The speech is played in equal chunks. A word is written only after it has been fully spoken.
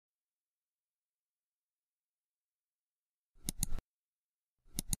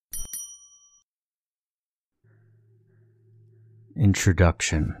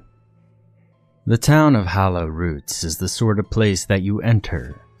Introduction. The town of Hallowroots is the sort of place that you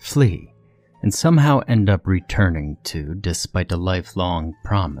enter, flee, and somehow end up returning to despite a lifelong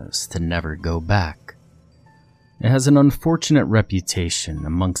promise to never go back. It has an unfortunate reputation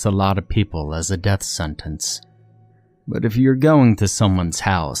amongst a lot of people as a death sentence. But if you're going to someone's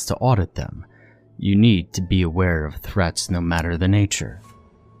house to audit them, you need to be aware of threats no matter the nature.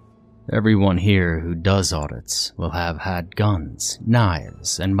 Everyone here who does audits will have had guns,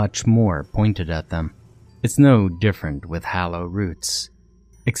 knives, and much more pointed at them. It's no different with Hallowroots,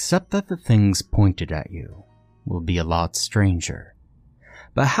 except that the things pointed at you will be a lot stranger.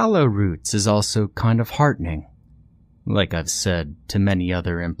 But Hallowroots is also kind of heartening. Like I've said to many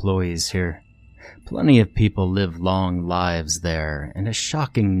other employees here, plenty of people live long lives there, and a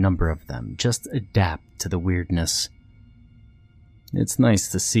shocking number of them just adapt to the weirdness. It's nice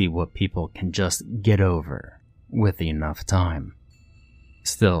to see what people can just get over with enough time.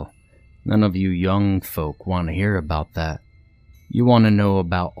 Still, none of you young folk want to hear about that. You want to know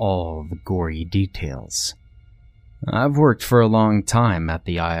about all the gory details. I've worked for a long time at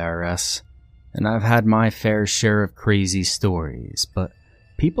the IRS, and I've had my fair share of crazy stories, but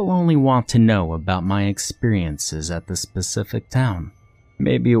people only want to know about my experiences at the specific town.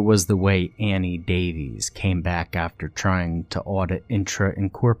 Maybe it was the way Annie Davies came back after trying to audit Intra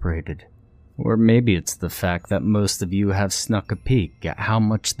Incorporated. Or maybe it's the fact that most of you have snuck a peek at how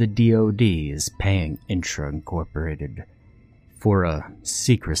much the DoD is paying Intra Incorporated for a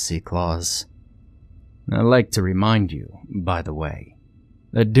secrecy clause. I'd like to remind you, by the way,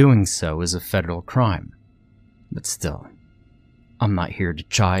 that doing so is a federal crime. But still, I'm not here to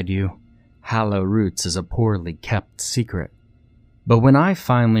chide you. Hallowroots is a poorly kept secret. But when I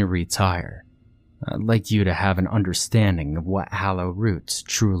finally retire, I'd like you to have an understanding of what Hallowroots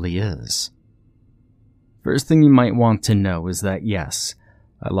truly is. First thing you might want to know is that yes,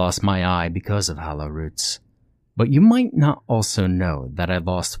 I lost my eye because of Hallowroots. But you might not also know that I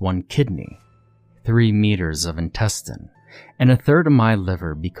lost 1 kidney, 3 meters of intestine, and 1/3 of my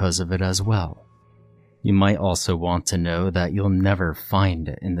liver because of it as well. You might also want to know that you'll never find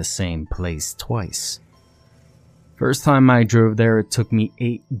it in the same place twice. First time I drove there, it took me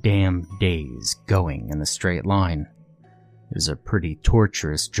 8 damn days going in a straight line. It was a pretty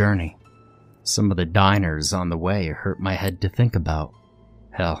torturous journey. Some of the diners on the way hurt my head to think about.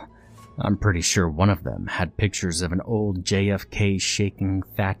 Hell, I'm pretty sure one of them had pictures of an old JFK shaking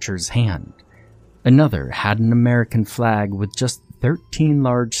Thatcher's hand. Another had an American flag with just 13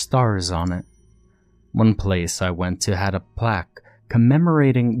 large stars on it. One place I went to had a plaque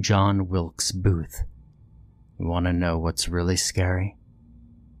commemorating John Wilkes Booth. You want to know what's really scary?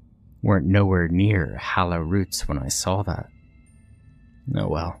 Weren't nowhere near Hallowroots when I saw that. Oh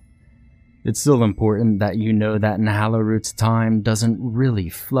well. It's still important that you know that in Hallowroots time doesn't really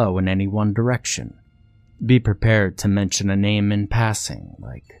flow in any one direction. Be prepared to mention a name in passing,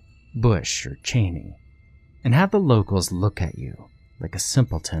 like Bush or Cheney, and have the locals look at you like a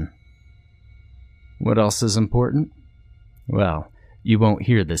simpleton. What else is important? Well, you won't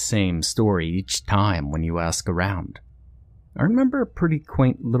hear the same story each time when you ask around. I remember a pretty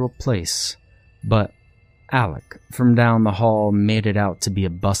quaint little place, but Alec from down the hall made it out to be a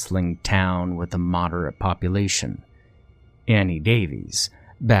bustling town with a moderate population. Annie Davies,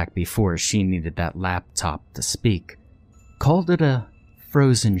 back before she needed that laptop to speak, called it a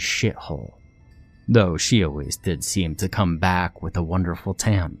frozen shithole, though she always did seem to come back with a wonderful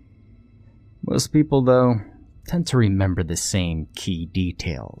tan. Most people, though, tend to remember the same key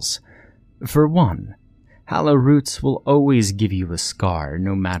details. For one, Hallowroots will always give you a scar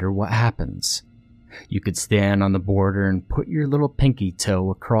no matter what happens. You could stand on the border and put your little pinky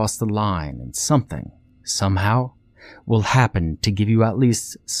toe across the line and something, somehow, will happen to give you at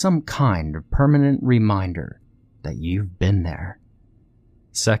least some kind of permanent reminder that you've been there.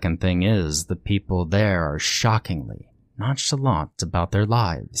 Second thing is, the people there are shockingly nonchalant about their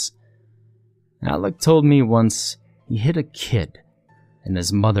lives. Alec told me once he hit a kid, and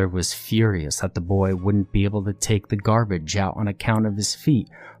his mother was furious that the boy wouldn't be able to take the garbage out on account of his feet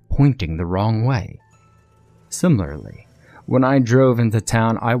pointing the wrong way. Similarly, when I drove into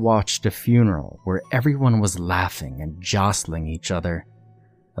town, I watched a funeral where everyone was laughing and jostling each other.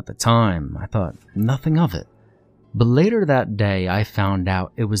 At the time, I thought nothing of it, but later that day I found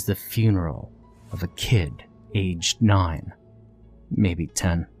out it was the funeral of a kid aged 9, maybe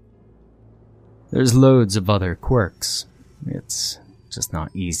 10. There's loads of other quirks. It's just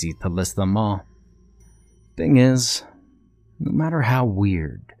not easy to list them all. Thing is, no matter how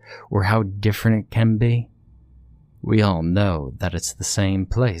weird or how different it can be, we all know that it's the same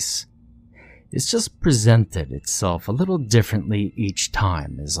place. It's just presented itself a little differently each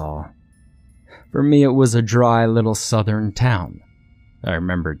time is all. For me, it was a dry little southern town. I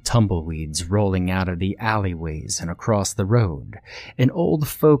remembered tumbleweeds rolling out of the alleyways and across the road, and old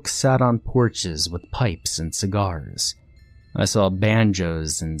folks sat on porches with pipes and cigars. I saw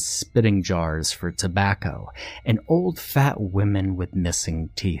banjos and spitting jars for tobacco, and old fat women with missing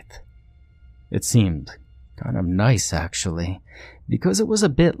teeth. It seemed kind of nice, actually, because it was a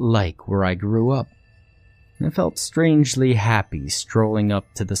bit like where I grew up. I felt strangely happy strolling up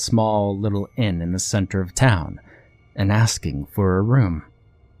to the small little inn in the center of town and asking for a room.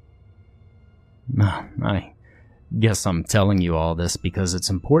 I guess I'm telling you all this because it's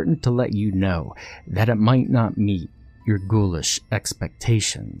important to let you know that it might not meet your ghoulish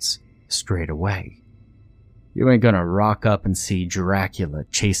expectations straight away. You ain't gonna rock up and see Dracula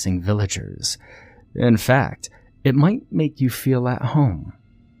chasing villagers. In fact, it might make you feel at home.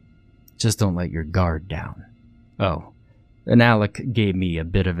 Just don't let your guard down. Oh, and Alec gave me a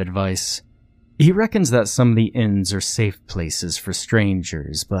bit of advice. He reckons that some of the inns are safe places for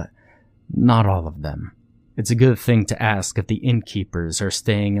strangers, but not all of them. It's a good thing to ask if the innkeepers are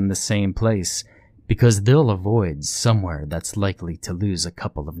staying in the same place, because they'll avoid somewhere that's likely to lose a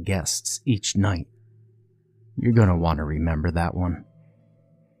couple of guests each night. You're gonna want to remember that one.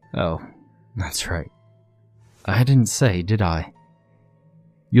 Oh, that's right. I didn't say, did I?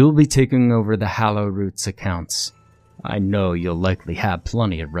 You'll be taking over the Hallowroots accounts. I know you'll likely have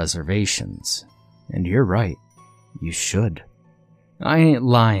plenty of reservations. And you're right. You should. I ain't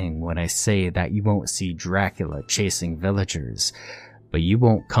lying when I say that you won't see Dracula chasing villagers, but you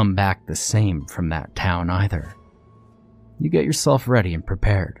won't come back the same from that town either. You get yourself ready and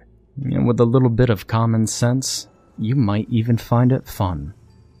prepared, and with a little bit of common sense, you might even find it fun.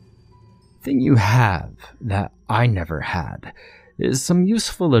 The thing you have that I never had is some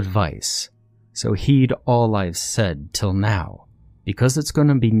useful advice, so heed all I've said till now, because it's going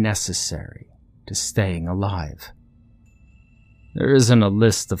to be necessary to staying alive. There isn't a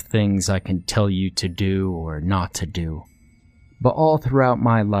list of things I can tell you to do or not to do, but all throughout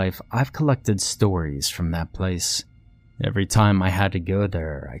my life I've collected stories from that place. Every time I had to go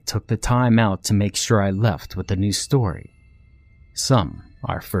there, I took the time out to make sure I left with a new story. Some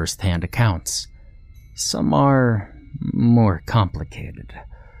are first-hand accounts. Some are more complicated.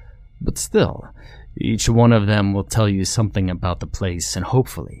 But still, each one of them will tell you something about the place and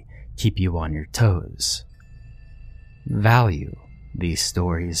hopefully keep you on your toes. Value these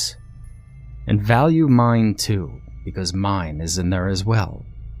stories. And value mine too, because mine is in there as well.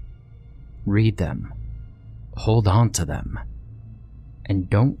 Read them. Hold on to them. And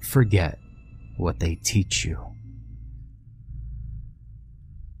don't forget what they teach you.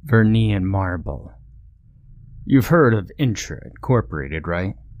 Vernian Marble. You've heard of Intra Incorporated,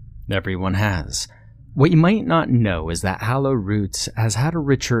 right? Everyone has. What you might not know is that Hallowroots has had a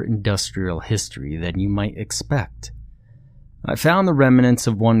richer industrial history than you might expect. I found the remnants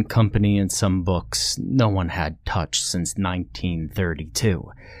of one company in some books no one had touched since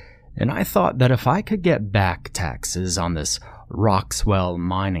 1932, and I thought that if I could get back taxes on this Roxwell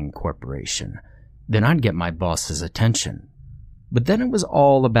Mining Corporation, then I'd get my boss's attention. But then it was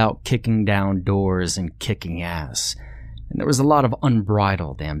all about kicking down doors and kicking ass, and there was a lot of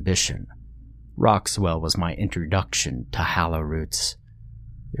unbridled ambition. Roxwell was my introduction to Hallowroots.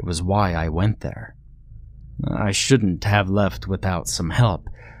 It was why I went there. I shouldn't have left without some help,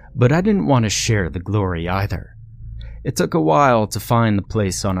 but I didn't want to share the glory either. It took a while to find the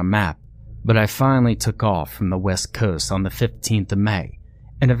place on a map, but I finally took off from the west coast on the 15th of May,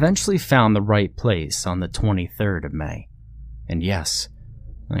 and eventually found the right place on the 23rd of May. And yes,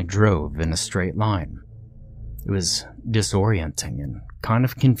 I drove in a straight line. It was disorienting and kind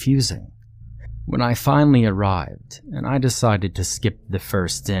of confusing. When I finally arrived, and I decided to skip the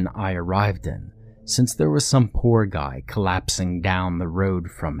first inn I arrived in, since there was some poor guy collapsing down the road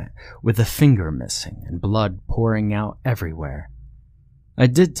from it, with a finger missing and blood pouring out everywhere. I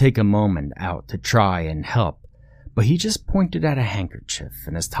did take a moment out to try and help, but he just pointed at a handkerchief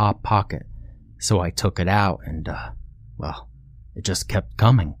in his top pocket, so I took it out and, it just kept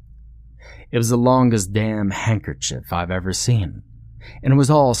coming. It was the longest damn handkerchief I've ever seen, and it was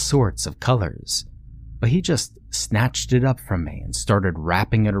all sorts of colors, but he just snatched it up from me and started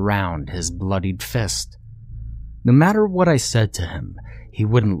wrapping it around his bloodied fist. No matter what I said to him, he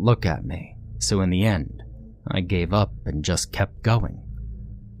wouldn't look at me, so in the end, I gave up and just kept going.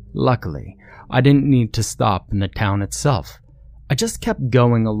 Luckily, I didn't need to stop in the town itself. I just kept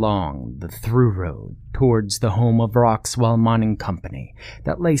going along the through road towards the home of Roxwell Mining Company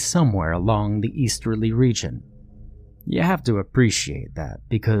that lay somewhere along the easterly region. You have to appreciate that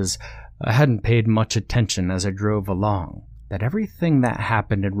because I hadn't paid much attention as I drove along, that everything that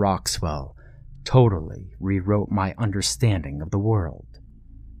happened in Roxwell totally rewrote my understanding of the world.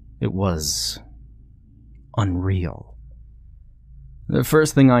 It was unreal. The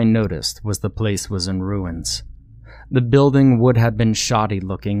first thing I noticed was the place was in ruins. The building would have been shoddy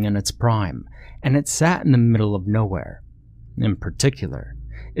looking in its prime, and it sat in the middle of nowhere. In particular,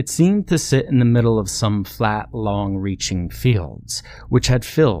 it seemed to sit in the middle of some flat, long-reaching fields, which had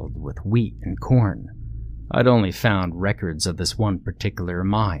filled with wheat and corn. I'd only found records of this one particular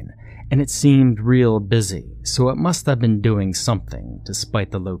mine, and it seemed real busy, so it must have been doing something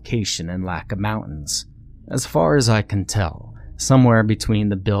despite the location and lack of mountains. As far as I can tell, somewhere between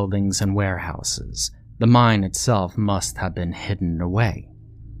the buildings and warehouses, the mine itself must have been hidden away.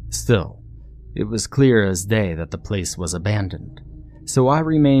 Still, it was clear as day that the place was abandoned, so I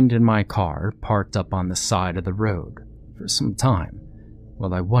remained in my car parked up on the side of the road for some time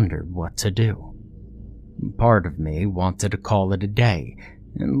while I wondered what to do. Part of me wanted to call it a day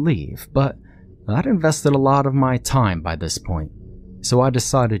and leave, but I'd invested a lot of my time by this point, so I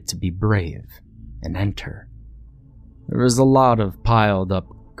decided to be brave and enter. There was a lot of piled up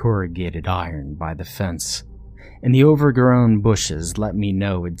corrugated iron by the fence, and the overgrown bushes let me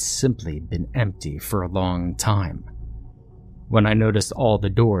know it'd simply been empty for a long time. When I noticed all the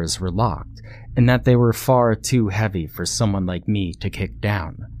doors were locked, and that they were far too heavy for someone like me to kick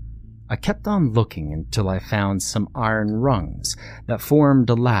down, I kept on looking until I found some iron rungs that formed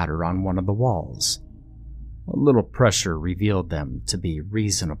a ladder on one of the walls. A little pressure revealed them to be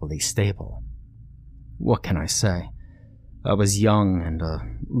reasonably stable. What can I say? I was young and a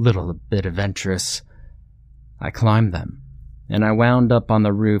little bit adventurous. I climbed them, and I wound up on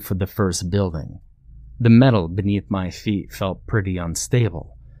the roof of the first building. The metal beneath my feet felt pretty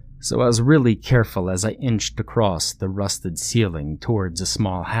unstable, so I was really careful as I inched across the rusted ceiling towards a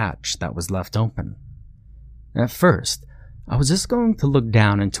small hatch that was left open. At first, I was just going to look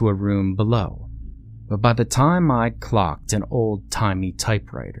down into a room below, but by the time I clocked an old-timey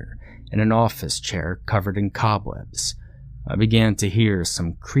typewriter and an office chair covered in cobwebs, I began to hear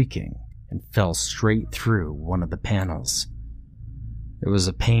some creaking and fell straight through one of the panels. It was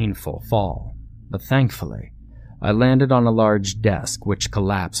a painful fall, but thankfully, I landed on a large desk which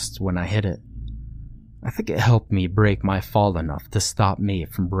collapsed when I hit it. I think it helped me break my fall enough to stop me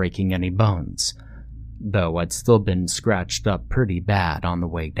from breaking any bones, though I'd still been scratched up pretty bad on the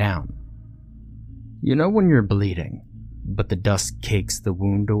way down. You know when you're bleeding, but the dust cakes the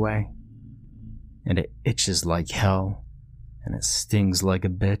wound away? And it itches like hell, and it stings like a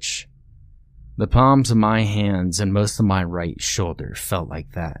bitch? The palms of my hands and most of my right shoulder felt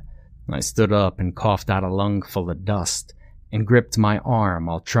like that. I stood up and coughed out a lungful of dust and gripped my arm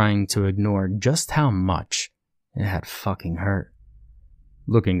while trying to ignore just how much it had fucking hurt.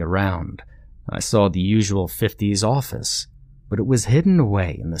 Looking around, I saw the usual 50s office, but it was hidden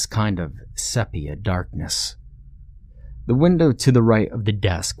away in this kind of sepia darkness. The window to the right of the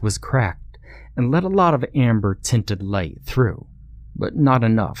desk was cracked and let a lot of amber-tinted light through, but not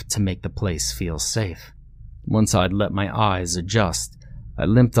enough to make the place feel safe. Once I'd let my eyes adjust, I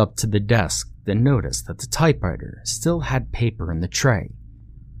limped up to the desk and noticed that the typewriter still had paper in the tray,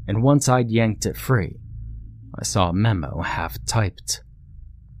 and once I'd yanked it free, I saw a memo half-typed.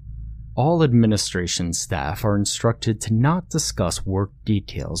 All administration staff are instructed to not discuss work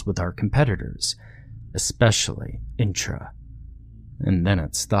details with our competitors, especially intra. And then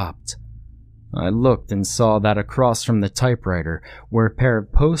it stopped. I looked and saw that across from the typewriter were a pair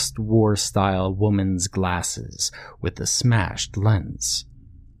of post-war-style woman's glasses with a smashed lens.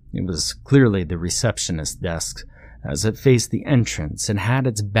 It was clearly the receptionist's desk, as it faced the entrance and had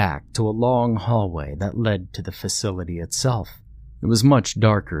its back to a long hallway that led to the facility itself. It was much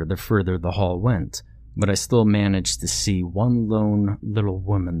darker the further the hall went, but I still managed to see one lone little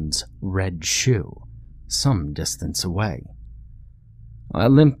woman's red shoe some distance away. I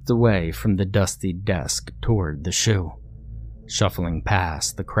limped away from the dusty desk toward the shoe. Shuffling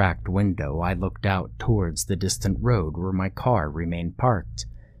past the cracked window, I looked out towards the distant road where my car remained parked,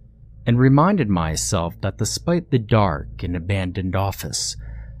 and reminded myself that despite the dark and abandoned office,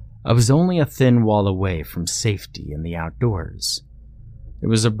 I was only a thin wall away from safety in the outdoors. It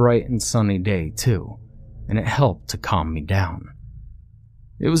was a bright and sunny day, too, and it helped to calm me down.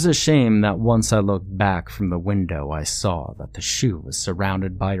 It was a shame that once I looked back from the window, I saw that the shoe was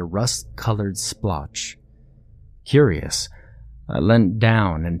surrounded by a rust-colored splotch. Curious, I leant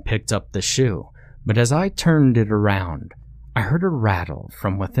down and picked up the shoe, but as I turned it around, I heard a rattle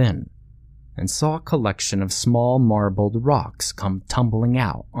from within, and saw a collection of small marbled rocks come tumbling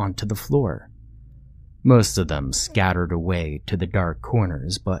out onto the floor. Most of them scattered away to the dark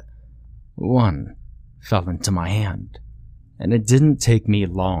corners, but One fell into my hand, and it didn't take me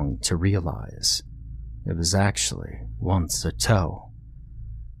long to realize it was actually once a toe.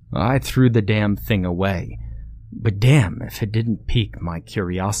 I threw the damn thing away, but damn if it didn't pique my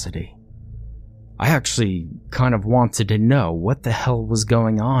curiosity. I actually kind of wanted to know what the hell was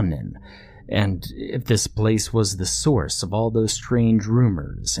going on and if this place was the source of all those strange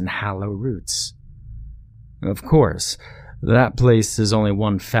rumors and Hallowroots. Of course, that place is only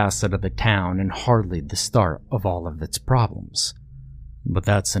one facet of the town and hardly the start of all of its problems. But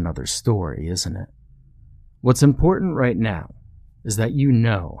that's another story, isn't it? What's important right now is that you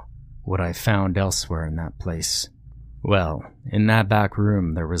know what I found elsewhere in that place. Well, in that back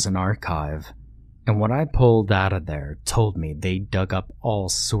room there was an archive, and what I pulled out of there told me they dug up all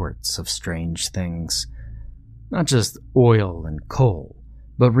sorts of strange things. Not just oil and coal,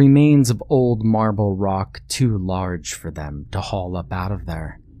 but remains of old marble rock too large for them to haul up out of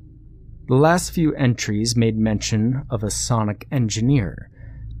there. The last few entries made mention of a sonic engineer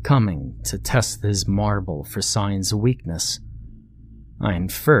coming to test his marble for signs of weakness. I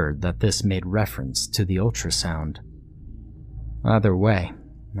inferred that this made reference to the ultrasound. Either way,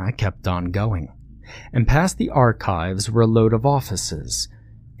 I kept on going, and past the archives were a load of offices,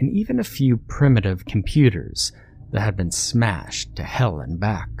 and even a few primitive computers that had been smashed to hell and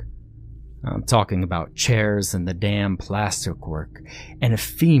back. I'm talking about chairs and the damn plastic work, and a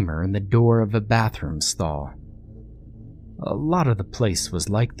femur in the door of a bathroom stall. A lot of the place was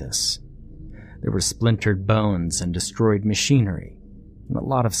like this. There were splintered bones and destroyed machinery, and a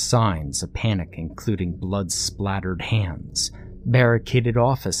lot of signs of panic, including blood-splattered hands, barricaded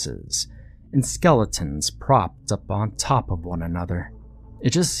offices, and skeletons propped up on top of one another.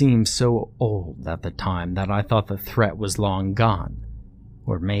 It just seemed so old at the time that I thought the threat was long gone.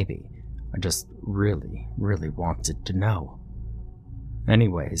 Or maybe I just really wanted to know.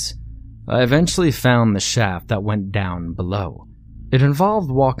 Anyways, I eventually found the shaft that went down below. It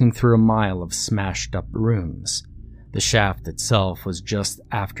involved walking through a mile of smashed up rooms. The shaft itself was just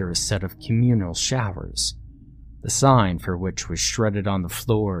after a set of communal showers, the sign for which was shredded on the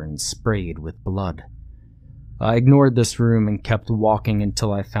floor and sprayed with blood. I ignored this room and kept walking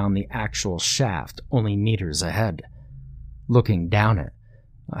until I found the actual shaft only meters ahead. Looking down it,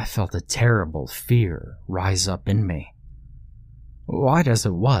 I felt a terrible fear rise up in me. Wide as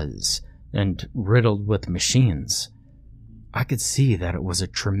it was, and riddled with machines, I could see that it was a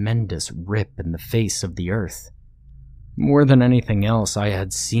tremendous rip in the face of the earth. More than anything else I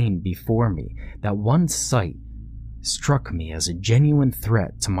had seen before me, that one sight struck me as a genuine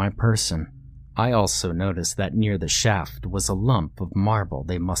threat to my person. I also noticed that near the shaft was a lump of marble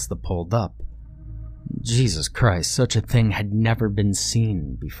they must have pulled up. Jesus Christ, such a thing had never been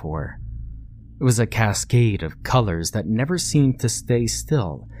seen before. It was a cascade of colors that never seemed to stay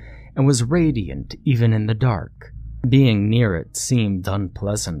still, and was radiant even in the dark. Being near it seemed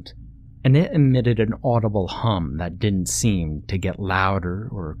unpleasant, and it emitted an audible hum that didn't seem to get louder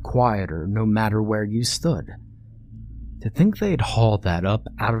or quieter no matter where you stood. To think they'd hauled that up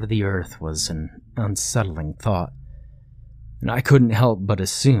out of the earth was an unsettling thought, and I couldn't help but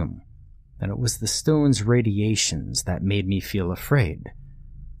assume that it was the stone's radiations that made me feel afraid,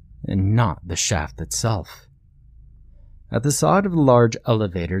 and not the shaft itself. At the side of the large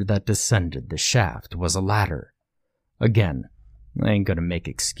elevator that descended the shaft was a ladder. Again, I ain't gonna make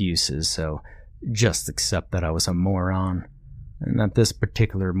excuses, so just accept that I was a moron, and that this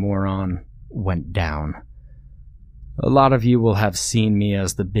particular moron went down. A lot of you will have seen me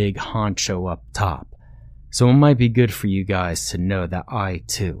as the big honcho up top, so it might be good for you guys to know that I,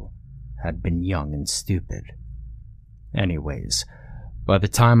 too, had been young and stupid. Anyways, by the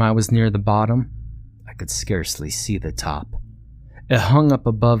time I was near the bottom, I could scarcely see the top. It hung up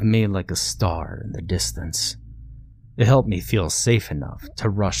above me like a star in the distance. It helped me feel safe enough to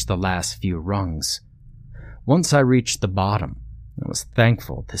rush the last few rungs. Once I reached the bottom, I was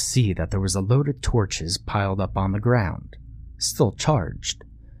thankful to see that there was a load of torches piled up on the ground, still charged.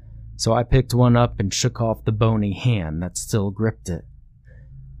 So I picked one up and shook off the bony hand that still gripped it.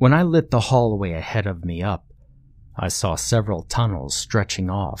 When I lit the hallway ahead of me up, I saw several tunnels stretching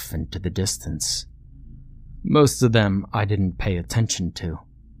off into the distance. Most of them I didn't pay attention to.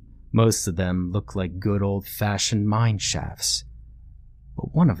 Most of them looked like good old-fashioned mine shafts.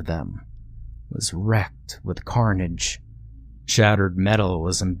 But one of them was wrecked with carnage. Shattered metal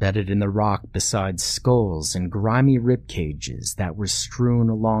was embedded in the rock beside skulls and grimy rib cages that were strewn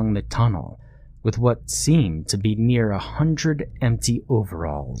along the tunnel, with what seemed to be near 100 empty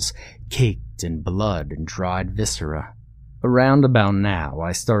overalls, caked in blood and dried viscera. Around about now,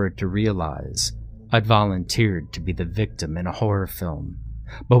 I started to realize I'd volunteered to be the victim in a horror film,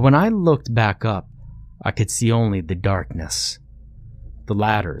 But when I looked back up, I could see only the darkness. The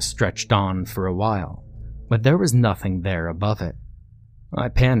ladder stretched on for a while, but there was nothing there above it. I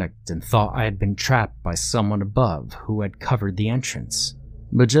panicked and thought I had been trapped by someone above who had covered the entrance.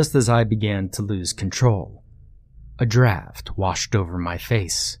 But just as I began to lose control, a draft washed over my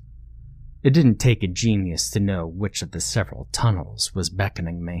face. It didn't take a genius to know which of the several tunnels was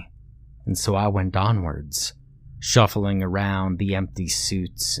beckoning me, and so I went onwards, shuffling around the empty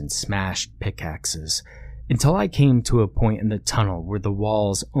suits and smashed pickaxes, until I came to a point in the tunnel where the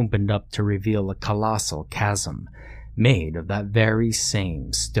walls opened up to reveal a colossal chasm made of that very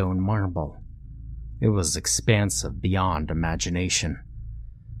same stone marble. It was expansive beyond imagination.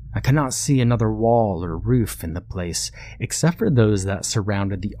 I could not see another wall or roof in the place except for those that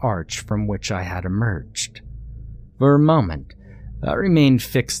surrounded the arch from which I had emerged. For a moment, I remained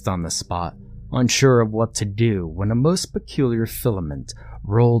fixed on the spot, unsure of what to do, when a most peculiar filament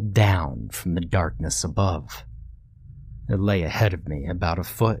rolled down from the darkness above. It lay ahead of me about a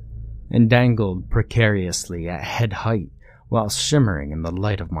foot and dangled precariously at head height while shimmering in the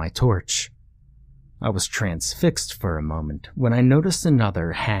light of my torch. I was transfixed for a moment when I noticed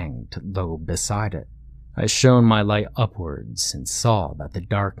another hanged low beside it. I shone my light upwards and saw that the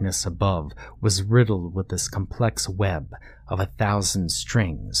darkness above was riddled with this complex web of 1,000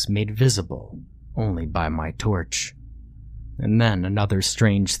 strings made visible only by my torch. And then another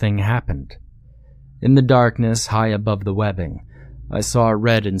strange thing happened. In the darkness high above the webbing, I saw a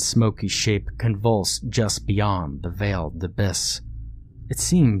red and smoky shape convulse just beyond the veiled abyss. It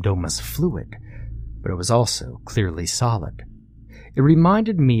seemed almost fluid, but it was also clearly solid. It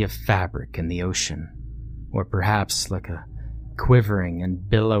reminded me of fabric in the ocean, or perhaps like a quivering and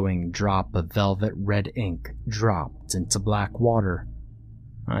billowing drop of velvet red ink dropped into black water.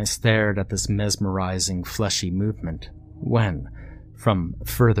 I stared at this mesmerizing fleshy movement when, from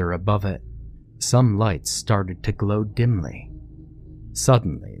further above it, some lights started to glow dimly.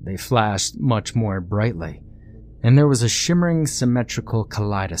 Suddenly, they flashed much more brightly, and there was a shimmering symmetrical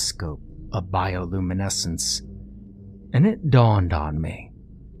kaleidoscope of bioluminescence. And it dawned on me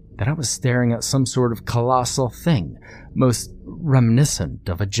that I was staring at some sort of colossal thing, most reminiscent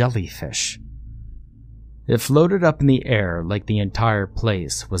of a jellyfish. It floated up in the air like the entire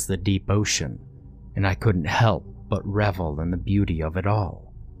place was the deep ocean, and I couldn't help but revel in the beauty of it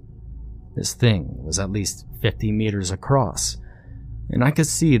all. This thing was at least 50 meters across, and I could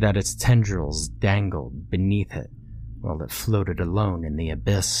see that its tendrils dangled beneath it while it floated alone in the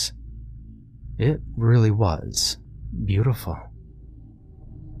abyss. It really was beautiful.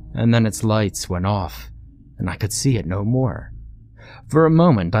 And then its lights went off, and I could see it no more. For a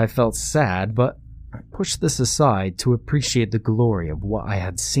moment I felt sad, but I pushed this aside to appreciate the glory of what I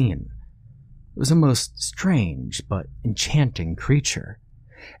had seen. It was a most strange but enchanting creature,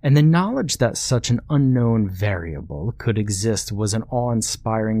 and the knowledge that such an unknown variable could exist was an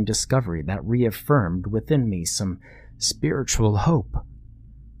awe-inspiring discovery that reaffirmed within me some spiritual hope.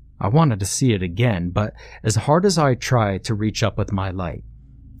 I wanted to see it again, but as hard as I tried to reach up with my light,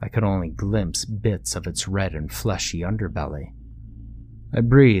 I could only glimpse bits of its red and fleshy underbelly. I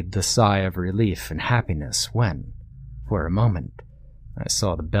breathed a sigh of relief and happiness when, for a moment, I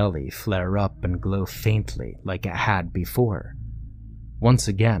saw the belly flare up and glow faintly like it had before. Once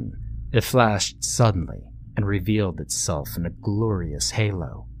again, it flashed suddenly and revealed itself in a glorious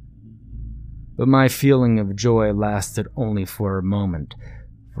halo. But my feeling of joy lasted only for a moment,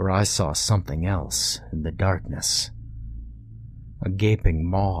 for I saw something else in the darkness. A gaping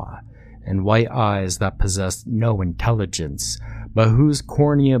maw and white eyes that possessed no intelligence, but whose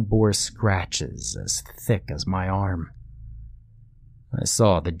cornea bore scratches as thick as my arm. I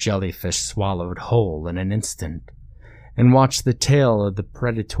saw the jellyfish swallowed whole in an instant, and watched the tail of the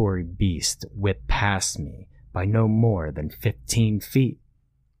predatory beast whip past me by no more than 15 feet.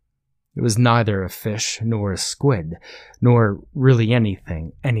 It was neither a fish nor a squid, nor really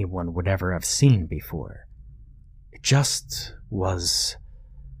anything anyone would ever have seen before. It just was,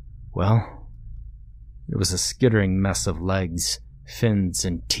 well, it was a skittering mess of legs, fins,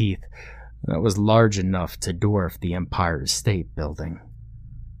 and teeth that was large enough to dwarf the Empire State Building.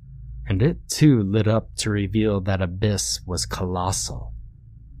 And it too lit up to reveal that abyss was colossal,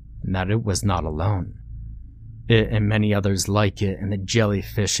 and that it was not alone. It and many others like it and the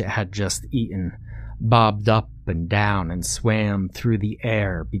jellyfish it had just eaten bobbed up and down and swam through the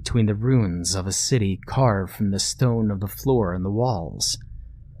air between the ruins of a city carved from the stone of the floor and the walls.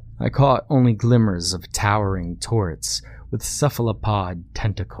 I caught only glimmers of towering turrets with cephalopod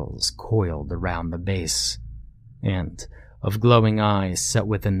tentacles coiled around the base, and of glowing eyes set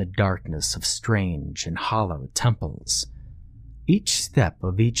within the darkness of strange and hollow temples. Each step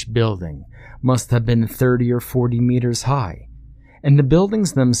of each building must have been 30 or 40 meters high, and the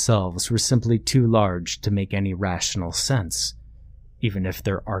buildings themselves were simply too large to make any rational sense, even if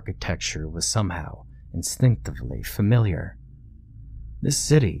their architecture was somehow instinctively familiar. This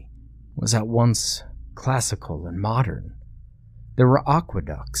city was at once classical and modern. There were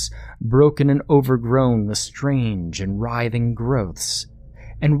aqueducts, broken and overgrown with strange and writhing growths,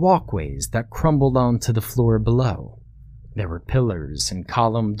 and walkways that crumbled onto the floor below. There were pillars and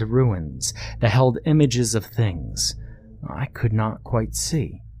columned ruins that held images of things I could not quite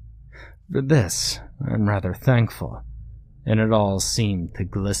see. For this, I'm rather thankful, and it all seemed to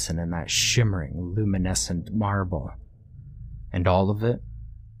glisten in that shimmering, luminescent marble. And all of it,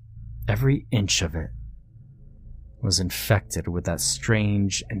 every inch of it, was infected with that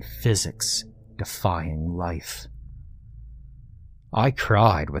strange and physics-defying life. I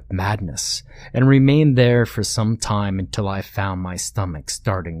cried with madness and remained there for some time until I found my stomach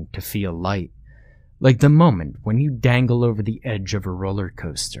starting to feel light, like the moment when you dangle over the edge of a roller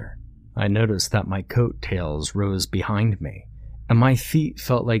coaster. I noticed that my coattails rose behind me, and my feet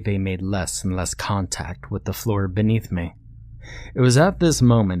felt like they made less and less contact with the floor beneath me. It was at this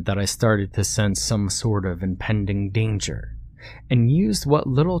moment that I started to sense some sort of impending danger, and used what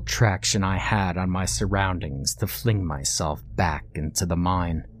little traction I had on my surroundings to fling myself back into the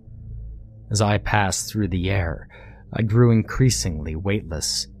mine. As I passed through the air, I grew increasingly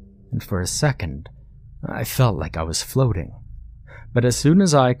weightless, and for a second, I felt like I was floating. But as soon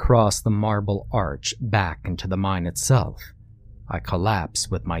as I crossed the marble arch back into the mine itself, I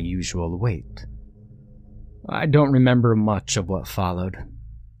collapsed with my usual weight. I don't remember much of what followed.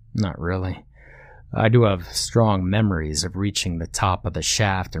 Not really. I do have strong memories of reaching the top of the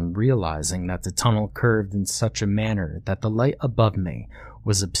shaft and realizing that the tunnel curved in such a manner that the light above me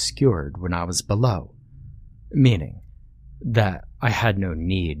was obscured when I was below, meaning that I had no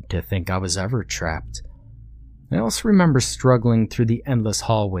need to think I was ever trapped. I also remember struggling through the endless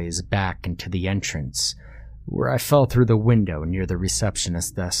hallways back into the entrance, where I fell through the window near the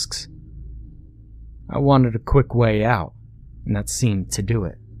receptionist desks. I wanted a quick way out, and that seemed to do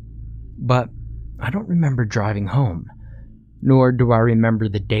it. But I don't remember driving home, nor do I remember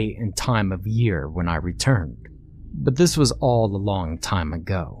the date and time of year when I returned. But this was all a long time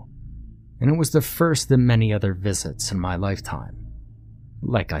ago, and it was the first of many other visits in my lifetime.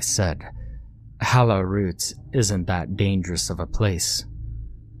 Like I said, Hallowroots isn't that dangerous of a place.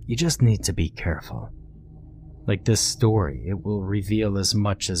 You just need to be careful. Like this story, it will reveal as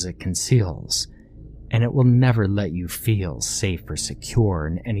much as it conceals, and it will never let you feel safe or secure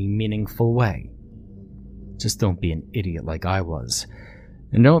in any meaningful way. Just don't be an idiot like I was,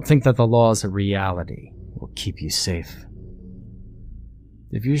 and don't think that the laws of reality will keep you safe.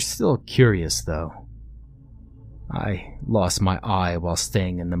 If you're still curious, though, I lost my eye while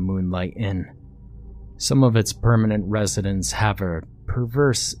staying in the Moonlight Inn. Some of its permanent residents have a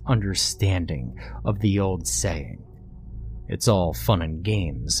perverse understanding of the old saying, "It's all fun and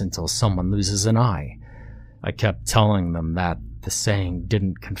games until someone loses an eye." I kept telling them that the saying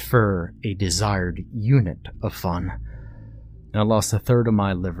didn't confer a desired unit of fun. I lost a third of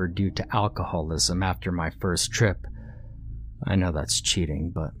my liver due to alcoholism after my first trip. I know that's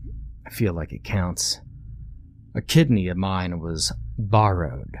cheating, but I feel like it counts. A kidney of mine was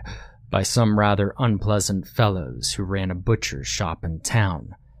borrowed by some rather unpleasant fellows who ran a butcher's shop in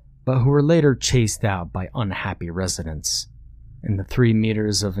town, but who were later chased out by unhappy residents. And the 3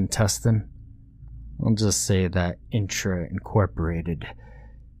 meters of intestine? I'll just say that Intra Incorporated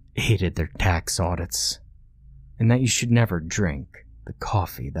hated their tax audits, and that you should never drink the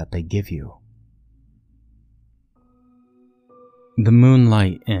coffee that they give you. The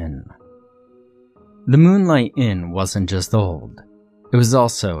Moonlight Inn. The Moonlight Inn wasn't just old, it was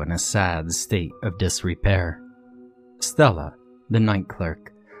also in a sad state of disrepair. Stella, the night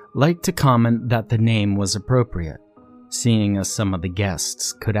clerk, liked to comment that the name was appropriate, seeing as some of the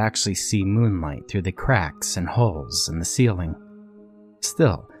guests could actually see moonlight through the cracks and holes in the ceiling.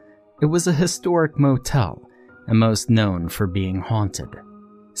 Still, it was a historic motel, and most known for being haunted,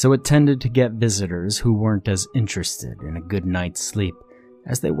 so it tended to get visitors who weren't as interested in a good night's sleep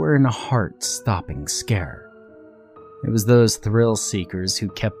as they were in a heart-stopping scare. It was those thrill-seekers who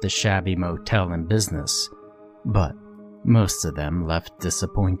kept the shabby motel in business, but most of them left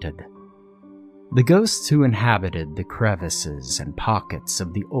disappointed. The ghosts who inhabited the crevices and pockets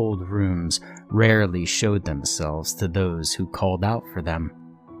of the old rooms rarely showed themselves to those who called out for them.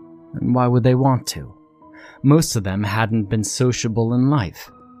 And why would they want to? Most of them hadn't been sociable in life,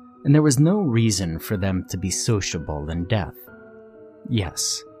 and there was no reason for them to be sociable in death.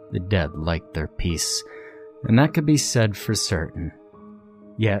 Yes, the dead liked their peace, And that could be said for certain.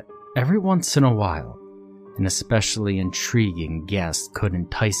 Yet, every once in a while, an especially intriguing guest could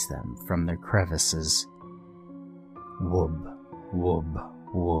entice them from their crevices. Whoop, whoop,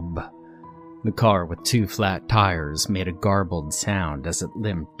 whoop. The car with 2 flat tires made a garbled sound as it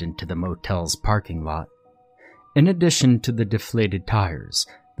limped into the motel's parking lot. In addition to the deflated tires,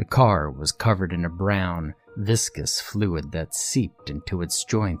 the car was covered in a brown, viscous fluid that seeped into its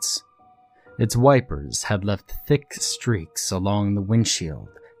joints. Its wipers had left thick streaks along the windshield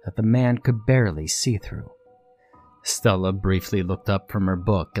that the man could barely see through. Stella briefly looked up from her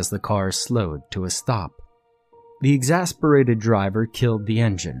book as the car slowed to a stop. The exasperated driver killed the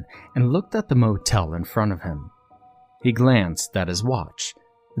engine and looked at the motel in front of him. He glanced at his watch,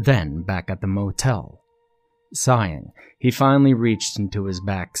 then back at the motel. Sighing, he finally reached into his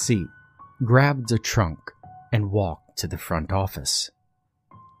back seat, grabbed a trunk, and walked to the front office.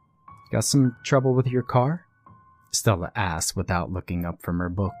 "Got some trouble with your car?" Stella asked without looking up from her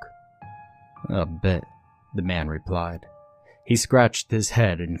book. "A bit," the man replied. He scratched his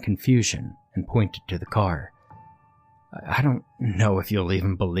head in confusion and pointed to the car. "I don't know if you'll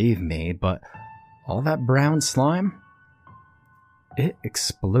even believe me, but all that brown slime?" It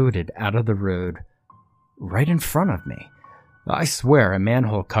exploded out of the road right in front of me. I swear a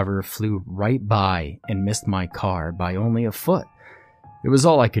manhole cover flew right by and missed my car by only a foot. It was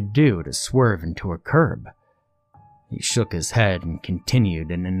all I could do to swerve into a curb. He shook his head and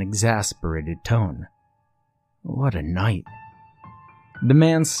continued in an exasperated tone. "What a night." The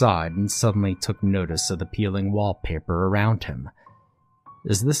man sighed and suddenly took notice of the peeling wallpaper around him.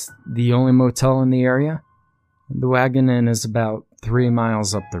 "Is this the only motel in the area?" "The Wagon Inn is about 3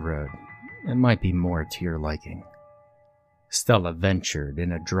 miles up the road. It might be more to your liking." Stella ventured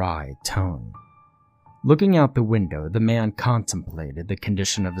in a dry tone. Looking out the window, the man contemplated the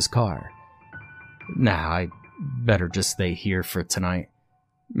condition of his car. "Nah, I'd better just stay here for tonight.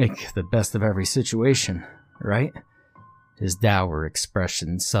 Make the best of every situation, right?" His dour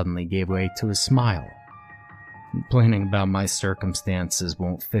expression suddenly gave way to a smile. "Complaining about my circumstances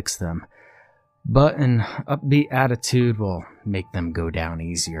won't fix them, but an upbeat attitude will make them go down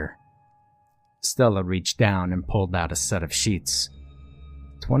easier." Stella reached down and pulled out a set of sheets.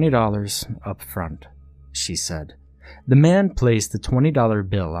 $20 up front, she said. The man placed the $20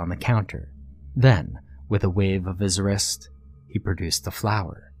 bill on the counter. Then, with a wave of his wrist, he produced a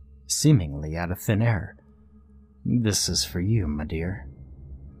flower, seemingly out of thin air. "This is for you, my dear."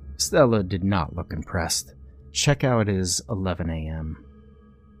 Stella did not look impressed. Checkout is 11 a.m.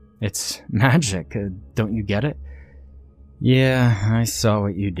 "It's magic, don't you get it?" "Yeah, I saw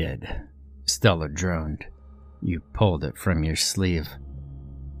what you did," Stella droned. "You pulled it from your sleeve.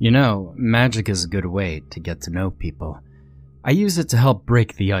 You know, magic is a good way to get to know people. I use it to help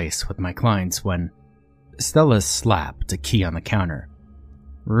break the ice with my clients when..." Stella slapped a key on the counter.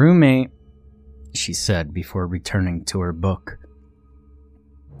 "Roommate," she said before returning to her book.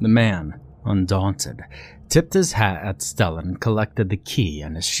 The man, undaunted, tipped his hat at Stella and collected the key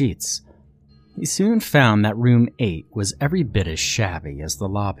and his sheets. He soon found that room 8 was every bit as shabby as the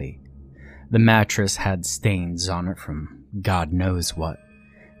lobby. The mattress had stains on it from God knows what,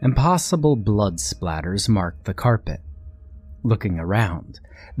 and possible blood splatters marked the carpet. Looking around,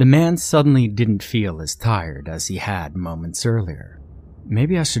 the man suddenly didn't feel as tired as he had moments earlier.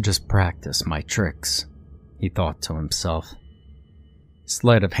 "Maybe I should just practice my tricks," he thought to himself.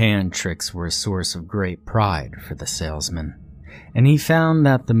 Sleight-of-hand tricks were a source of great pride for the salesman, and he found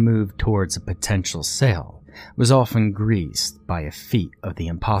that the move towards a potential sale was often greased by a feat of the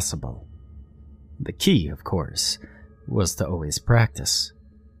impossible. The key, of course, was to always practice.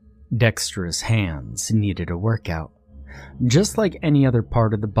 Dexterous hands needed a workout, just like any other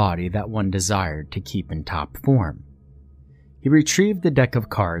part of the body that one desired to keep in top form. He retrieved the deck of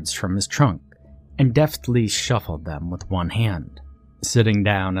cards from his trunk and deftly shuffled them with one hand. Sitting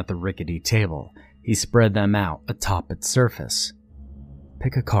down at the rickety table, he spread them out atop its surface.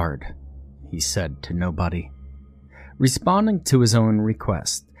 "Pick a card," he said to nobody. Responding to his own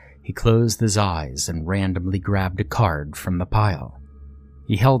request, he closed his eyes and randomly grabbed a card from the pile.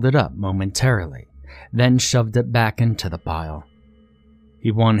 He held it up momentarily, then shoved it back into the pile.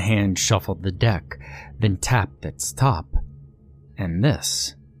 He one-hand shuffled the deck, then tapped its top. "And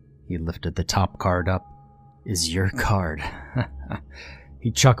this," he lifted the top card up, "is your card."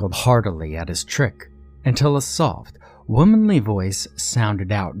 He chuckled heartily at his trick until a soft, womanly voice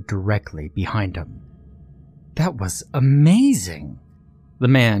sounded out directly behind him. "That was amazing!" The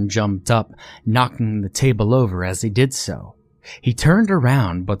man jumped up, knocking the table over as he did so. He turned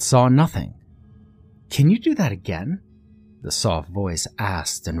around but saw nothing. "Can you do that again?" the soft voice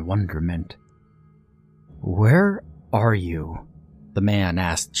asked in wonderment. "Where are you?" the man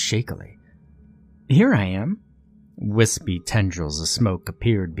asked shakily. "Here I am." Wispy tendrils of smoke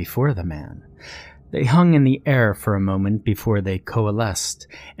appeared before the man. They hung in the air for a moment before they coalesced,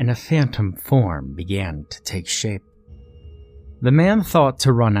 and a phantom form began to take shape. The man thought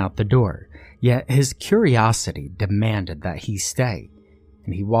to run out the door, yet his curiosity demanded that he stay,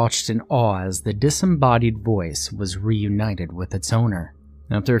 and he watched in awe as the disembodied voice was reunited with its owner.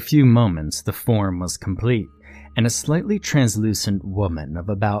 After a few moments, the form was complete, and a slightly translucent woman of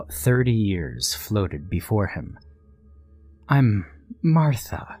about 30 years floated before him. "I'm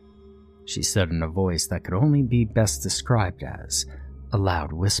Martha," she said in a voice that could only be best described as a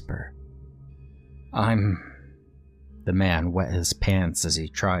loud whisper. The man wet his pants as he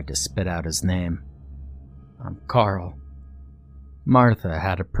tried to spit out his name. "I'm Carl." Martha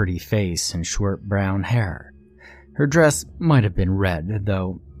had a pretty face and short brown hair. Her dress might have been red,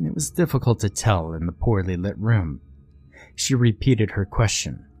 though it was difficult to tell in the poorly lit room. She repeated her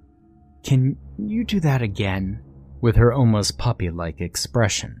question. "Can you do that again?" with her almost puppy-like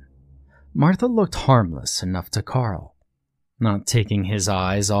expression. Martha looked harmless enough to Carl. Not taking his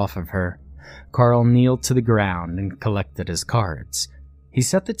eyes off of her, Carl kneeled to the ground and collected his cards. He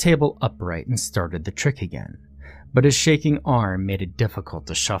set the table upright and started the trick again, but his shaking arm made it difficult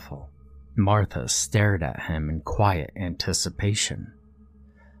to shuffle. Martha stared at him in quiet anticipation.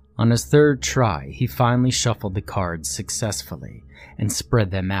 On his third try, he finally shuffled the cards successfully and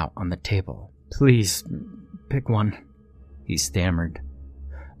spread them out on the table. "Please, pick one," he stammered.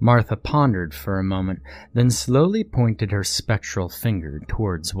 Martha pondered for a moment, then slowly pointed her spectral finger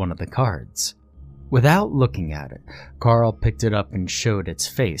towards one of the cards. Without looking at it, Carl picked it up and showed its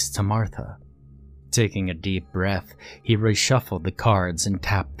face to Martha. Taking a deep breath, he reshuffled the cards and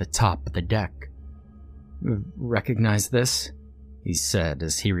tapped the top of the deck. "Recognize this?" he said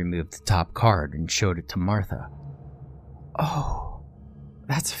as he removed the top card and showed it to Martha. "Oh,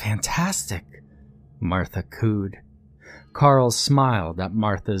 that's fantastic," Martha cooed. Carl smiled at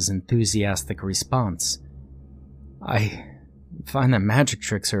Martha's enthusiastic response. "I find that magic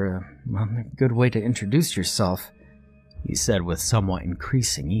tricks are a good way to introduce yourself," he said with somewhat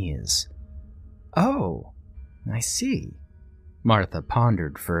increasing ease. "Oh, I see." Martha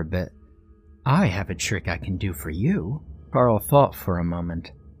pondered for a bit. "I have a trick I can do for you." Carl thought for a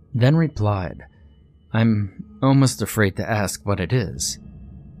moment, then replied, "I'm almost afraid to ask what it is."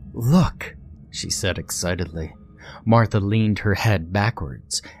 "Look," she said excitedly. Martha leaned her head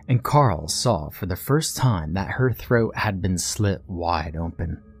backwards, and Carl saw for the first time that her throat had been slit wide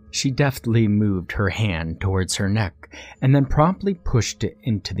open. She deftly moved her hand towards her neck, and then promptly pushed it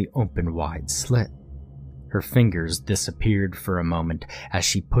into the open wide slit. Her fingers disappeared for a moment as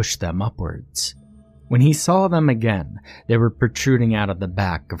she pushed them upwards. When he saw them again, they were protruding out of the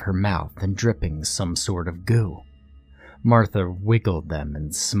back of her mouth and dripping some sort of goo. Martha wiggled them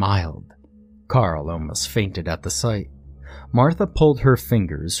and smiled. Carl almost fainted at the sight. Martha pulled her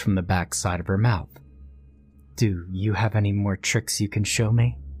fingers from the backside of her mouth. "Do you have any more tricks you can show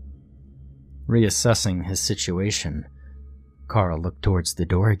me?" Reassessing his situation, Carl looked towards the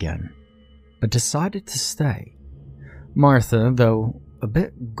door again, but decided to stay. Martha, though a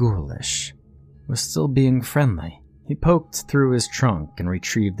bit ghoulish, was still being friendly. He poked through his trunk and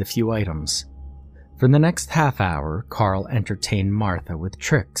retrieved a few items. For the next half hour, Carl entertained Martha with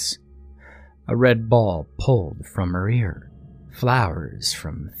tricks. A red ball pulled from her ear, flowers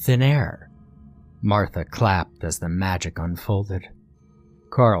from thin air. Martha clapped as the magic unfolded.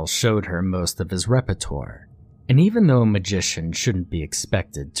 Carl showed her most of his repertoire, and even though a magician shouldn't be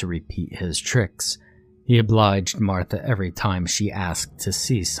expected to repeat his tricks, he obliged Martha every time she asked to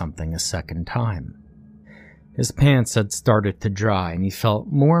see something a second time. His pants had started to dry, and he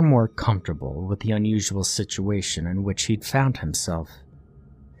felt more and more comfortable with the unusual situation in which he'd found himself.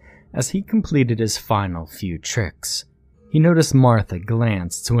 As he completed his final few tricks, he noticed Martha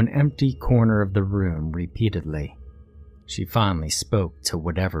glance to an empty corner of the room repeatedly. She finally spoke to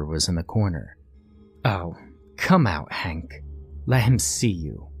whatever was in the corner. "Oh, come out, Hank. Let him see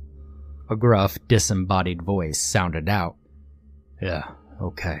you." A gruff, disembodied voice sounded out. "Yeah,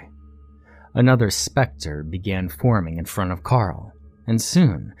 okay." Another specter began forming in front of Carl, and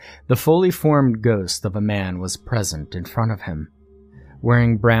soon the fully formed ghost of a man was present in front of him.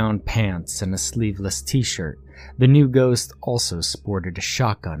 Wearing brown pants and a sleeveless t-shirt, the new ghost also sported a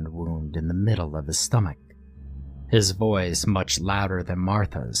shotgun wound in the middle of his stomach. His voice, much louder than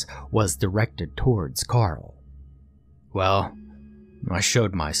Martha's, was directed towards Carl. "Well, I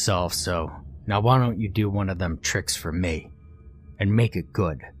showed myself, so now why don't you do one of them tricks for me? And make it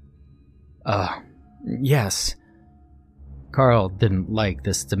good." Yes." Carl didn't like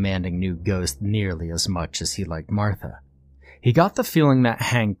this demanding new ghost nearly as much as he liked Martha. He got the feeling that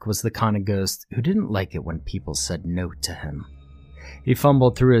Hank was the kind of ghost who didn't like it when people said no to him. He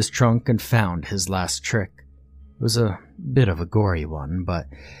fumbled through his trunk and found his last trick. It was a bit of a gory one, but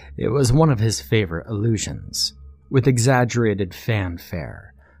it was one of his favorite illusions. With exaggerated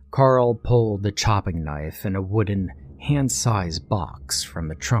fanfare, Carl pulled the chopping knife and a wooden, hand-sized box from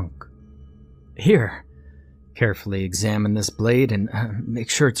the trunk. "Here, carefully examine this blade and make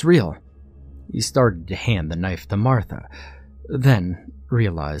sure it's real." He started to hand the knife to Martha, then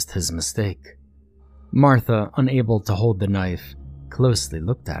realized his mistake. Martha, unable to hold the knife, closely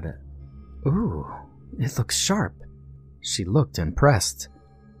looked at it. "Ooh, it looks sharp." She looked impressed.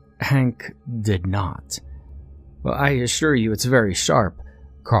 Hank did not. "Well, I assure you it's very sharp,"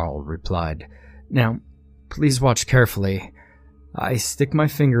 Carl replied. "Now, please watch carefully. I stick my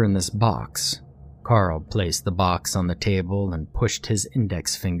finger in this box." Carl placed the box on the table and pushed his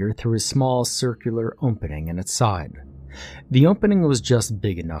index finger through a small circular opening in its side. The opening was just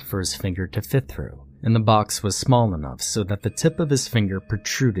big enough for his finger to fit through, and the box was small enough so that the tip of his finger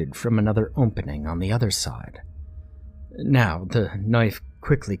protruded from another opening on the other side. Now the knife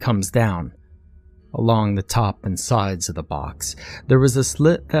quickly comes down. Along the top and sides of the box, there was a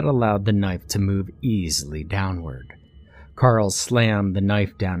slit that allowed the knife to move easily downward. Carl slammed the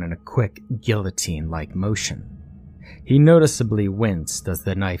knife down in a quick, guillotine-like motion. He noticeably winced as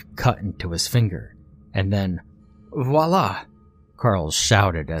the knife cut into his finger, and then, voila! Carl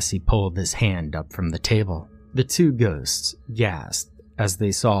shouted as he pulled his hand up from the table. The two ghosts gasped as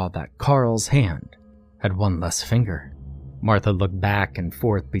they saw that Carl's hand had one less finger. Martha looked back and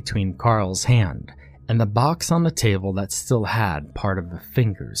forth between Carl's hand and the box on the table that still had part of the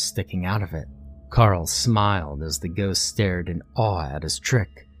fingers sticking out of it. Carl smiled as the ghost stared in awe at his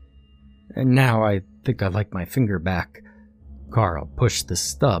trick. "And now I think I like my finger back." Carl pushed the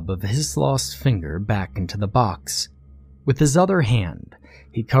stub of his lost finger back into the box. With his other hand,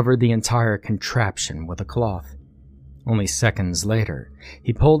 he covered the entire contraption with a cloth. Only seconds later,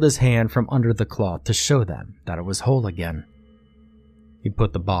 he pulled his hand from under the cloth to show them that it was whole again. He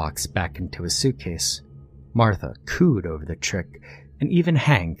put the box back into his suitcase. Martha cooed over the trick, and even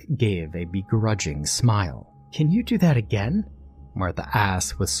Hank gave a begrudging smile. "Can you do that again?" Martha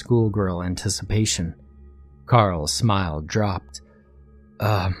asked with schoolgirl anticipation. Carl's smile dropped.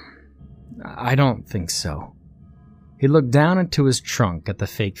 I don't think so." He looked down into his trunk at the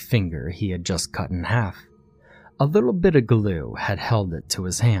fake finger he had just cut in half. A little bit of glue had held it to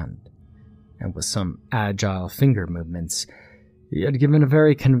his hand, and with some agile finger movements, he had given a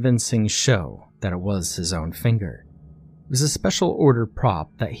very convincing show that it was his own finger. It was a special order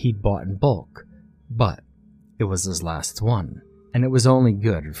prop that he'd bought in bulk, but it was his last one, and it was only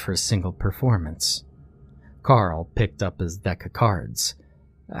good for a single performance. Carl picked up his deck of cards.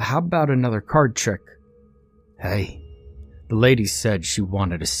 "How about another card trick?" "Hey, the lady said she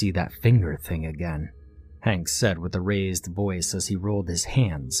wanted to see that finger thing again," Hank said with a raised voice as he rolled his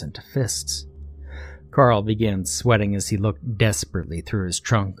hands into fists. Carl began sweating as he looked desperately through his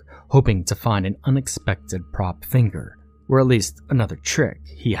trunk, hoping to find an unexpected prop finger, or at least another trick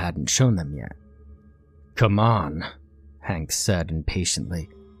he hadn't shown them yet. "Come on," Hank said impatiently.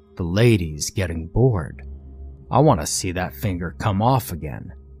 "The lady's getting bored. I want to see that finger come off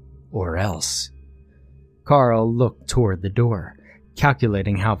again, or else." Carl looked toward the door,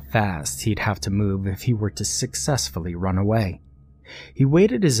 calculating how fast he'd have to move if he were to successfully run away. He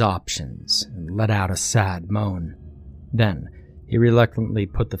weighed his options and let out a sad moan. Then he reluctantly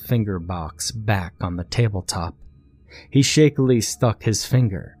put the finger box back on the tabletop. He shakily stuck his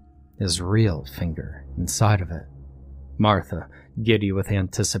finger, his real finger, inside of it. Martha, giddy with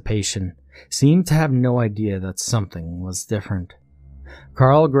anticipation, seemed to have no idea that something was different.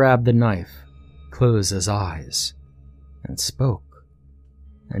 Carl grabbed the knife, closed his eyes, and spoke.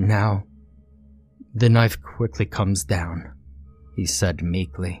 "And now, the knife quickly comes down," he said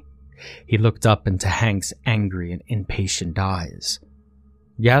meekly. He looked up into Hank's angry and impatient eyes.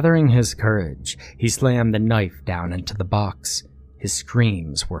 Gathering his courage, he slammed the knife down into the box. His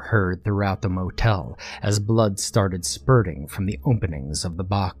screams were heard throughout the motel as blood started spurting from the openings of the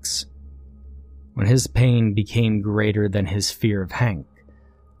box. When his pain became greater than his fear of Hank,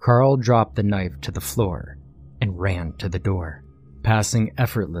 Carl dropped the knife to the floor and ran to the door, passing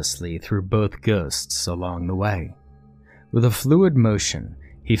effortlessly through both ghosts along the way. With a fluid motion,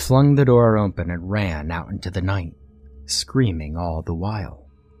 he flung the door open and ran out into the night, screaming all the while.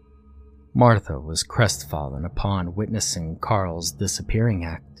 Martha was crestfallen upon witnessing Carl's disappearing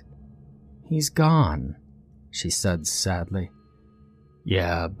act. "He's gone," she said sadly.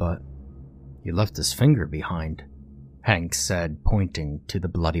 "Yeah, but he left his finger behind," Hank said, pointing to the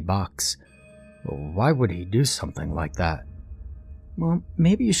bloody box. Why would he do something like that? Well,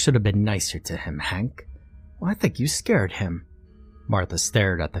 maybe you should have been nicer to him, Hank. Well, I think you scared him. Martha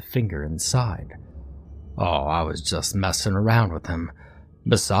stared at the finger inside. Oh, I was just messing around with him.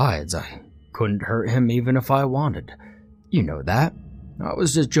 Besides, I couldn't hurt him even if I wanted. You know that. I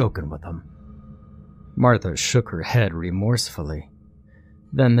was just joking with him. Martha shook her head remorsefully.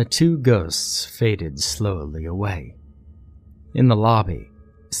 Then the two ghosts faded slowly away. In the lobby,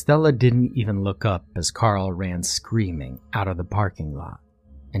 Stella didn't even look up as Carl ran screaming out of the parking lot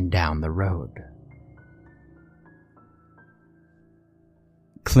and down the road.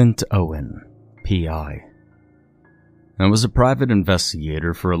 Clint Owen, P.I. I was a private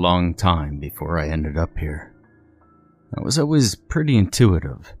investigator for a long time before I ended up here. I was always pretty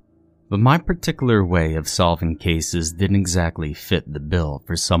intuitive, but my particular way of solving cases didn't exactly fit the bill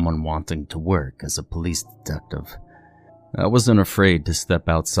for someone wanting to work as a police detective. I wasn't afraid to step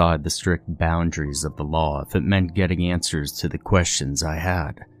outside the strict boundaries of the law if it meant getting answers to the questions I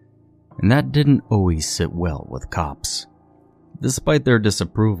had, and that didn't always sit well with cops. Despite their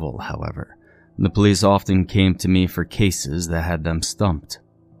disapproval, however, the police often came to me for cases that had them stumped.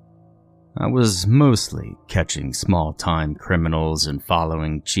 I was mostly catching small-time criminals and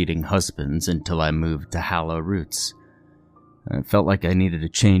following cheating husbands until I moved to Hallowroots. I felt like I needed a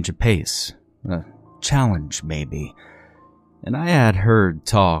change of pace, a challenge maybe, and I had heard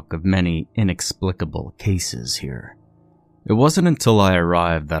talk of many inexplicable cases here. It wasn't until I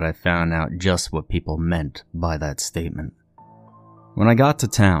arrived that I found out just what people meant by that statement. When I got to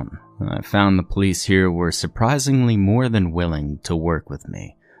town, I found the police here were surprisingly more than willing to work with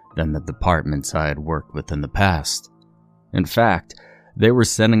me than the departments I had worked with in the past. In fact, they were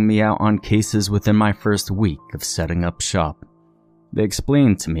sending me out on cases within my first week of setting up shop. They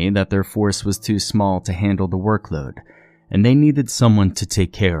explained to me that their force was too small to handle the workload, and they needed someone to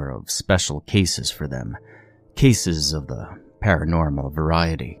take care of special cases for them, cases of the paranormal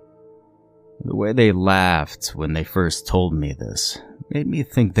variety. The way they laughed when they first told me this made me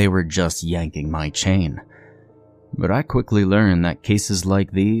think they were just yanking my chain. But I quickly learned that cases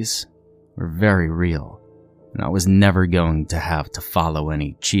like these were very real, and I was never going to have to follow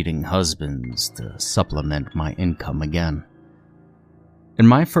any cheating husbands to supplement my income again. In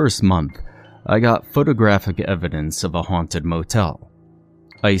my first month, I got photographic evidence of a haunted motel,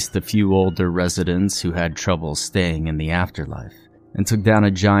 iced a few older residents who had trouble staying in the afterlife, and took down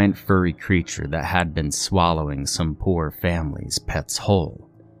a giant furry creature that had been swallowing some poor family's pets whole.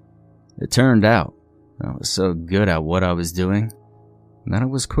 It turned out I was so good at what I was doing that I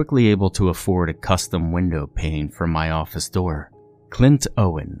was quickly able to afford a custom window pane for my office door. Clint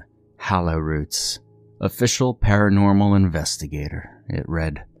Owen, Hallowroots, official paranormal investigator, it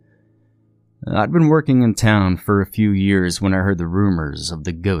read. I'd been working in town for a few years when I heard the rumors of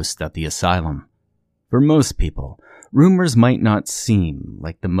the ghost at the asylum. For most people, rumors might not seem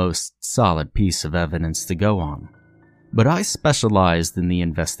like the most solid piece of evidence to go on, but I specialized in the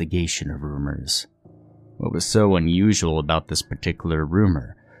investigation of rumors. What was so unusual about this particular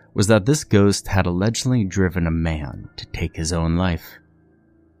rumor was that this ghost had allegedly driven a man to take his own life.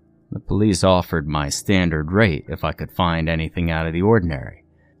 The police offered my standard rate if I could find anything out of the ordinary,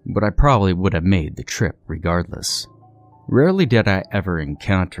 but I probably would have made the trip regardless. Rarely did I ever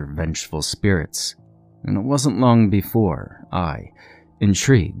encounter vengeful spirits, and it wasn't long before I,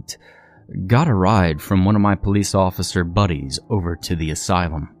 intrigued, got a ride from one of my police officer buddies over to the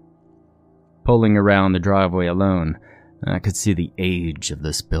asylum. Pulling around the driveway alone, I could see the age of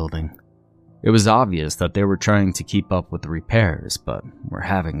this building. It was obvious that they were trying to keep up with the repairs, but were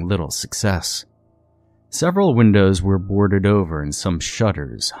having little success. Several windows were boarded over and some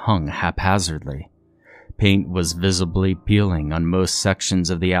shutters hung haphazardly. Paint was visibly peeling on most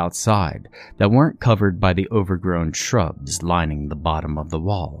sections of the outside that weren't covered by the overgrown shrubs lining the bottom of the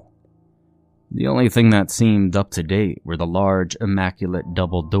wall. The only thing that seemed up to date were the large, immaculate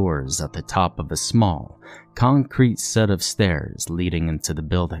double doors at the top of a small, concrete set of stairs leading into the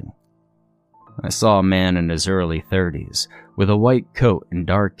building. I saw a man in his early 30s, with a white coat and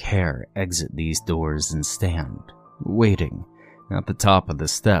dark hair, exit these doors and stand, waiting, at the top of the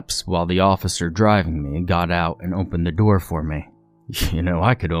steps while the officer driving me got out and opened the door for me. You know,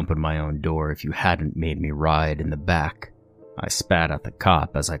 I could open my own door if you hadn't made me ride in the back. I spat at the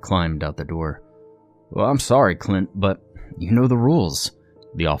cop as I climbed out the door. Well, I'm sorry, Clint, but you know the rules,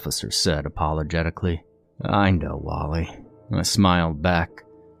 the officer said apologetically. I know, Wally. I smiled back.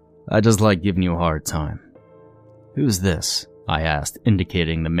 I just like giving you a hard time. Who's this? I asked,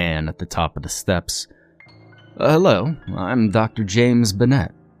 indicating the man at the top of the steps. Hello, I'm Dr. James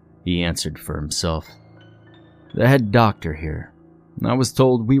Bennett, he answered for himself. The head doctor here. I was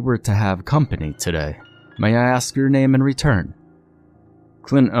told we were to have company today. May I ask your name in return?"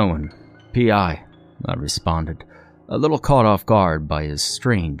 "Clint Owen, P.I., I responded, a little caught off guard by his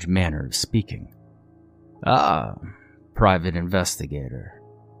strange manner of speaking. "Ah, private investigator,"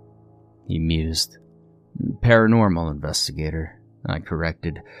 he mused. "Paranormal investigator," I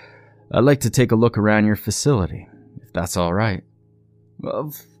corrected. "I'd like to take a look around your facility, if that's all right."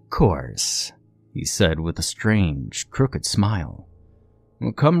 "Of course," he said with a strange, crooked smile.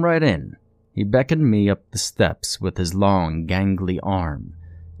 "Well, come right in." He beckoned me up the steps with his long, gangly arm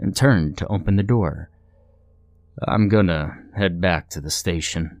and turned to open the door. "I'm gonna head back to the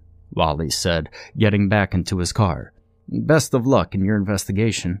station," Wally said, getting back into his car. "Best of luck in your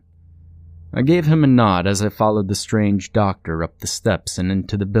investigation." I gave him a nod as I followed the strange doctor up the steps and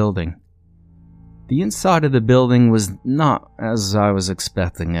into the building. The inside of the building was not as I was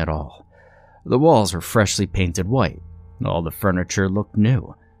expecting at all. The walls were freshly painted white, all the furniture looked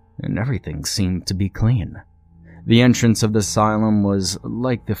new, and everything seemed to be clean. The entrance of the asylum was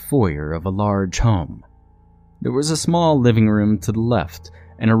like the foyer of a large home. There was a small living room to the left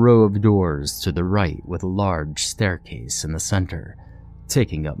and a row of doors to the right with a large staircase in the center,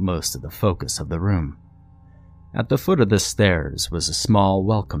 taking up most of the focus of the room. At the foot of the stairs was a small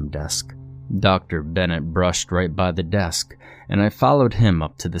welcome desk. Dr. Bennett brushed right by the desk, and I followed him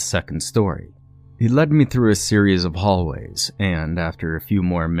up to the second story. He led me through a series of hallways, and after a few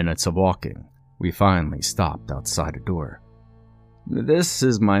more minutes of walking, we finally stopped outside a door. "This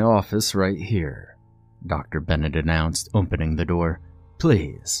is my office right here," Dr. Bennett announced, opening the door.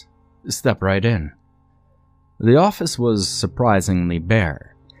 "Please, step right in." The office was surprisingly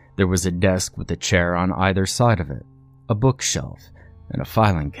bare. There was a desk with a chair on either side of it, a bookshelf, and a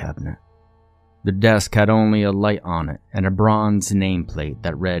filing cabinet. The desk had only a light on it and a bronze nameplate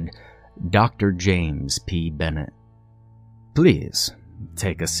that read, "Dr. James P. Bennett." "Please,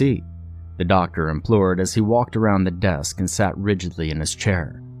 take a seat," the doctor implored as he walked around the desk and sat rigidly in his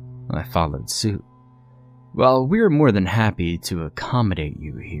chair. I followed suit. "Well, we're more than happy to accommodate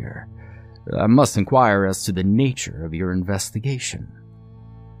you here. I must inquire as to the nature of your investigation."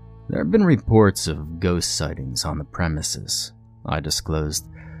 "There have been reports of ghost sightings on the premises," I disclosed.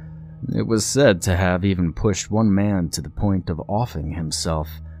 "It was said to have even pushed one man to the point of offing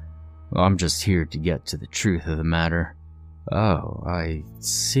himself. Well, I'm just here to get to the truth of the matter." "Oh, I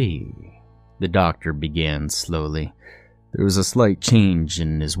see," the doctor began slowly. There was a slight change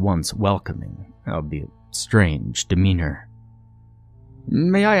in his once welcoming, albeit strange, demeanor.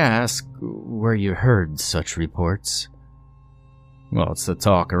 "May I ask where you heard such reports?" "Well, it's the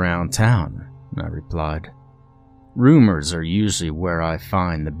talk around town," I replied. "Rumors are usually where I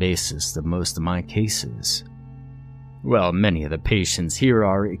find the basis of most of my cases." "Well, many of the patients here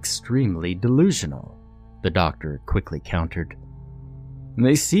are extremely delusional," the doctor quickly countered.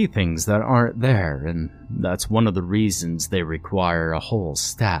 "They see things that aren't there, and that's one of the reasons they require a whole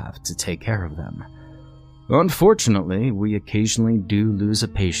staff to take care of them. Unfortunately, we occasionally do lose a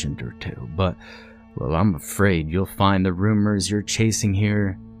patient or two, but, well, I'm afraid you'll find the rumors you're chasing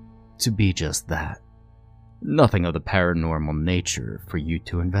here to be just that. Nothing of the paranormal nature for you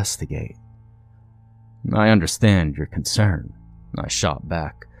to investigate." "I understand your concern," I shot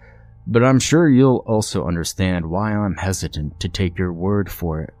back, "but I'm sure you'll also understand why I'm hesitant to take your word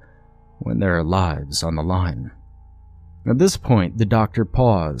for it when there are lives on the line." At this point, the doctor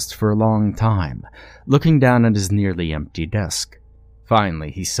paused for a long time, looking down at his nearly empty desk. Finally,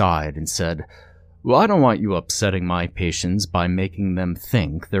 he sighed and said, "Well, I don't want you upsetting my patients by making them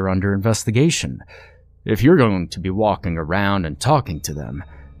think they're under investigation. If you're going to be walking around and talking to them,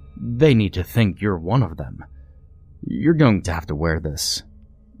 they need to think you're one of them. You're going to have to wear this."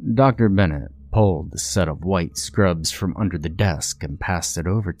 Dr. Bennett pulled a set of white scrubs from under the desk and passed it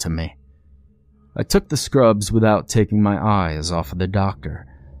over to me. I took the scrubs without taking my eyes off of the doctor.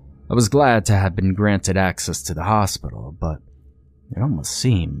 I was glad to have been granted access to the hospital, but it almost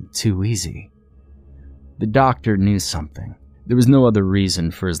seemed too easy. The doctor knew something. There was no other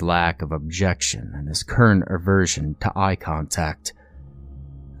reason for his lack of objection and his current aversion to eye contact.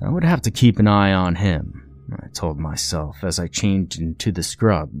 I would have to keep an eye on him, I told myself as I changed into the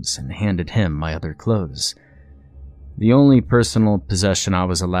scrubs and handed him my other clothes. The only personal possession I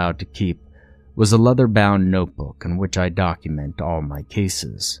was allowed to keep was a leather-bound notebook in which I document all my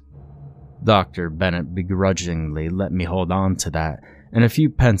cases. Dr. Bennett begrudgingly let me hold on to that and a few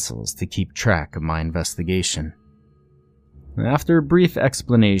pencils to keep track of my investigation. After a brief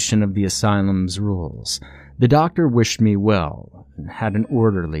explanation of the asylum's rules, the doctor wished me well and had an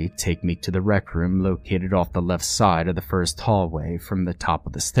orderly take me to the rec room located off the left side of the first hallway from the top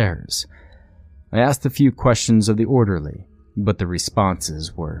of the stairs. I asked a few questions of the orderly, but the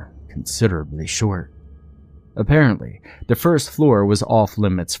responses were considerably short. Apparently, the first floor was off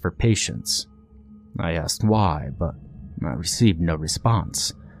limits for patients. I asked why, but I received no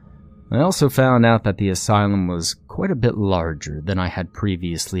response. I also found out that the asylum was quite a bit larger than I had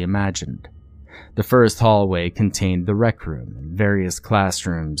previously imagined. The first hallway contained the rec room and various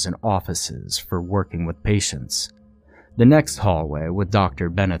classrooms and offices for working with patients. The next hallway, with Dr.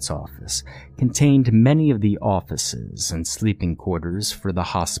 Bennett's office, contained many of the offices and sleeping quarters for the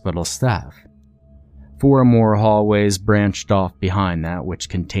hospital staff. 4 more hallways branched off behind that, which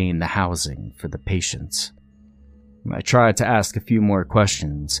contained the housing for the patients. I tried to ask a few more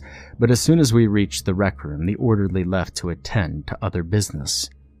questions, but as soon as we reached the rec room, the orderly left to attend to other business.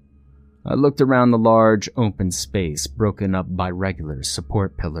 I looked around the large, open space broken up by regular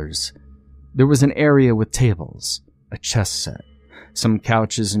support pillars. There was an area with tables, a chess set, some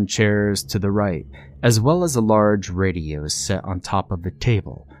couches and chairs to the right, as well as a large radio set on top of the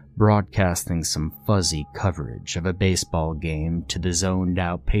table, broadcasting some fuzzy coverage of a baseball game to the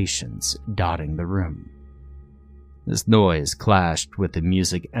zoned-out patients dotting the room. This noise clashed with the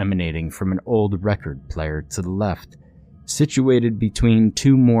music emanating from an old record player to the left, situated between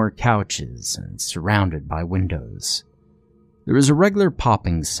 2 more couches and surrounded by windows. There was a regular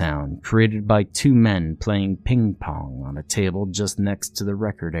popping sound created by 2 men playing ping pong on a table just next to the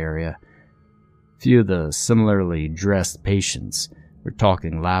record area. Few of the similarly dressed patients were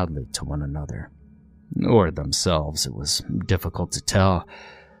talking loudly to one another, or themselves. It was difficult to tell.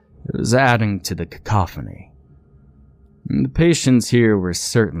 It was adding to the cacophony. The patients here were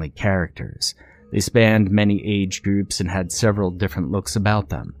certainly characters. They spanned many age groups and had several different looks about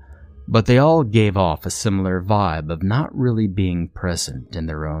them, but they all gave off a similar vibe of not really being present in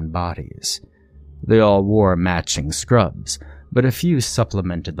their own bodies. They all wore matching scrubs, but a few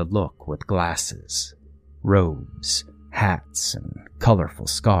supplemented the look with glasses, robes, hats, and colorful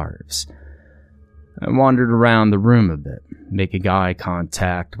scarves. I wandered around the room a bit, making eye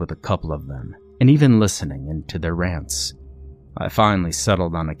contact with a couple of them, and even listening into their rants. I finally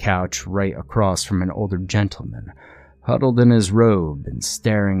settled on a couch right across from an older gentleman, huddled in his robe and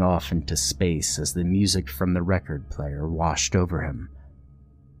staring off into space as the music from the record player washed over him.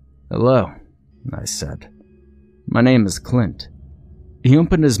 "Hello," I said. "My name is Clint." He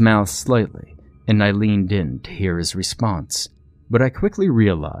opened his mouth slightly, and I leaned in to hear his response, but I quickly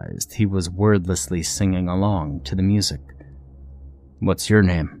realized he was wordlessly singing along to the music. "What's your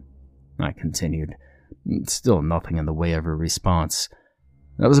name?" I continued. Still nothing in the way of a response.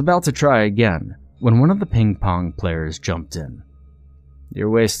 I was about to try again when one of the ping pong players jumped in. "You're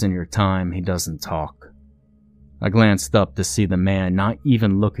wasting your time, he doesn't talk." I glanced up to see the man not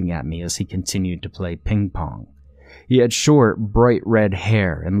even looking at me as he continued to play ping pong. He had short, bright red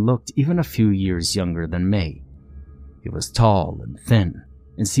hair and looked even a few years younger than me. He was tall and thin,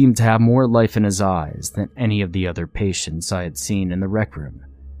 and seemed to have more life in his eyes than any of the other patients I had seen in the rec room.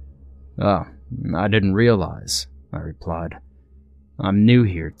 "Oh, I didn't realize," I replied. "I'm new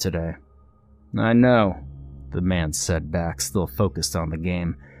here today." "I know," the man said back, still focused on the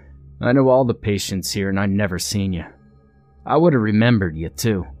game. "I know all the patients here and I never seen you. I would have remembered you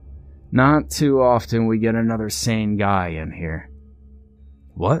too. Not too often we get another sane guy in here."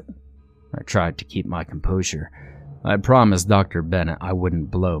 "What?" I tried to keep my composure. I promised Dr. Bennett I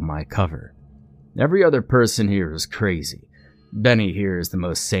wouldn't blow my cover. Every other person here is crazy. Benny here is the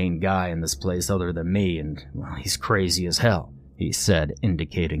most sane guy in this place other than me, and, well, he's crazy as hell," he said,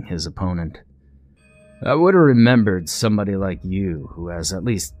 indicating his opponent. "I would have remembered somebody like you who has at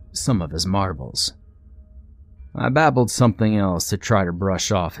least some of his marbles." I babbled something else to try to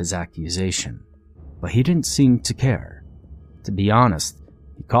brush off his accusation, but he didn't seem to care. To be honest,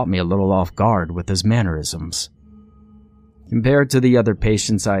 he caught me a little off guard with his mannerisms. Compared to the other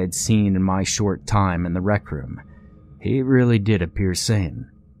patients I had seen in my short time in the rec room, he really did appear sane.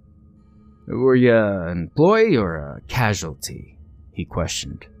 "Were you an employee or a casualty?" he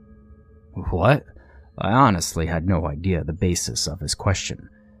questioned. "What?" I honestly had no idea the basis of his question.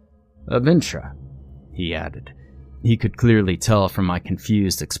 "Of Intra," he added. He could clearly tell from my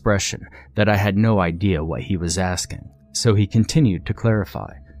confused expression that I had no idea what he was asking, so he continued to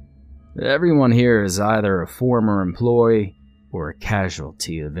clarify. "Everyone here is either a former employee or a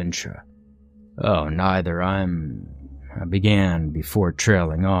casualty of Intra." "Oh, neither. I began before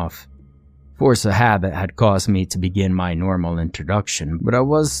trailing off. Force of habit had caused me to begin my normal introduction, but I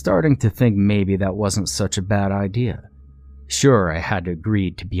was starting to think maybe that wasn't such a bad idea. Sure, I had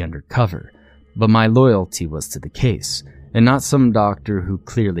agreed to be undercover, but my loyalty was to the case, and not some doctor who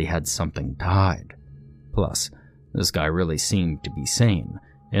clearly had something to hide. Plus, this guy really seemed to be sane,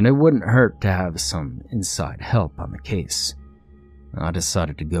 and it wouldn't hurt to have some inside help on the case. I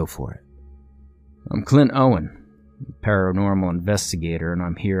decided to go for it. I'm Clint Owen, paranormal investigator, and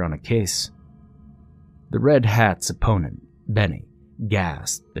I'm here on a case. The red hat's opponent, Benny,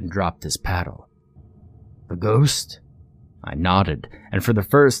 gasped and dropped his paddle. The ghost? I nodded, and for the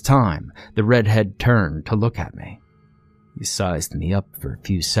first time, the redhead turned to look at me. He sized me up for a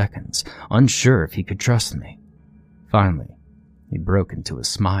few seconds, unsure if he could trust me. Finally, he broke into a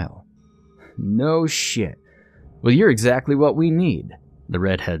smile. No shit. Well, you're exactly what we need, the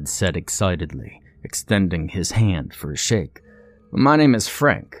redhead said excitedly, extending his hand for a shake. My name is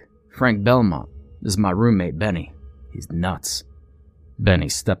Frank Belmont. This is my roommate, Benny. He's nuts. Benny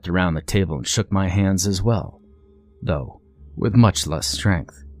stepped around the table and shook my hands as well, though with much less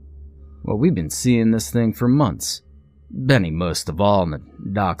strength. Well, we've been seeing this thing for months. Benny most of all, and the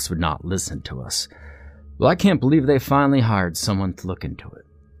docs would not listen to us. Well, I can't believe they finally hired someone to look into it.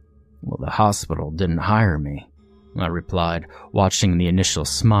 Well, the hospital didn't hire me, I replied, watching the initial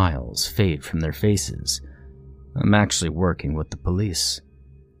smiles fade from their faces. I'm actually working with the police.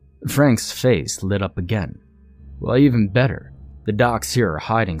 Frank's face lit up again. Well, even better. The docs here are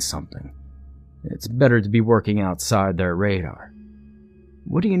hiding something. It's better to be working outside their radar.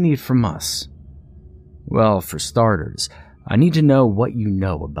 What do you need from us? Well, for starters, I need to know what you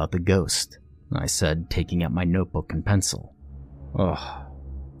know about the ghost, I said, taking out my notebook and pencil. Oh,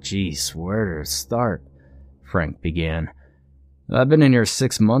 geez, where to start? Frank began. I've been in here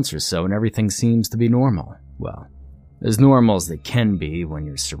 6 months or so and everything seems to be normal. Well, as normal as they can be when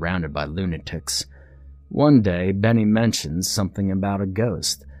you're surrounded by lunatics. One day, Benny mentioned something about a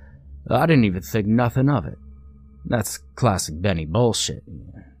ghost. I didn't even think nothing of it. That's classic Benny bullshit.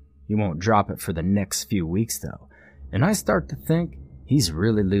 He won't drop it for the next few weeks, though, and I start to think he's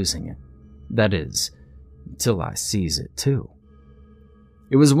really losing it. That is, until I sees it, too.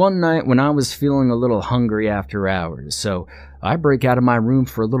 It was one night when I was feeling a little hungry after hours, so I break out of my room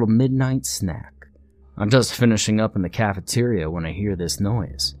for a little midnight snack. I'm just finishing up in the cafeteria when I hear this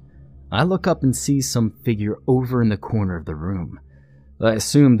noise. I look up and see some figure over in the corner of the room. I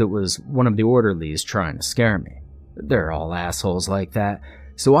assumed it was one of the orderlies trying to scare me. They're all assholes like that,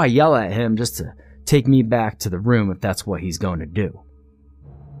 so I yell at him just to take me back to the room if that's what he's going to do.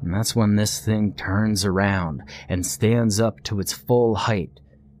 And that's when this thing turns around and stands up to its full height,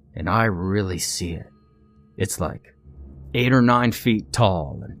 and I really see it. It's like 8 or 9 feet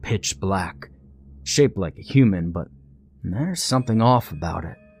tall and pitch black, shaped like a human, but there's something off about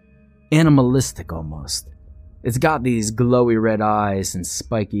it. Animalistic almost. It's got these glowy red eyes and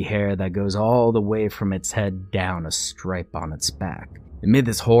spiky hair that goes all the way from its head down a stripe on its back. It made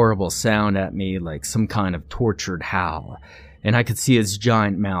this horrible sound at me like some kind of tortured howl, and I could see its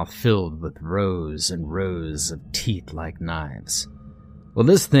giant mouth filled with rows and rows of teeth like knives. Well,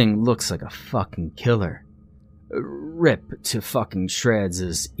 this thing looks like a fucking killer. Rip to fucking shreds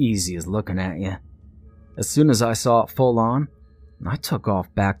as easy as looking at you. As soon as I saw it full on, I took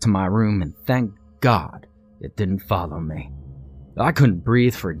off back to my room and thank God it didn't follow me. I couldn't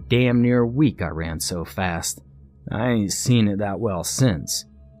breathe for damn near a week I ran so fast. I ain't seen it that well since,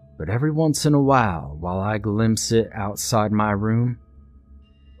 but every once in a while I glimpse it outside my room,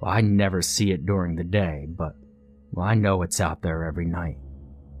 well, I never see it during the day, but I know it's out there every night.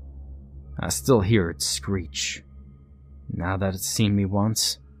 I still hear it screech. Now that it's seen me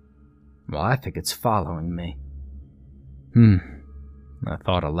once, well, I think it's following me. I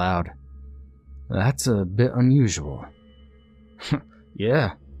thought aloud. That's a bit unusual.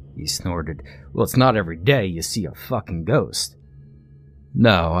 Yeah, he snorted. Well, it's not every day you see a fucking ghost.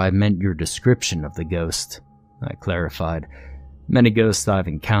 No, I meant your description of the ghost, I clarified. Many ghosts I've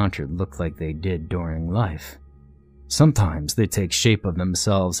encountered look like they did during life. Sometimes they take shape of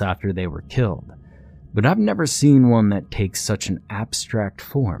themselves after they were killed, but I've never seen one that takes such an abstract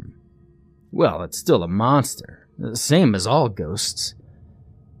form. Well, it's still a monster, the same as all ghosts.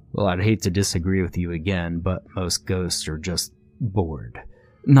 Well, I'd hate to disagree with you again, but most ghosts are just bored,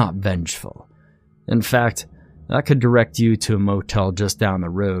 not vengeful. In fact, I could direct you to a motel just down the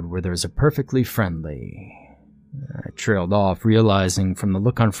road where there's a perfectly friendly... I trailed off, realizing from the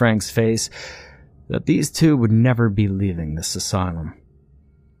look on Frank's face that these two would never be leaving this asylum.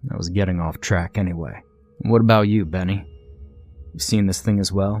 I was getting off track anyway. What about you, Benny? You've seen this thing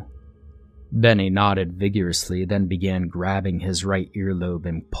as well? Benny nodded vigorously, then began grabbing his right earlobe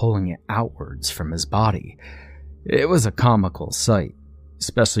and pulling it outwards from his body. It was a comical sight,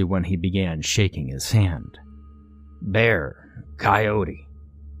 especially when he began shaking his hand. Bear, coyote,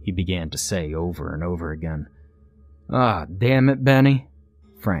 he began to say over and over again. Ah, damn it, Benny,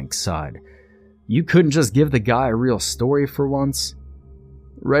 Frank sighed. You couldn't just give the guy a real story for once?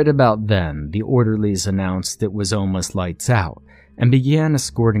 Right about then, the orderlies announced it was almost lights out and began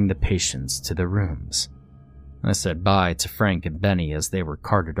escorting the patients to their rooms. I said bye to Frank and Benny as they were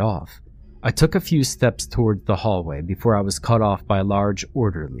carted off. I took a few steps towards the hallway before I was cut off by a large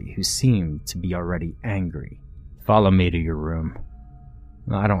orderly who seemed to be already angry. "Follow me to your room."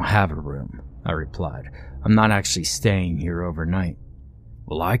 "I don't have a room," I replied. "I'm not actually staying here overnight."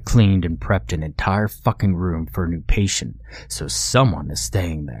 "Well, I cleaned and prepped an entire fucking room for a new patient, so someone is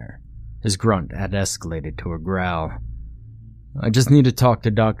staying there." His grunt had escalated to a growl. "I just need to talk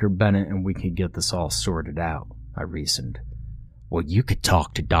to Dr. Bennett and we can get this all sorted out," I reasoned. "Well, you could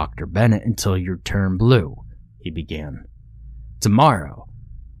talk to Dr. Bennett until you turn blue," he began. "Tomorrow.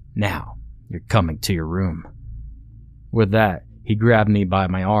 Now, you're coming to your room." With that, he grabbed me by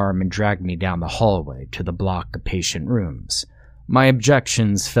my arm and dragged me down the hallway to the block of patient rooms. My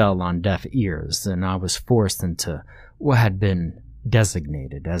objections fell on deaf ears, and I was forced into what had been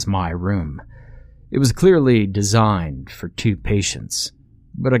designated as my room. It was clearly designed for 2 patients,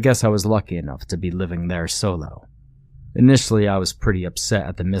 but I guess I was lucky enough to be living there solo. Initially, I was pretty upset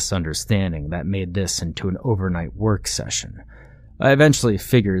at the misunderstanding that made this into an overnight work session. I eventually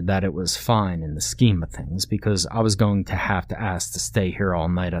figured that it was fine in the scheme of things because I was going to have to ask to stay here all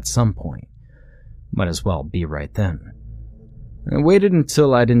night at some point. Might as well be right then. I waited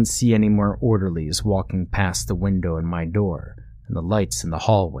until I didn't see any more orderlies walking past the window in my door, and the lights in the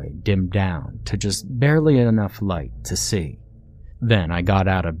hallway dimmed down to just barely enough light to see. Then I got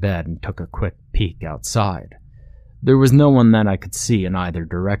out of bed and took a quick peek outside. There was no one that I could see in either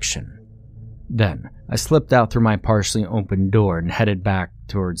direction. Then I slipped out through my partially open door and headed back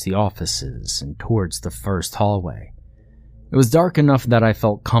towards the offices and towards the first hallway. It was dark enough that I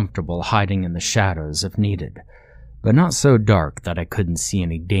felt comfortable hiding in the shadows if needed, but not so dark that I couldn't see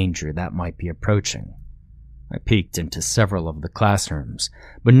any danger that might be approaching. I peeked into several of the classrooms,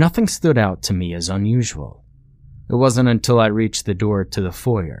 but nothing stood out to me as unusual. It wasn't until I reached the door to the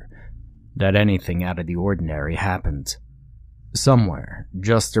foyer that anything out of the ordinary happened. Somewhere,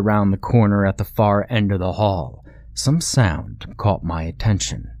 just around the corner at the far end of the hall, some sound caught my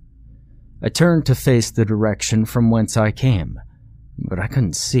attention. I turned to face the direction from whence I came, but I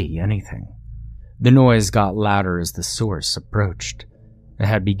couldn't see anything. The noise got louder as the source approached. It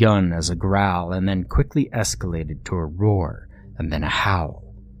had begun as a growl and then quickly escalated to a roar and then a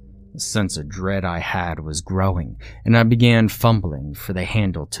howl. The sense of dread I had was growing, and I began fumbling for the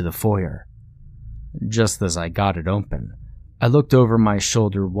handle to the foyer. Just as I got it open, I looked over my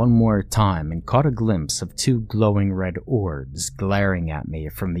shoulder one more time and caught a glimpse of 2 glowing red orbs glaring at me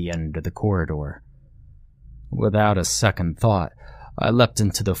from the end of the corridor. Without a second thought, I leapt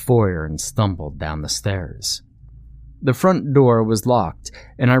into the foyer and stumbled down the stairs. The front door was locked,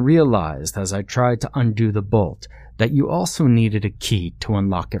 and I realized as I tried to undo the bolt that you also needed a key to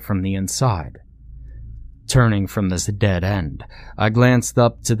unlock it from the inside. Turning from this dead end, I glanced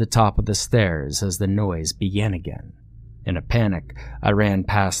up to the top of the stairs as the noise began again. In a panic, I ran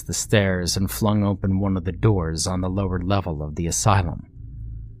past the stairs and flung open one of the doors on the lower level of the asylum.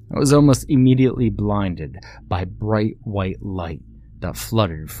 I was almost immediately blinded by bright white light that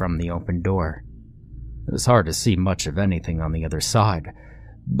flooded from the open door. It was hard to see much of anything on the other side,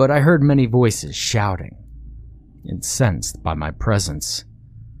 but I heard many voices shouting, incensed by my presence.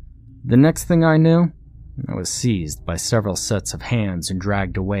 The next thing I knew, I was seized by several sets of hands and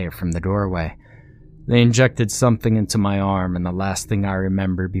dragged away from the doorway. They injected something into my arm, and the last thing I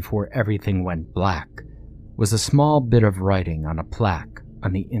remember before everything went black was a small bit of writing on a plaque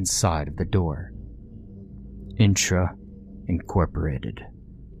on the inside of the door. Intra Incorporated.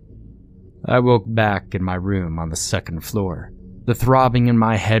 I woke back in my room on the 2nd floor. The throbbing in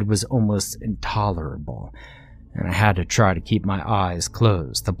my head was almost intolerable, and I had to try to keep my eyes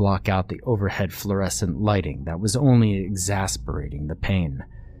closed to block out the overhead fluorescent lighting that was only exasperating the pain.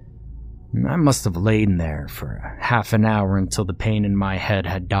 I must have lain there for half an hour until the pain in my head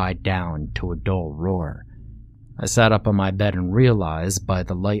had died down to a dull roar. I sat up on my bed and realized by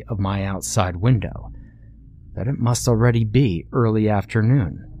the light of my outside window that it must already be early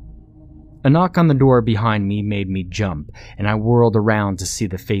afternoon. A knock on the door behind me made me jump, and I whirled around to see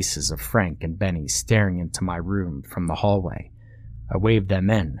the faces of Frank and Benny staring into my room from the hallway. I waved them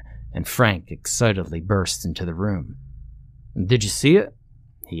in, and Frank excitedly burst into the room. "Did you see it?"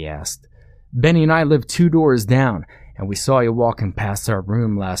 he asked. "Benny and I live 2 doors down, and we saw you walking past our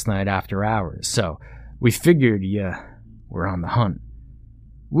room last night after hours, so we figured you were on the hunt.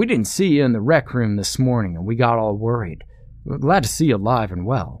 We didn't see you in the rec room this morning, and we got all worried. We're glad to see you alive and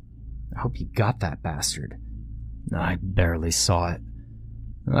well. I hope you got that bastard." I barely saw it.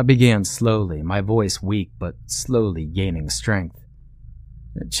 I began slowly, my voice weak but slowly gaining strength.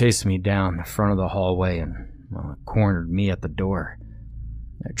 It chased me down the front of the hallway and cornered me at the door.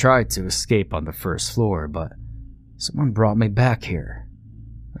 I tried to escape on the first floor, but someone brought me back here.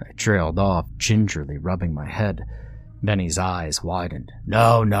 I trailed off, gingerly rubbing my head. Benny's eyes widened.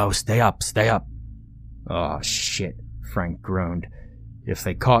 No, stay up. Oh, shit, Frank groaned. If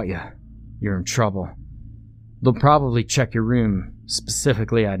they caught you, you're in trouble. They'll probably check your room,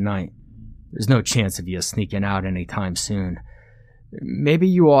 specifically at night. There's no chance of you sneaking out anytime soon. Maybe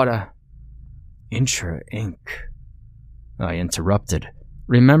you oughta... Intra Inc. I interrupted,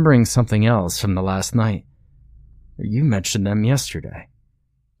 remembering something else from the last night. You mentioned them yesterday.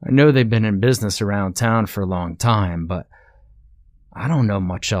 I know they've been in business around town for a long time, but I don't know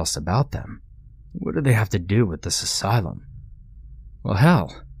much else about them. What do they have to do with this asylum? Well,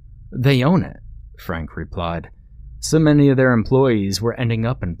 hell, they own it, Frank replied. So many of their employees were ending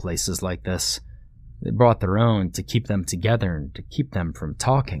up in places like this. They brought their own to keep them together and to keep them from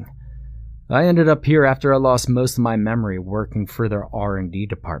talking. I ended up here after I lost most of my memory working for their R&D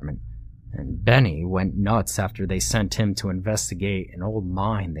department, and Benny went nuts after they sent him to investigate an old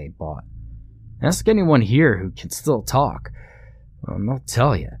mine they bought. Ask anyone here who can still talk. Well, they'll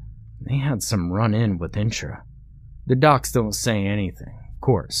tell you, they had some run-in with Intra. The docs don't say anything, of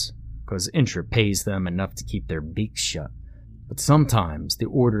course, because Intra pays them enough to keep their beaks shut. But sometimes the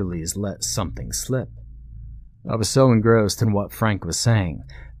orderlies let something slip. I was so engrossed in what Frank was saying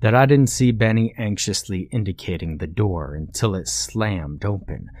that I didn't see Benny anxiously indicating the door until it slammed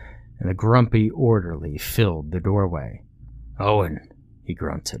open and a grumpy orderly filled the doorway. Owen, he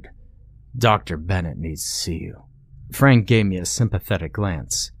grunted. Dr. Bennett needs to see you. Frank gave me a sympathetic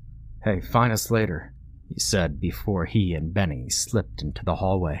glance. Hey, find us later, he said before he and Benny slipped into the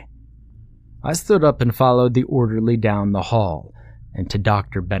hallway. I stood up and followed the orderly down the hall and to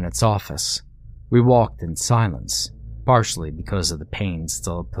Dr. Bennett's office. We walked in silence, partially because of the pain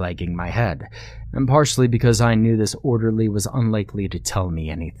still plaguing my head, and partially because I knew this orderly was unlikely to tell me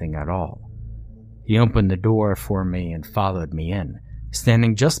anything at all. He opened the door for me and followed me in,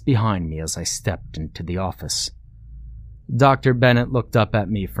 standing just behind me as I stepped into the office. Dr. Bennett looked up at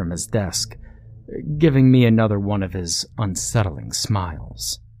me from his desk, giving me another one of his unsettling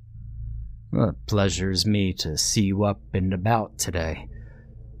smiles. It pleasures me to see you up and about today.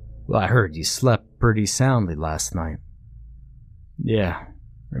 Well, I heard you slept pretty soundly last night. Yeah,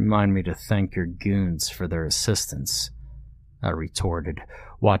 remind me to thank your goons for their assistance, I retorted,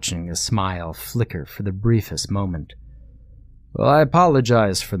 watching a smile flicker for the briefest moment. Well, I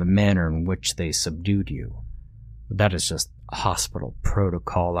apologize for the manner in which they subdued you. But that is just hospital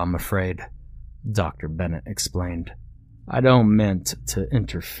protocol, I'm afraid, Dr. Bennett explained. I don't meant to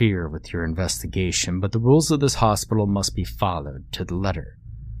interfere with your investigation, but the rules of this hospital must be followed to the letter.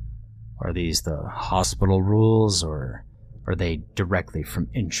 Are these the hospital rules, or are they directly from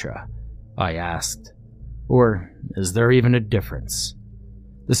Intra? I asked. Or is there even a difference?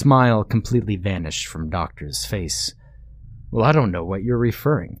 The smile completely vanished from Doctor's face. Well, I don't know what you're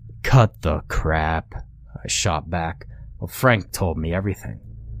referring. Cut the crap, I shot back. Well, Frank told me everything.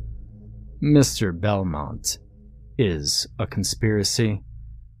 Mr. Belmont is a conspiracy?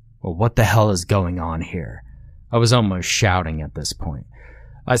 Well, what the hell is going on here? I was almost shouting at this point.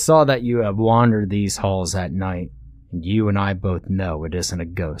 I saw that you have wandered these halls at night, and you and I both know it isn't a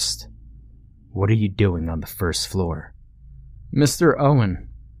ghost. What are you doing on the first floor? Mr. Owen,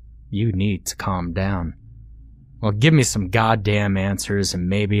 you need to calm down. Well, give me some goddamn answers and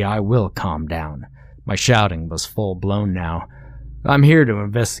maybe I will calm down. My shouting was full-blown now. I'm here to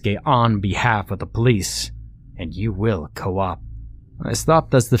investigate on behalf of the police, and you will co-op. I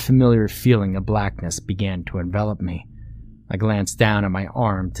stopped as the familiar feeling of blackness began to envelop me. I glanced down at my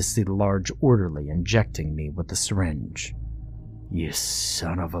arm to see the large orderly injecting me with the syringe. You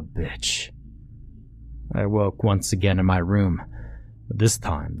son of a bitch. I woke once again in my room, but this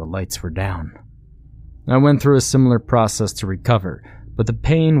time the lights were down. I went through a similar process to recover, but the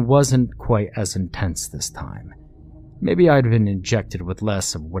pain wasn't quite as intense this time. Maybe I'd been injected with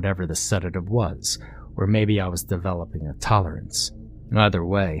less of whatever the sedative was, or maybe I was developing a tolerance. Either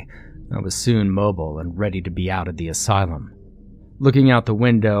way, I was soon mobile and ready to be out of the asylum. Looking out the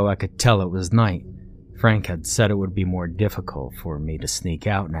window, I could tell it was night. Frank had said it would be more difficult for me to sneak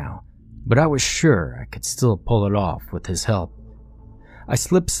out now, but I was sure I could still pull it off with his help. I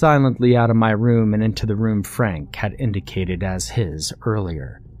slipped silently out of my room and into the room Frank had indicated as his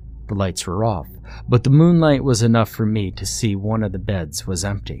earlier. The lights were off, but the moonlight was enough for me to see one of the beds was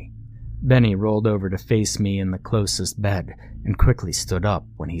empty. Benny rolled over to face me in the closest bed and quickly stood up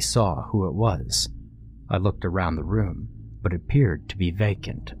when he saw who it was. I looked around the room, but it appeared to be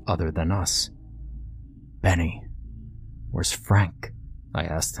vacant other than us. Benny, where's Frank? I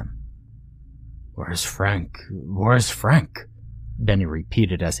asked him. "Where's Frank? Where's Frank?" Benny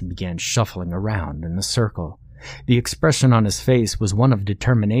repeated as he began shuffling around in a circle. The expression on his face was one of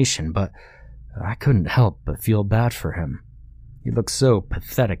determination, but I couldn't help but feel bad for him. He looked so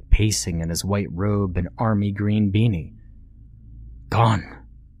pathetic pacing in his white robe and army green beanie. "Gone.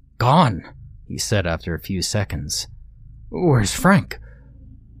 Gone," he said after a few seconds. "Where's Frank?"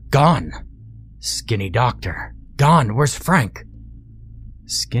 "Gone. Skinny doctor. Gone. Where's Frank?"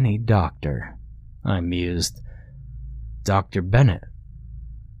 Skinny doctor, I mused. Dr. Bennett.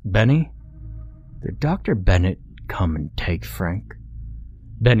 Benny? Did Dr. Bennett come and take Frank?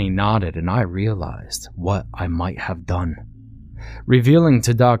 Benny nodded, and I realized what I might have done. Revealing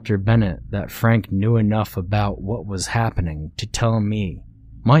to Dr. Bennett that Frank knew enough about what was happening to tell me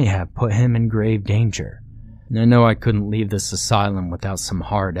might have put him in grave danger. I know I couldn't leave this asylum without some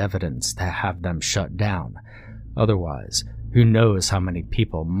hard evidence to have them shut down. Otherwise, who knows how many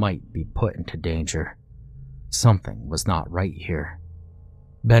people might be put into danger. Something was not right here.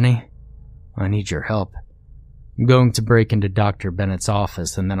 "Benny, I need your help. I'm going to break into Dr. Bennett's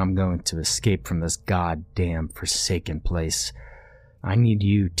office, and then I'm going to escape from this goddamn forsaken place. I need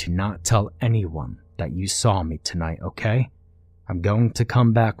you to not tell anyone that you saw me tonight, okay? I'm going to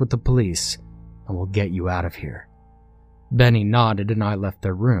come back with the police, and we'll get you out of here." Benny nodded, and I left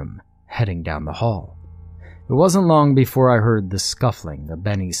their room, heading down the hall. It wasn't long before I heard the scuffling of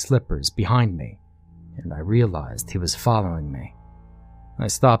Benny's slippers behind me, and I realized he was following me. I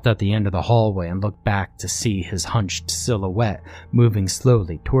stopped at the end of the hallway and looked back to see his hunched silhouette moving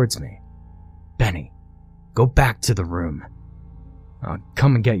slowly towards me. "Benny, go back to the room. I'll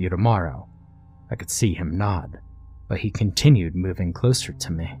come and get you tomorrow." I could see him nod, but he continued moving closer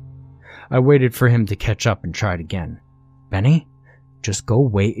to me. I waited for him to catch up and tried again. "Benny, just go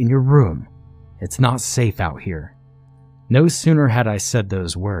wait in your room. It's not safe out here." No sooner had I said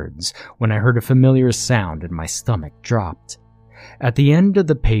those words when I heard a familiar sound and my stomach dropped. At the end of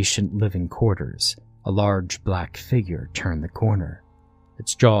the patient living quarters, a large black figure turned the corner.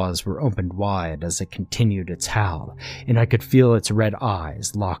 Its jaws were opened wide as it continued its howl, and I could feel its red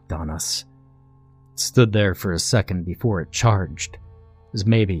eyes locked on us. It stood there for a second before it charged. It was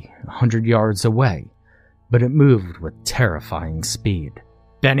maybe 100 yards away, but it moved with terrifying speed.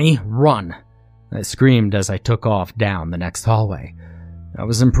 "Benny, run!" I screamed as I took off down the next hallway. I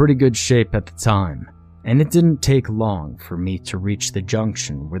was in pretty good shape at the time, and it didn't take long for me to reach the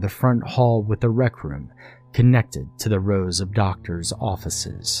junction where the front hall with the rec room connected to the rows of doctors'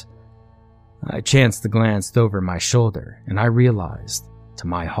 offices. I chanced to glance over my shoulder, and I realized, to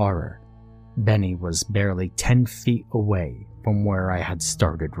my horror, Benny was barely 10 feet away from where I had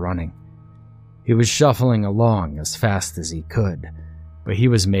started running. He was shuffling along as fast as he could, but he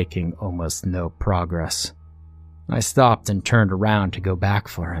was making almost no progress. I stopped and turned around to go back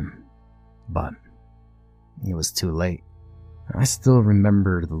for him, but it was too late. I still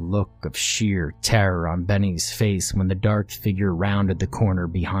remember the look of sheer terror on Benny's face when the dark figure rounded the corner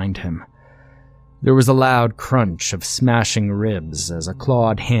behind him. There was a loud crunch of smashing ribs as a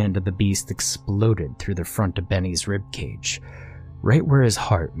clawed hand of the beast exploded through the front of Benny's ribcage, right where his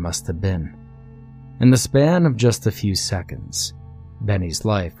heart must have been. In the span of just a few seconds, Benny's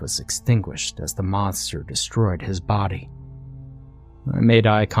life was extinguished as the monster destroyed his body. I made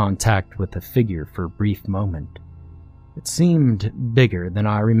eye contact with the figure for a brief moment. It seemed bigger than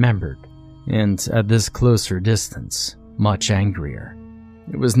I remembered, and at this closer distance, much angrier.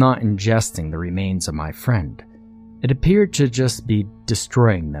 It was not ingesting the remains of my friend. It appeared to just be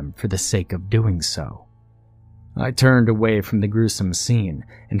destroying them for the sake of doing so. I turned away from the gruesome scene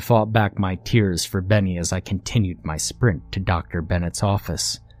and fought back my tears for Benny as I continued my sprint to Dr. Bennett's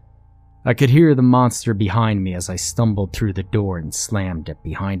office. I could hear the monster behind me as I stumbled through the door and slammed it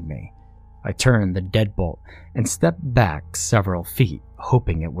behind me. I turned the deadbolt and stepped back several feet,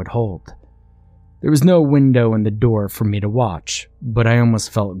 hoping it would hold. There was no window in the door for me to watch, but I almost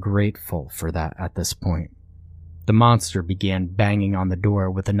felt grateful for that at this point. The monster began banging on the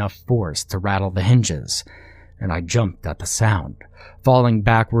door with enough force to rattle the hinges, and I jumped at the sound, falling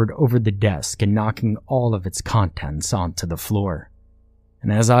backward over the desk and knocking all of its contents onto the floor.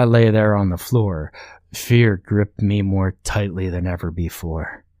 And as I lay there on the floor, fear gripped me more tightly than ever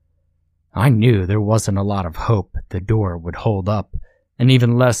before. I knew there wasn't a lot of hope the door would hold up, and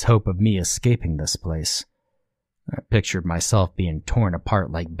even less hope of me escaping this place. I pictured myself being torn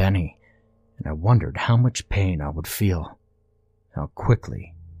apart like Benny, and I wondered how much pain I would feel, how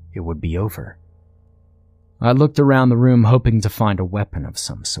quickly it would be over. I looked around the room hoping to find a weapon of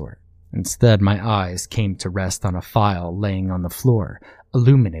some sort. Instead, my eyes came to rest on a file laying on the floor,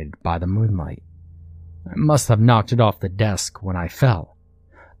 illuminated by the moonlight. I must have knocked it off the desk when I fell,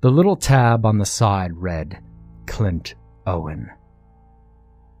 The little tab on the side read, Clint Owen.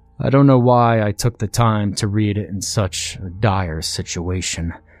 I don't know why I took the time to read it in such a dire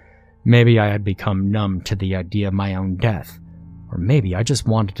situation. Maybe I had become numb to the idea of my own death, or maybe I just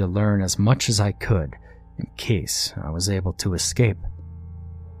wanted to learn as much as I could in case I was able to escape.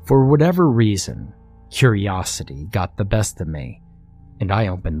 For whatever reason, curiosity got the best of me, and I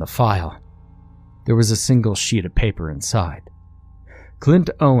opened the file. There was a single sheet of paper inside.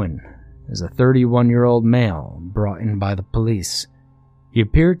 Clint Owen is a 31-year-old male brought in by the police. He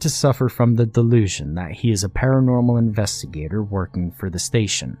appeared to suffer from the delusion that he is a paranormal investigator working for the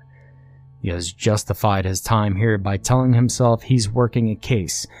station. He has justified his time here by telling himself he's working a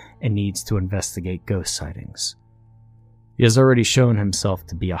case and needs to investigate ghost sightings. He has already shown himself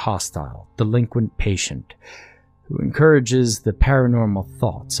to be a hostile, delinquent patient who encourages the paranormal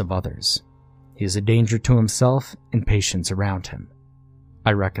thoughts of others. He is a danger to himself and patients around him.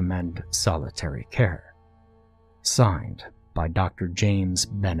 I recommend solitary care. Signed by Dr. James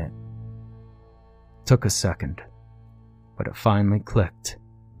Bennett. Took a second, but it finally clicked.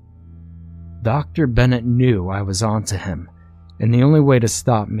 Dr. Bennett knew I was onto him, and the only way to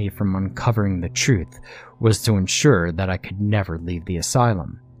stop me from uncovering the truth was to ensure that I could never leave the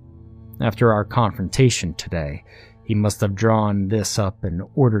asylum. After our confrontation today, he must have drawn this up in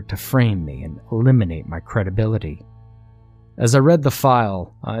order to frame me and eliminate my credibility. As I read the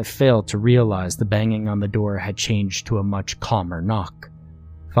file, I failed to realize the banging on the door had changed to a much calmer knock.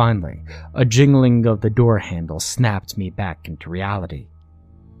 Finally, a jingling of the door handle snapped me back into reality.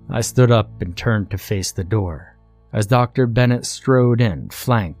 I stood up and turned to face the door, as Dr. Bennett strode in,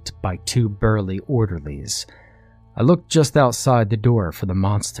 flanked by two burly orderlies. I looked just outside the door for the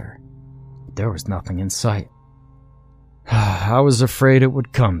monster, but there was nothing in sight. I was afraid it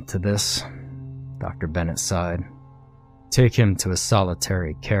would come to this, Dr. Bennett sighed. Take him to a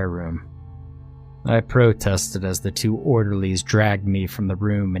solitary care room. I protested as the two orderlies dragged me from the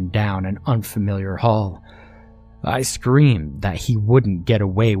room and down an unfamiliar hall. I screamed that he wouldn't get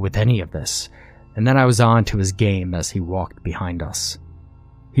away with any of this, and then I was on to his game as he walked behind us.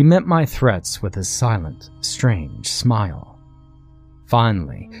 He met my threats with his silent, strange smile.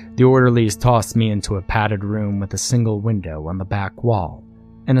 Finally, the orderlies tossed me into a padded room with a single window on the back wall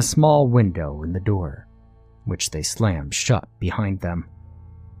and a small window in the door, which they slammed shut behind them.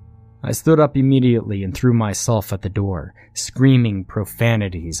 I stood up immediately and threw myself at the door, screaming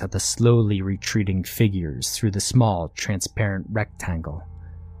profanities at the slowly retreating figures through the small, transparent rectangle.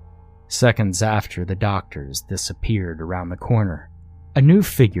 Seconds after the doctors disappeared around the corner, a new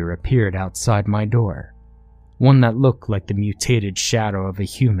figure appeared outside my door, one that looked like the mutated shadow of a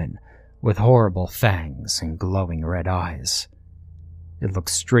human with horrible fangs and glowing red eyes. It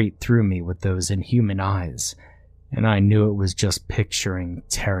looked straight through me with those inhuman eyes, and I knew it was just picturing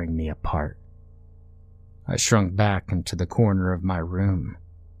tearing me apart. I shrunk back into the corner of my room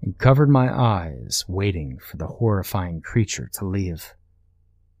and covered my eyes, waiting for the horrifying creature to leave.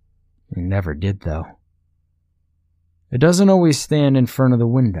 It never did, though. It doesn't always stand in front of the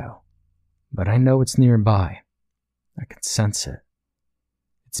window, but I know it's nearby. I can sense it.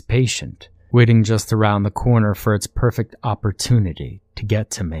 It's patient, waiting just around the corner for its perfect opportunity to get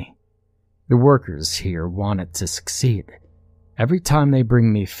to me. The workers here want it to succeed. Every time they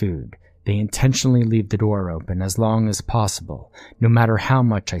bring me food, they intentionally leave the door open as long as possible, no matter how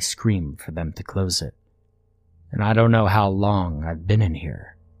much I scream for them to close it. And I don't know how long I've been in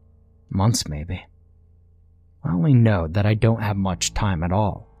here. Months, maybe. I only know that I don't have much time at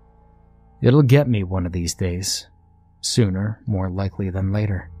all. It'll get me one of these days. Sooner, more likely than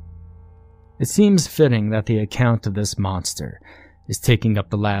later. It seems fitting that the account of this monster is taking up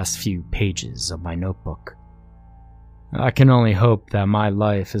the last few pages of my notebook. I can only hope that my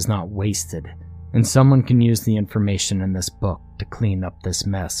life is not wasted, and someone can use the information in this book to clean up this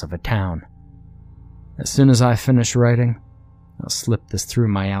mess of a town. As soon as I finish writing, I'll slip this through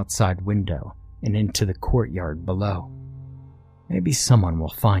my outside window and into the courtyard below. Maybe someone will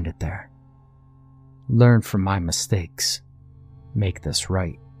find it there. Learn from my mistakes. Make this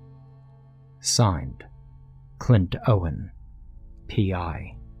right. Signed, Clint Owen,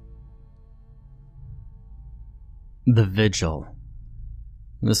 P.I. The Vigil.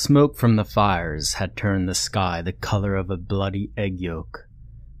 The smoke from the fires had turned the sky the color of a bloody egg yolk,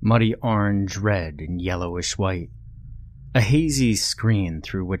 muddy orange, red, and yellowish white. A hazy screen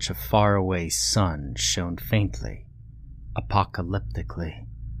through which a faraway sun shone faintly, apocalyptically.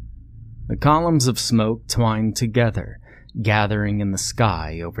 The columns of smoke twined together, gathering in the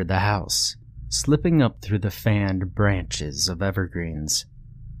sky over the house, slipping up through the fanned branches of evergreens.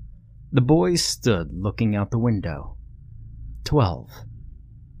 The boys stood looking out the window. 12.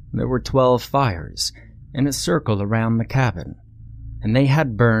 There were 12 fires in a circle around the cabin, and they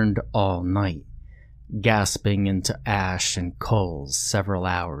had burned all night, gasping into ash and coals several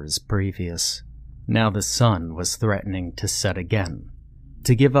hours previous. Now the sun was threatening to set again,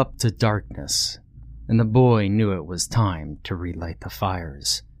 to give up to darkness, and the boy knew it was time to relight the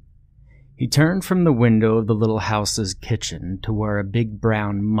fires. He turned from the window of the little house's kitchen to where a big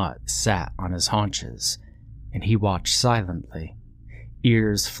brown mutt sat on his haunches, and he watched silently,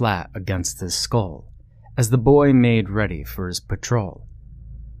 ears flat against his skull, as the boy made ready for his patrol.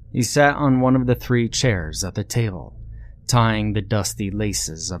 He sat on one of the 3 chairs at the table, tying the dusty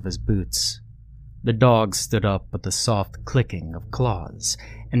laces of his boots. The dog stood up with the soft clicking of claws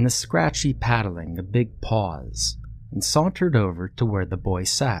and the scratchy paddling of big paws, and sauntered over to where the boy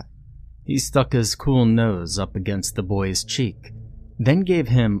sat. He stuck his cool nose up against the boy's cheek, then gave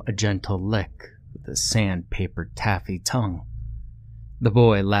him a gentle lick with his sandpaper taffy tongue. The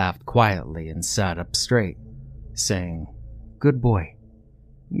boy laughed quietly and sat up straight, saying, "Good boy,"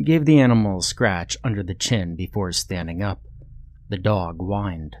 and gave the animal a scratch under the chin before standing up. The dog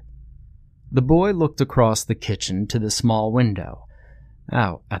whined. The boy looked across the kitchen to the small window,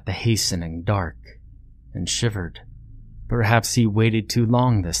 out at the hastening dark, and shivered. Perhaps he waited too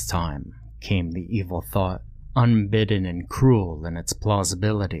long this time, came the evil thought, unbidden and cruel in its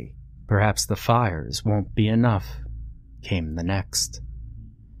plausibility. Perhaps the fires won't be enough, came the next.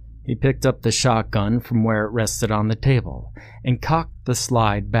 He picked up the shotgun from where it rested on the table and cocked the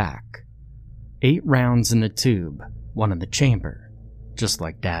slide back. 8 rounds in the tube, 1 in the chamber, just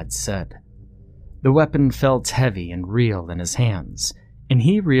like Dad said. The weapon felt heavy and real in his hands, and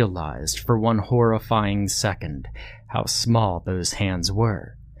he realized for one horrifying second how small those hands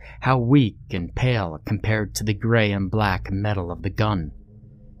were, how weak and pale compared to the gray and black metal of the gun.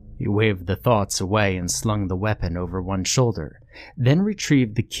 He waved the thoughts away and slung the weapon over one shoulder, then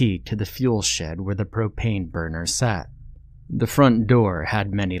retrieved the key to the fuel shed where the propane burner sat. The front door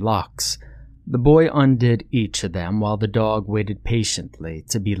had many locks. The boy undid each of them while the dog waited patiently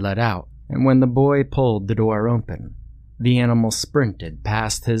to be let out, and when the boy pulled the door open, the animal sprinted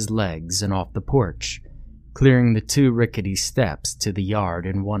past his legs and off the porch, clearing the 2 rickety steps to the yard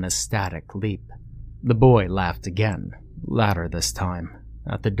in one ecstatic leap. The boy laughed again, louder this time,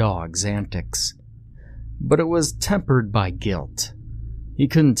 at the dog's antics. But it was tempered by guilt. He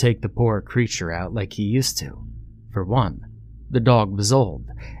couldn't take the poor creature out like he used to. For one, the dog was old,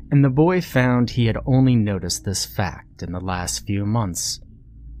 and the boy found he had only noticed this fact in the last few months.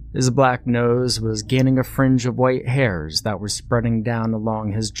 His black nose was gaining a fringe of white hairs that were spreading down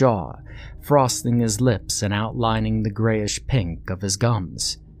along his jaw, frosting his lips and outlining the grayish pink of his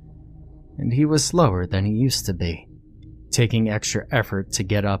gums. And he was slower than he used to be, taking extra effort to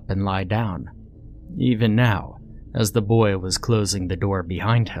get up and lie down. Even now, as the boy was closing the door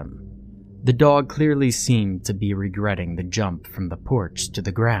behind him, the dog clearly seemed to be regretting the jump from the porch to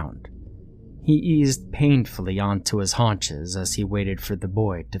the ground. He eased painfully onto his haunches as he waited for the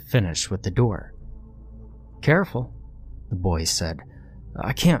boy to finish with the door. "Careful," the boy said.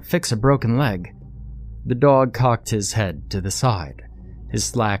 "I can't fix a broken leg." The dog cocked his head to the side, his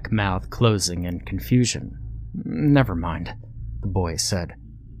slack mouth closing in confusion. "Never mind," the boy said.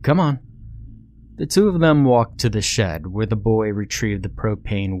 "Come on." The 2 of them walked to the shed where the boy retrieved the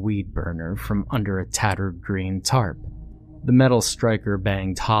propane weed burner from under a tattered green tarp. The metal striker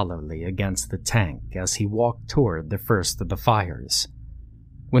banged hollowly against the tank as he walked toward the first of the fires.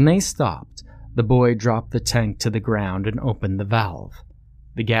 When they stopped, the boy dropped the tank to the ground and opened the valve.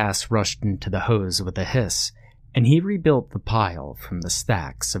 The gas rushed into the hose with a hiss, and he rebuilt the pile from the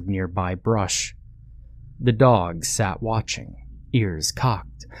stacks of nearby brush. The dog sat watching, ears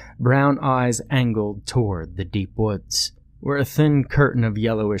cocked, brown eyes angled toward the deep woods, where a thin curtain of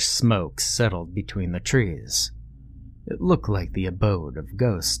yellowish smoke settled between the trees. It looked like the abode of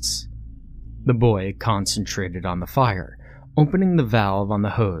ghosts. The boy concentrated on the fire, opening the valve on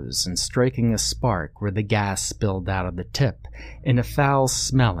the hose and striking a spark where the gas spilled out of the tip in a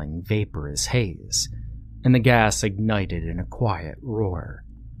foul-smelling, vaporous haze, and the gas ignited in a quiet roar.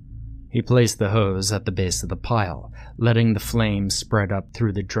 He placed the hose at the base of the pile, letting the flames spread up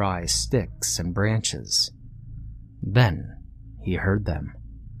through the dry sticks and branches. Then he heard them.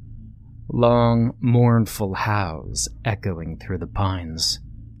 Long, mournful howls echoing through the pines.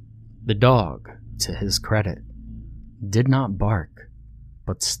 The dog, to his credit, did not bark,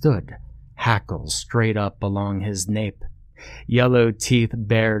 but stood, hackles straight up along his nape, yellow teeth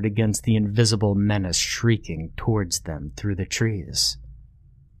bared against the invisible menace shrieking towards them through the trees.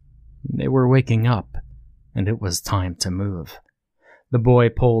 They were waking up, and it was time to move. The boy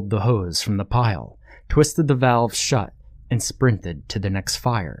pulled the hose from the pile, twisted the valve shut, and sprinted to the next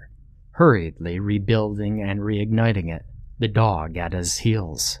fire, hurriedly rebuilding and reigniting it, the dog at his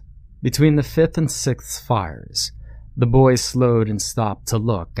heels. Between the 5th and 6th fires, the boy slowed and stopped to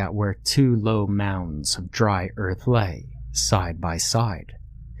look at where 2 low mounds of dry earth lay, side by side.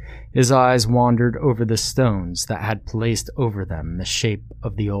 His eyes wandered over the stones that had placed over them the shape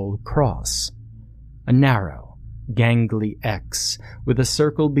of the old cross, a narrow, gangly X with a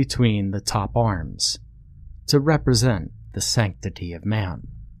circle between the top arms, to represent the sanctity of man.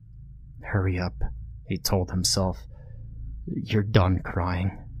 "Hurry up," he told himself. "You're done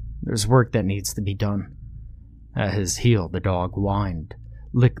crying. There's work that needs to be done." At his heel, the dog whined,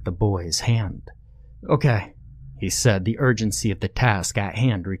 licked the boy's hand. "Okay," he said, the urgency of the task at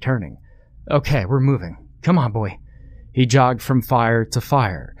hand returning. "Okay, we're moving. Come on, boy." He jogged from fire to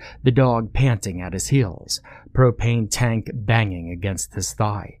fire, the dog panting at his heels, propane tank banging against his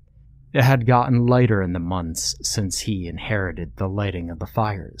thigh. It had gotten lighter in the months since he inherited the lighting of the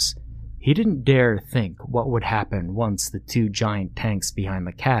fires. He didn't dare think what would happen once the 2 giant tanks behind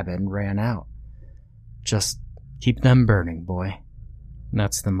the cabin ran out. Just keep them burning, boy.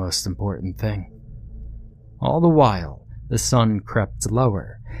 That's the most important thing. All the while, the sun crept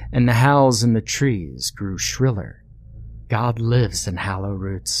lower, and the howls in the trees grew shriller. God lives in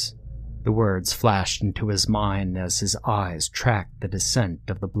Hallowroots. The words flashed into his mind as his eyes tracked the descent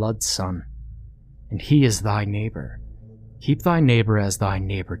of the blood sun. And he is thy neighbor. Keep thy neighbor as thy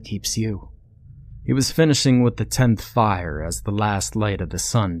neighbor keeps you. He was finishing with the 10th fire as the last light of the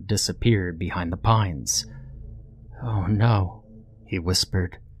sun disappeared behind the pines. "Oh no," he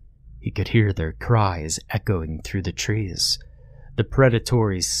whispered. He could hear their cries echoing through the trees, the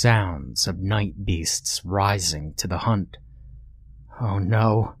predatory sounds of night beasts rising to the hunt. "Oh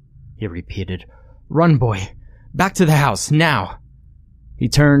no," he repeated. "Run, boy! Back to the house, now!" He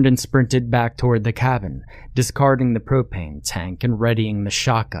turned and sprinted back toward the cabin, discarding the propane tank and readying the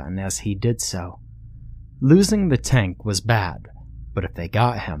shotgun as he did so. Losing the tank was bad, but if they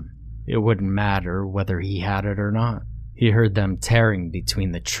got him, it wouldn't matter whether he had it or not. He heard them tearing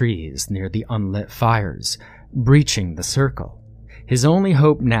between the trees near the unlit fires, breaching the circle. His only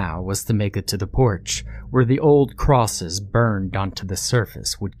hope now was to make it to the porch, where the old crosses burned onto the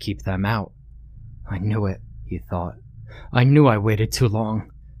surface would keep them out. "I knew it," he thought. "I knew I waited too long.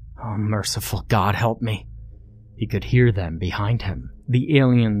 Oh, merciful God, help me." He could hear them behind him, the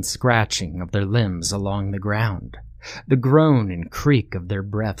alien scratching of their limbs along the ground, the groan and creak of their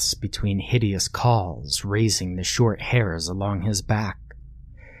breaths between hideous calls, raising the short hairs along his back.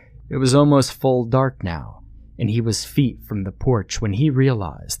 It was almost full dark now, and he was feet from the porch when he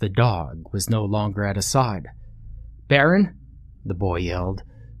realized the dog was no longer at his side. "Baron?" the boy yelled.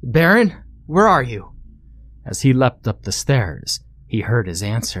 "Baron, where are you?" As he leapt up the stairs, he heard his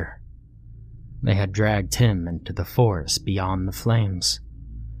answer. They had dragged him into the forest beyond the flames.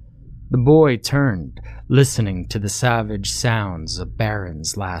 The boy turned, listening to the savage sounds of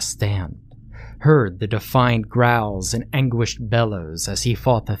Baron's last stand, heard the defiant growls and anguished bellows as he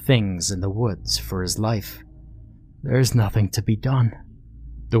fought the things in the woods for his life. "There's nothing to be done."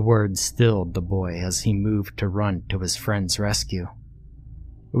 The words stilled the boy as he moved to run to his friend's rescue.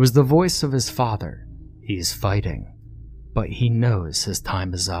 It was the voice of his father. He's fighting, but he knows his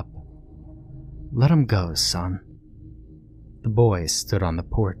time is up. "Let him go, son." The boy stood on the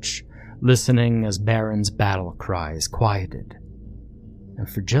porch, listening as Baron's battle cries quieted. And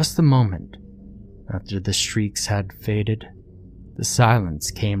for just a moment, after the shrieks had faded, the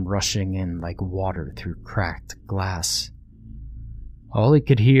silence came rushing in like water through cracked glass. All he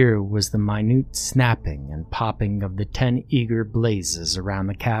could hear was the minute snapping and popping of the 10 eager blazes around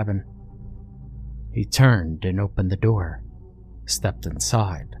the cabin. He turned and opened the door, stepped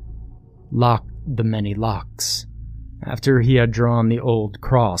inside, locked the many locks. After he had drawn the old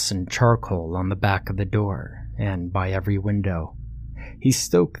cross and charcoal on the back of the door and by every window, he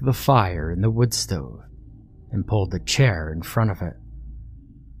stoked the fire in the wood stove and pulled a chair in front of it.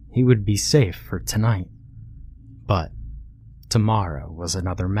 He would be safe for tonight, but tomorrow was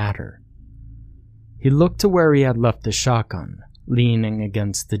another matter. He looked to where he had left the shotgun, leaning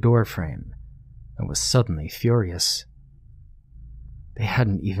against the doorframe, and was suddenly furious. They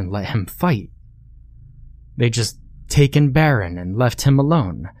hadn't even let him fight. They'd just taken Baron and left him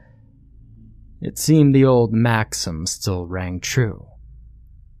alone. It seemed the old maxim still rang true.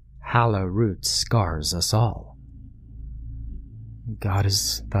 Hallowroots scars us all. "God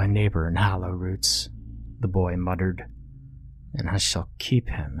is thy neighbor in Hallowroots," the boy muttered, "and I shall keep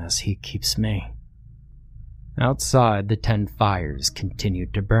him as he keeps me." Outside, the 10 fires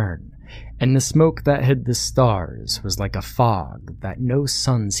continued to burn, and the smoke that hid the stars was like a fog that no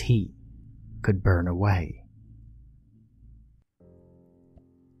sun's heat could burn away.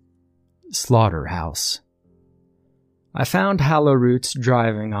 Slaughterhouse. I found Hallowroots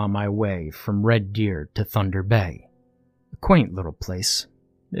driving on my way from Red Deer to Thunder Bay. A quaint little place.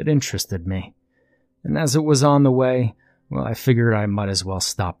 It interested me. And as it was on the way, well, I figured I might as well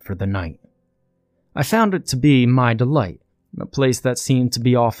stop for the night. I found it to be my delight, a place that seemed to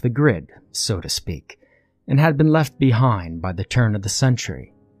be off the grid, so to speak, and had been left behind by the turn of the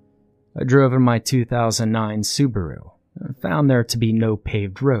century. I drove in my 2009 Subaru and found there to be no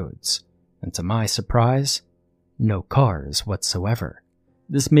paved roads, and to my surprise, no cars whatsoever.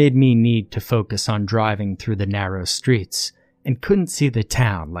 This made me need to focus on driving through the narrow streets and couldn't see the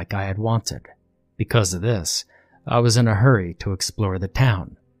town like I had wanted. Because of this, I was in a hurry to explore the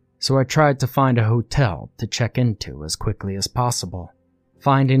town, so I tried to find a hotel to check into as quickly as possible.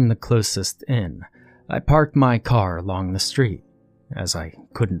 Finding the closest inn, I parked my car along the street, as I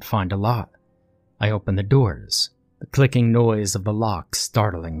couldn't find a lot. I opened the doors, the clicking noise of the lock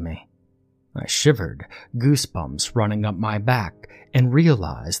startling me. I shivered, goosebumps running up my back, and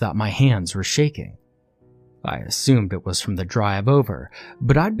realized that my hands were shaking. I assumed it was from the drive over,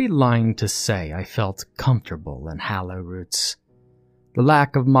 but I'd be lying to say I felt comfortable in Hallowroots. The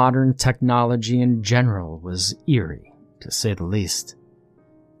lack of modern technology in general was eerie, to say the least.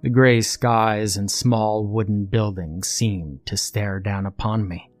 The gray skies and small wooden buildings seemed to stare down upon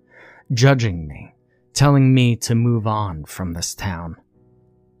me, judging me, telling me to move on from this town.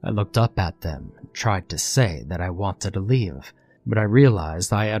 I looked up at them and tried to say that I wanted to leave, but I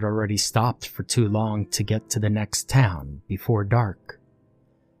realized I had already stopped for too long to get to the next town before dark.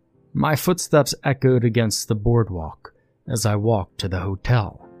 My footsteps echoed against the boardwalk as I walked to the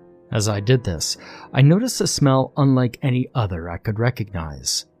hotel. As I did this, I noticed a smell unlike any other I could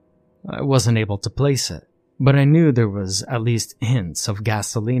recognize. I wasn't able to place it, but I knew there was at least hints of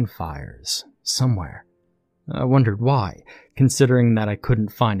gasoline fires somewhere. I wondered why, considering that I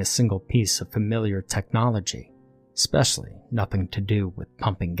couldn't find a single piece of familiar technology, especially nothing to do with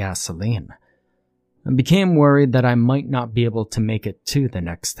pumping gasoline. I became worried that I might not be able to make it to the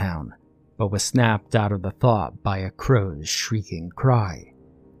next town, but was snapped out of the thought by a crow's shrieking cry.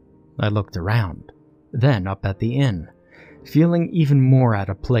 I looked around, then up at the inn, feeling even more out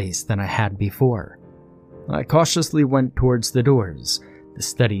of place than I had before. I cautiously went towards the doors, the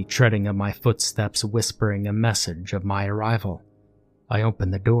steady treading of my footsteps whispering a message of my arrival. I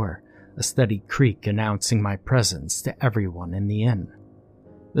opened the door, a steady creak announcing my presence to everyone in the inn.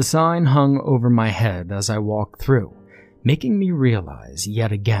 The sign hung over my head as I walked through, making me realize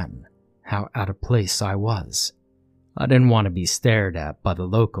yet again how out of place I was. I didn't want to be stared at by the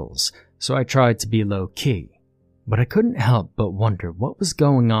locals, so I tried to be low-key, but I couldn't help but wonder what was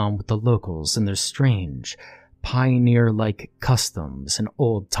going on with the locals and their strange, pioneer-like customs and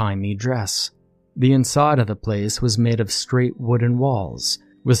old-timey dress. The inside of the place was made of straight wooden walls,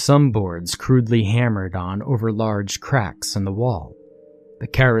 with some boards crudely hammered on over large cracks in the wall. The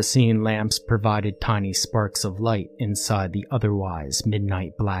kerosene lamps provided tiny sparks of light inside the otherwise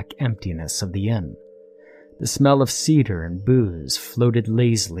midnight black emptiness of the inn. The smell of cedar and booze floated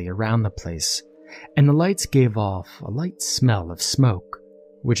lazily around the place, and the lights gave off a light smell of smoke,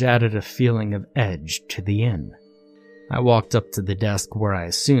 which added a feeling of edge to the inn. I walked up to the desk where I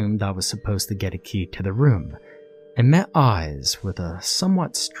assumed I was supposed to get a key to the room, and met eyes with a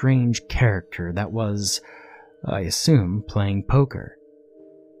somewhat strange character that was, I assume, playing poker.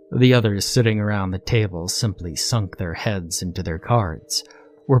 The others sitting around the table simply sunk their heads into their cards,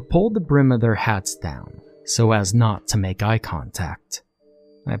 or pulled the brim of their hats down so as not to make eye contact.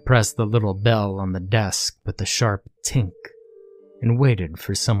 I pressed the little bell on the desk with a sharp tink, and waited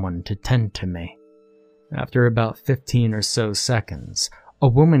for someone to tend to me. After about 15 or so seconds, a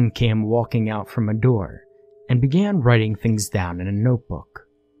woman came walking out from a door and began writing things down in a notebook.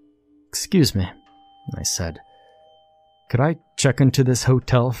 "Excuse me," I said. "Could I check into this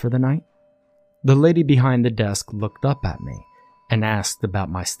hotel for the night?" The lady behind the desk looked up at me and asked about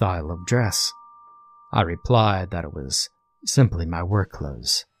my style of dress. I replied that it was simply my work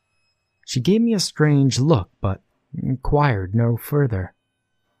clothes. She gave me a strange look, but inquired no further.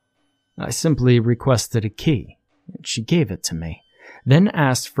 I simply requested a key, and she gave it to me, then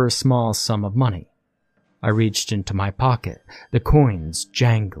asked for a small sum of money. I reached into my pocket, the coins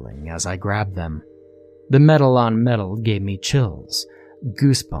jangling as I grabbed them. The metal on metal gave me chills,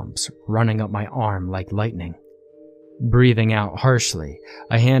 goosebumps running up my arm like lightning. Breathing out harshly,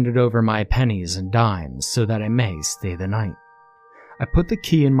 I handed over my pennies and dimes so that I may stay the night. I put the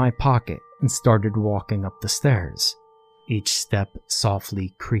key in my pocket and started walking up the stairs, each step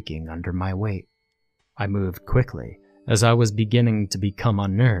softly creaking under my weight. I moved quickly, as I was beginning to become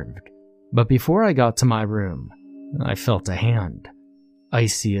unnerved, but before I got to my room, I felt a hand.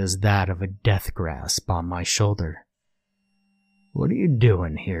 icy as that of a death grasp on my shoulder. "What are you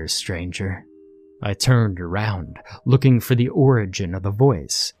doing here, stranger?" I turned around, looking for the origin of the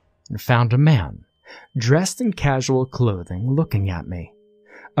voice, and found a man, dressed in casual clothing, looking at me.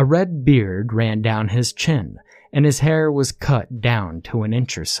 A red beard ran down his chin, and his hair was cut down to an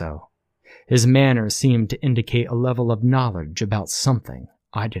inch or so. His manner seemed to indicate a level of knowledge about something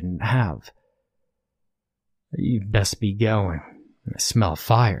I didn't have. "You'd best be going. I smell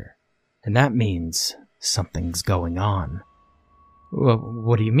fire, and that means something's going on."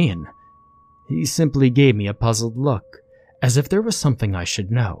 What do you mean?" He simply gave me a puzzled look, as if there was something I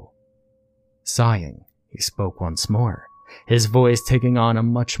should know. Sighing, he spoke once more, his voice taking on a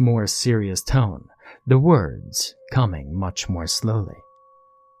much more serious tone, the words coming much more slowly.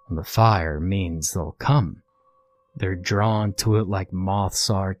 "The fire means they'll come. They're drawn to it like moths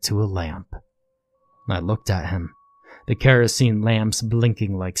are to a lamp." I looked at him, the kerosene lamps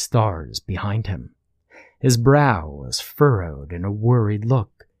blinking like stars behind him. His brow was furrowed in a worried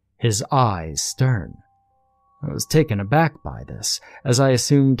look, his eyes stern. I was taken aback by this, as I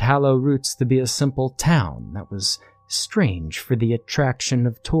assumed Hallowroots to be a simple town that was strange for the attraction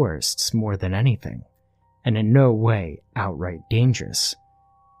of tourists more than anything, and in no way outright dangerous.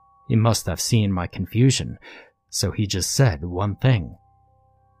 He must have seen my confusion, so he just said one thing: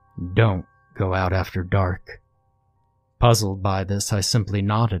 "Don't go out after dark." Puzzled by this, I simply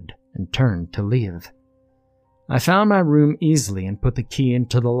nodded and turned to leave. I found my room easily and put the key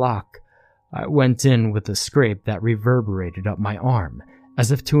into the lock. I went in with a scrape that reverberated up my arm,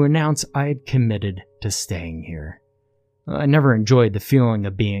 as if to announce I had committed to staying here. I never enjoyed the feeling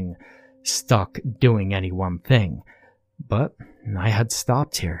of being stuck doing any one thing, but I had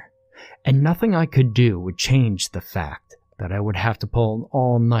stopped here, and nothing I could do would change the fact that I would have to pull an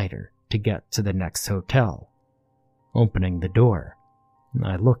all-nighter to get to the next hotel. Opening the door,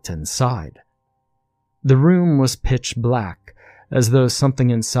 I looked inside. The room was pitch black, as though something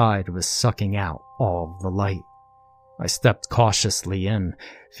inside was sucking out all the light. I stepped cautiously in,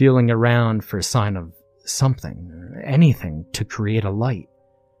 feeling around for a sign of something, anything to create a light.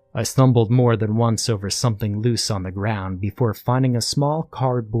 I stumbled more than once over something loose on the ground before finding a small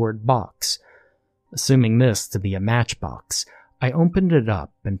cardboard box. Assuming this to be a matchbox, I opened it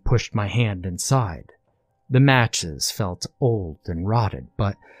up and pushed my hand inside. The matches felt old and rotted,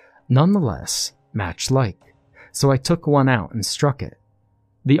 but nonetheless match-like, so I took one out and struck it.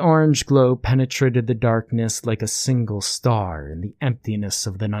 The orange glow penetrated the darkness like a single star in the emptiness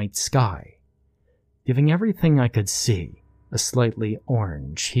of the night sky, giving everything I could see a slightly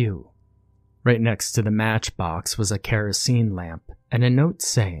orange hue. Right next to the matchbox was a kerosene lamp and a note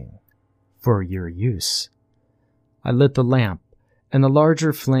saying, "For your use." I lit the lamp, and the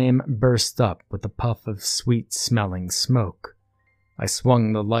larger flame burst up with a puff of sweet-smelling smoke. I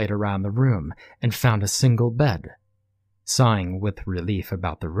swung the light around the room and found a single bed. Sighing with relief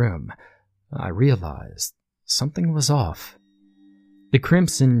about the room, I realized something was off. The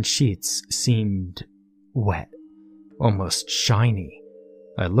crimson sheets seemed wet, almost shiny.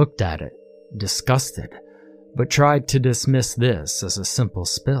 I looked at it, disgusted, but tried to dismiss this as a simple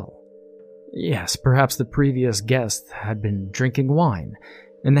spill. Yes, perhaps the previous guest had been drinking wine,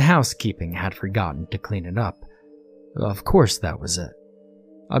 and the housekeeping had forgotten to clean it up. Of course that was it.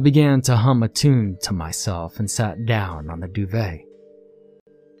 I began to hum a tune to myself and sat down on the duvet.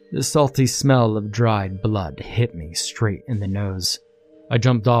 The salty smell of dried blood hit me straight in the nose. I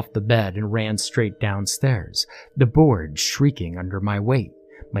jumped off the bed and ran straight downstairs, the board shrieking under my weight,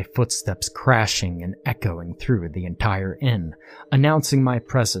 my footsteps crashing and echoing through the entire inn, announcing my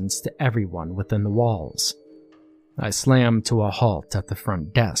presence to everyone within the walls. I slammed to a halt at the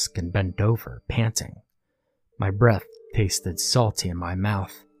front desk and bent over, panting. My breath tasted salty in my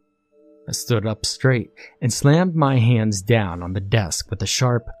mouth. I stood up straight and slammed my hands down on the desk with a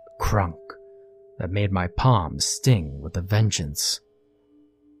sharp crunk that made my palms sting with a vengeance.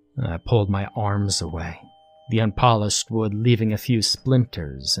 I pulled my arms away, the unpolished wood leaving a few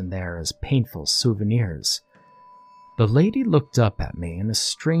splinters in there as painful souvenirs. The lady looked up at me in a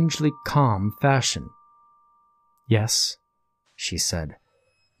strangely calm fashion. "Yes," she said.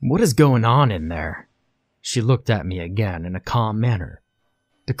 "What is going on in there?" She looked at me again in a calm manner.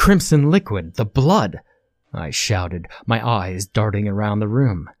 "The crimson liquid, the blood!" I shouted, my eyes darting around the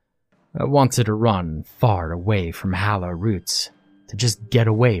room. I wanted to run far away from Hallowroots, to just get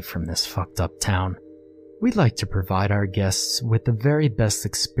away from this fucked up town. "We'd like to provide our guests with the very best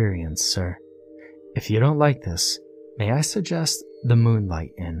experience, sir. If you don't like this, may I suggest the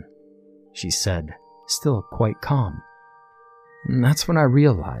Moonlight Inn?" she said, still quite calm. And that's when I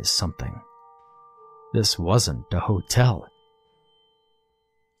realized something. This wasn't a hotel.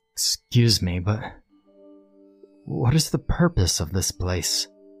 Excuse me, but what is the purpose of this place?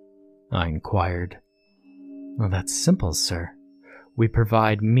 I inquired. Well, that's simple, sir. We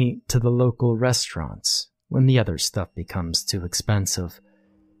provide meat to the local restaurants when the other stuff becomes too expensive.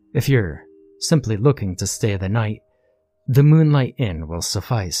 If you're simply looking to stay the night, the Moonlight Inn will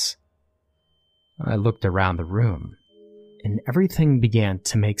suffice. I looked around the room, and everything began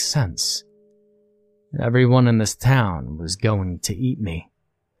to make sense. Everyone in this town was going to eat me.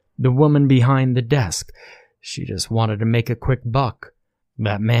 The woman behind the desk, she just wanted to make a quick buck.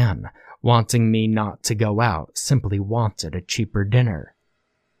 That man, wanting me not to go out, simply wanted a cheaper dinner.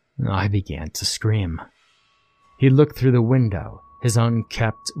 I began to scream. He looked through the window, his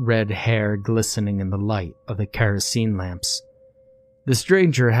unkempt red hair glistening in the light of the kerosene lamps. The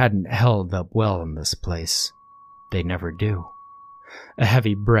stranger hadn't held up well in this place. They never do. A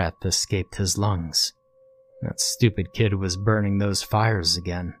heavy breath escaped his lungs. That stupid kid was burning those fires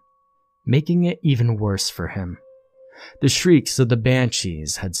again, making it even worse for him. The shrieks of the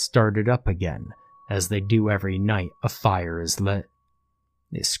banshees had started up again, as they do every night a fire is lit.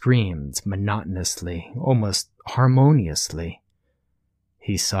 They screamed monotonously, almost harmoniously.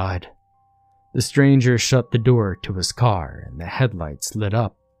 He sighed. The stranger shut the door to his car, and the headlights lit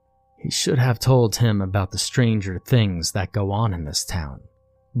up. He should have told him about the stranger things that go on in this town.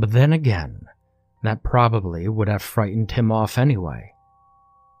 But then again, that probably would have frightened him off anyway.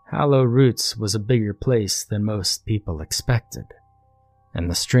 Hallowroots was a bigger place than most people expected, and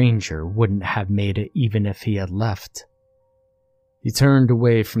the stranger wouldn't have made it even if he had left. He turned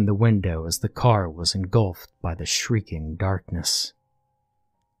away from the window as the car was engulfed by the shrieking darkness.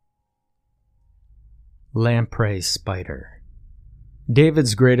 Lamprey Spider.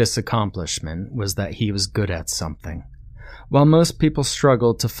 David's greatest accomplishment was that he was good at something. While most people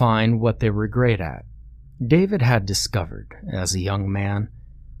struggled to find what they were great at, David had discovered, as a young man,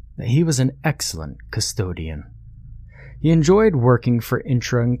 that he was an excellent custodian. He enjoyed working for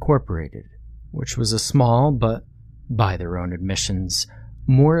Intra Incorporated, which was a small but, by their own admissions,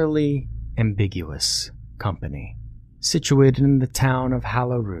 morally ambiguous company situated in the town of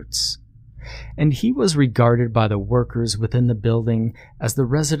Hallowroots, and he was regarded by the workers within the building as the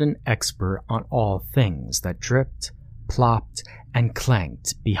resident expert on all things that dripped, plopped, and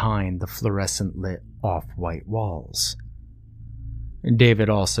clanked behind the fluorescent-lit off-white walls. David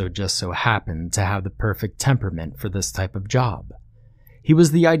also just so happened to have the perfect temperament for this type of job. He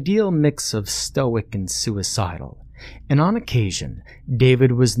was the ideal mix of stoic and suicidal, and on occasion,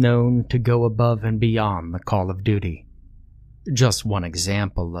 David was known to go above and beyond the call of duty. Just one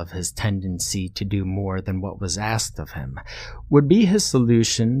example of his tendency to do more than what was asked of him would be his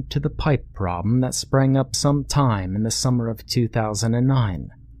solution to the pipe problem that sprang up sometime in the summer of 2009.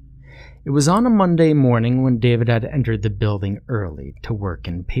 It was on a Monday morning when David had entered the building early to work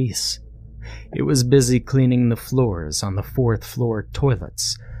in peace. It was busy cleaning the floors on the 4th floor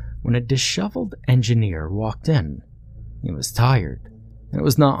toilets when a disheveled engineer walked in. He was tired, and it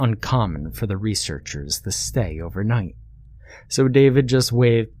was not uncommon for the researchers to stay overnight. So David just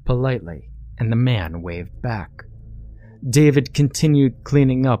waved politely, and the man waved back. David continued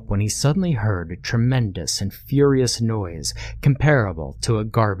cleaning up when he suddenly heard a tremendous and furious noise comparable to a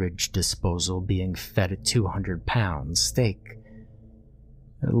garbage disposal being fed a 200-pound steak.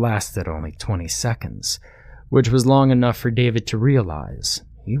 It lasted only 20 seconds, which was long enough for David to realize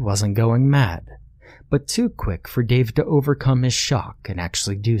he wasn't going mad, but too quick for David to overcome his shock and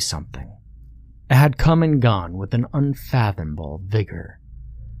actually do something. It had come and gone with an unfathomable vigor.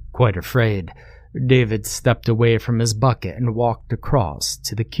 Quite afraid, David stepped away from his bucket and walked across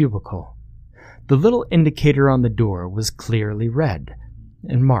to the cubicle. The little indicator on the door was clearly red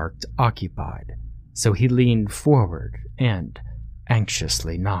and marked occupied, so he leaned forward and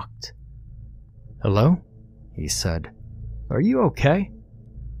anxiously knocked. "Hello?" he said. "Are you okay?"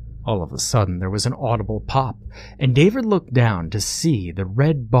 All of a sudden, there was an audible pop, and David looked down to see the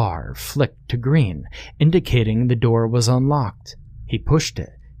red bar flick to green, indicating the door was unlocked. He pushed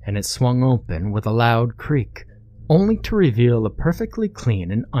it, and it swung open with a loud creak, only to reveal a perfectly clean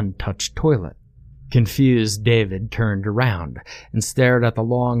and untouched toilet. Confused, David turned around and stared at the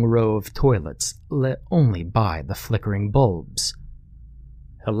long row of toilets lit only by the flickering bulbs.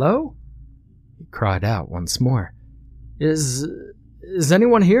 "Hello?" he cried out once more. Is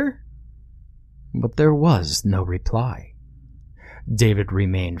anyone here?" But there was no reply. David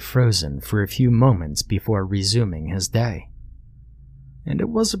remained frozen for a few moments before resuming his day. And it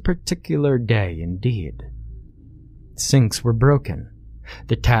was a particular day indeed. Sinks were broken.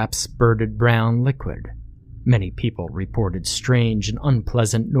 The taps spurted brown liquid. Many people reported strange and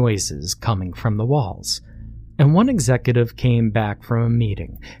unpleasant noises coming from the walls. and one executive came back from a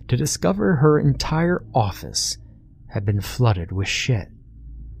meeting to discover her entire office had been flooded with shit.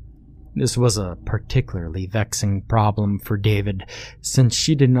 This was a particularly vexing problem for David, since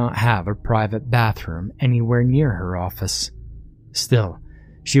she did not have a private bathroom anywhere near her office. Still,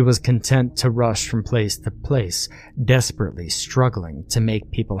 she was content to rush from place to place, desperately struggling to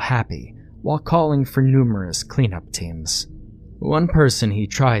make people happy while calling for numerous cleanup teams. One person he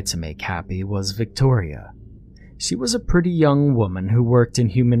tried to make happy was Victoria. She was a pretty young woman who worked in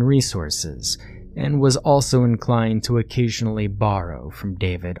human resources and was also inclined to occasionally borrow from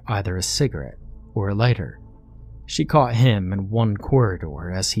David either a cigarette or a lighter. She caught him in one corridor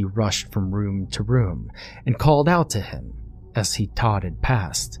as he rushed from room to room and called out to him as he totted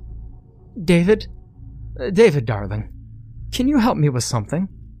past. David, darling, can you help me with something?"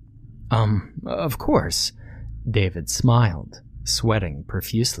 Of course," David smiled, sweating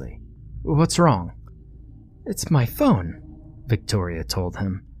profusely. "What's wrong?" "It's my phone," Victoria told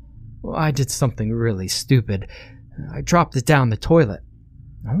him. "I did something really stupid. I dropped it down the toilet.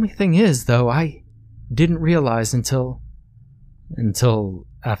 The only thing is, though, I didn't realize until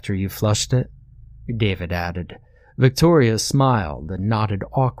after you flushed it," David added. Victoria smiled and nodded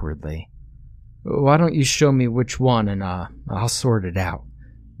awkwardly. "Why don't you show me which one and I'll sort it out,"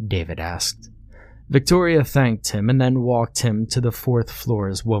 David asked. Victoria thanked him and then walked him to the 4th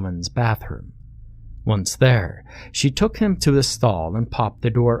floor's woman's bathroom. Once there, she took him to a stall and popped the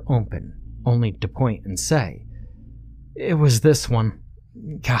door open, only to point and say, "It was this one.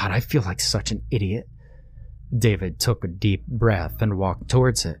 God, I feel like such an idiot." David took a deep breath and walked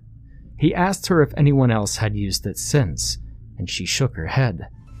towards it. He asked her if anyone else had used it since, and she shook her head.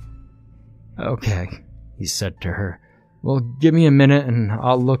 "Okay," he said to her. "Well, give me a minute and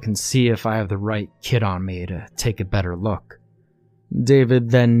I'll look and see if I have the right kit on me to take a better look."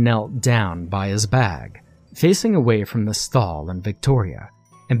 David then knelt down by his bag, facing away from the stall and Victoria,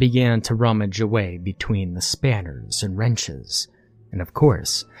 and began to rummage away between the spanners and wrenches, and of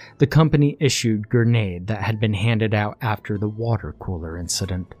course, the company-issued grenade that had been handed out after the water cooler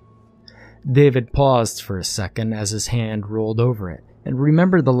incident. David paused for a second as his hand rolled over it, and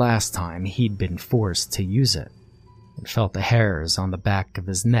remembered the last time he'd been forced to use it, and felt the hairs on the back of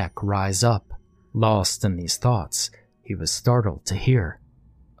his neck rise up. Lost in these thoughts, he was startled to hear,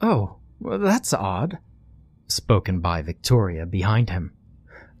 "Oh, well, that's odd," spoken by Victoria behind him.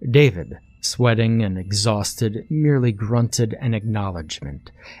 David, sweating and exhausted, merely grunted an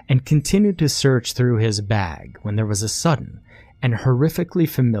acknowledgement and continued to search through his bag when there was a sudden and horrifically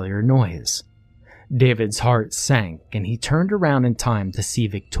familiar noise. David's heart sank and he turned around in time to see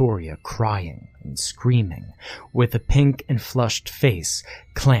Victoria crying and screaming, with a pink and flushed face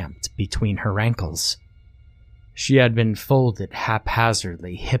clamped between her ankles. She had been folded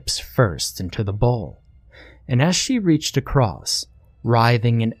haphazardly hips first into the bowl, and as she reached across,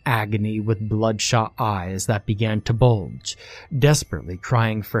 writhing in agony with bloodshot eyes that began to bulge, desperately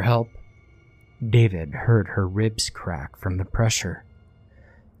crying for help, David heard her ribs crack from the pressure.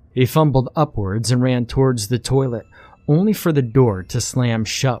 He fumbled upwards and ran towards the toilet, only for the door to slam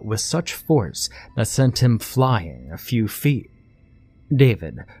shut with such force that sent him flying a few feet.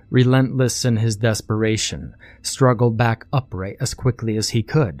 David, relentless in his desperation, struggled back upright as quickly as he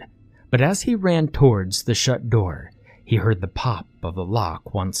could, but as he ran towards the shut door, he heard the pop of the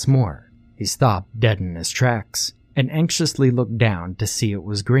lock once more. He stopped dead in his tracks and anxiously looked down to see it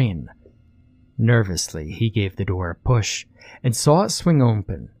was green. Nervously, he gave the door a push and saw it swing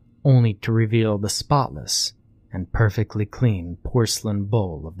open, only to reveal the spotless and perfectly clean porcelain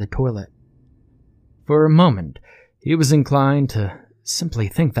bowl of the toilet. For a moment, he was inclined to simply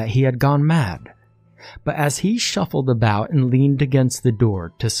think that he had gone mad, but as he shuffled about and leaned against the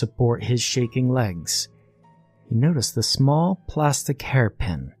door to support his shaking legs, he noticed the small plastic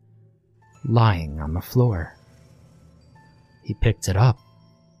hairpin lying on the floor. He picked it up,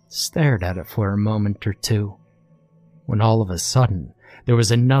 stared at it for a moment or two, when all of a sudden there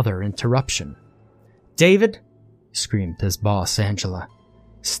was another interruption. "David," screamed his boss, Angela,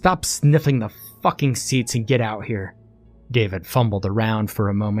 "stop sniffing the fucking seats and get out here." David fumbled around for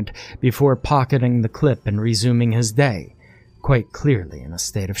a moment before pocketing the clip and resuming his day, quite clearly in a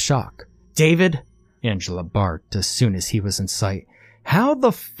state of shock. "David," Angela barked as soon as he was in sight, "how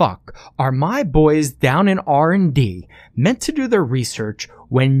the fuck are my boys down in R&D meant to do their research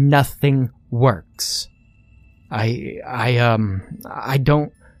when nothing works?" I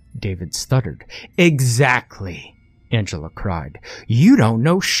don't," David stuttered. "Exactly," Angela cried. "You don't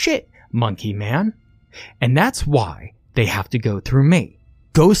know shit, monkey man. And that's why they have to go through me.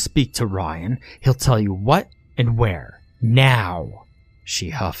 Go speak to Ryan. He'll tell you what and where. Now," she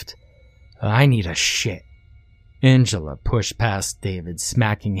huffed. "I need a shit." Angela pushed past David,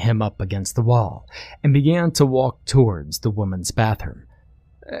 smacking him up against the wall, and began to walk towards the woman's bathroom.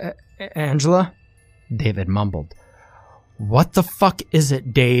 Angela? David mumbled. What the fuck is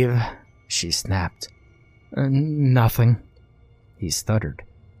it, Dave? She snapped. Nothing, he stuttered.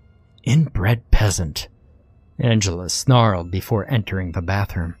 Inbred peasant. Angela snarled before entering the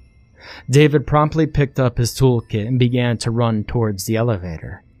bathroom. David promptly picked up his toolkit and began to run towards the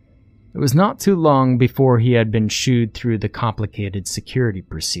elevator. It was not too long before he had been shooed through the complicated security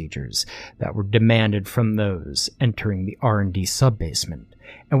procedures that were demanded from those entering the R&D subbasement,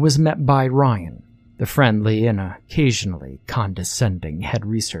 and was met by Ryan, the friendly and occasionally condescending head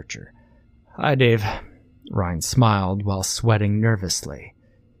researcher. Hi, Dave. Ryan smiled while sweating nervously.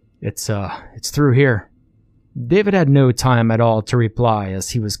 It's through here. David had no time at all to reply as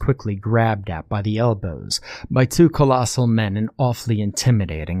he was quickly grabbed at by the elbows by two colossal men in awfully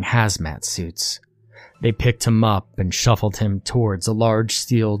intimidating hazmat suits. They picked him up and shuffled him towards a large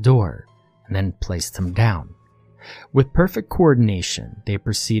steel door and then placed him down. With perfect coordination, they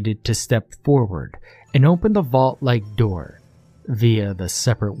proceeded to step forward and open the vault-like door via the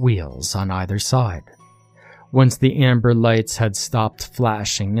separate wheels on either side. Once the amber lights had stopped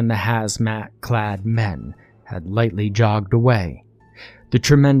flashing and the hazmat-clad men had lightly jogged away, the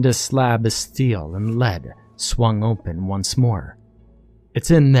tremendous slab of steel and lead swung open once more. It's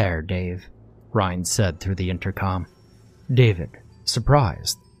in there, Dave, Ryan said through the intercom. David,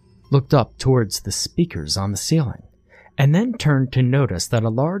 surprised, looked up towards the speakers on the ceiling, and then turned to notice that a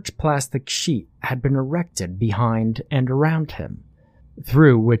large plastic sheet had been erected behind and around him,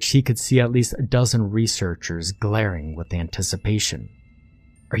 through which he could see at least a dozen researchers glaring with anticipation.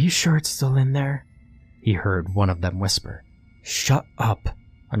 Are you sure it's still in there? He heard one of them whisper. Shut up,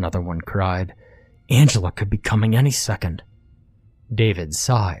 another one cried. Angela could be coming any second. David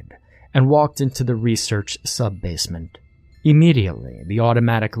sighed and walked into the research sub-basement. Immediately, the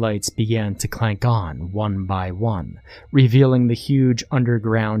automatic lights began to clank on one by one, revealing the huge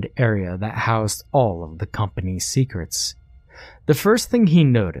underground area that housed all of the company's secrets. The first thing he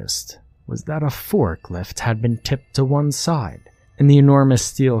noticed was that a forklift had been tipped to one side, and the enormous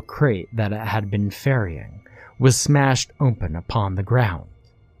steel crate that it had been ferrying was smashed open upon the ground.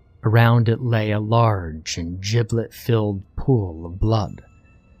 Around it lay a large and giblet-filled pool of blood.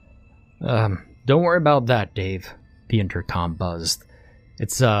 Don't worry about that, Dave, the intercom buzzed.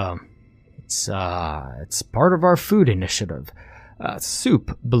 It's part of our food initiative.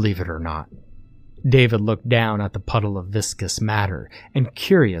 Soup, believe it or not. David looked down at the puddle of viscous matter and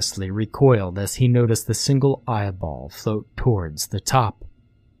curiously recoiled as he noticed the single eyeball float towards the top.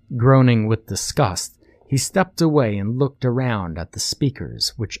 Groaning with disgust, he stepped away and looked around at the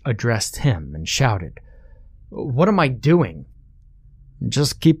speakers, which addressed him and shouted, What am I doing?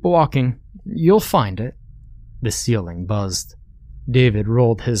 Just keep walking. You'll find it. The ceiling buzzed. David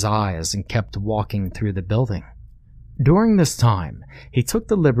rolled his eyes and kept walking through the building. During this time, he took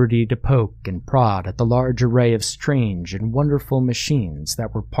the liberty to poke and prod at the large array of strange and wonderful machines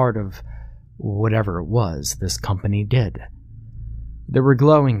that were part of whatever it was this company did. There were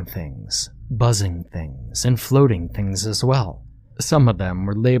glowing things, buzzing things, and floating things as well. Some of them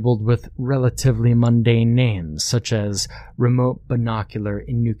were labeled with relatively mundane names such as Remote Binocular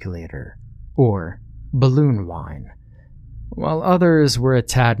Enucleator or Balloon Wine, while others were a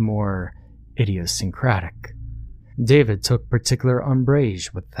tad more idiosyncratic. David took particular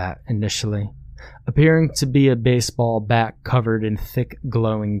umbrage with that initially, appearing to be a baseball bat covered in thick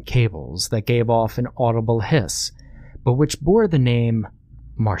glowing cables that gave off an audible hiss, but which bore the name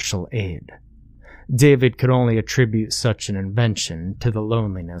Martial Aid. David could only attribute such an invention to the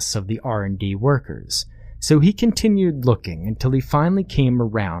loneliness of the R&D workers, so he continued looking until he finally came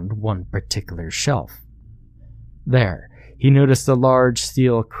around one particular shelf. There, he noticed a large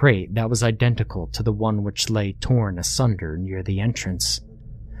steel crate that was identical to the one which lay torn asunder near the entrance.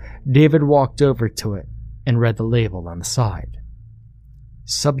 David walked over to it and read the label on the side.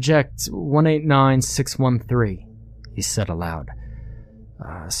 Subject 189613, he said aloud.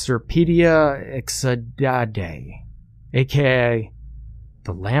 Serpedia ixodade, aka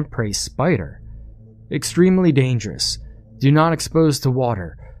the lamprey spider. Extremely dangerous. Do not expose to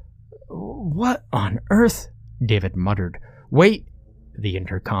water. What on earth? David muttered. Wait, the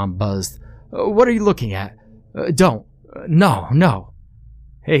intercom buzzed. What are you looking at? Don't. No.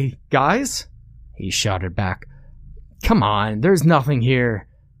 Hey, guys? He shouted back. Come on, there's nothing here.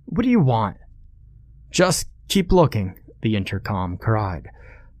 What do you want? Just keep looking, the intercom cried.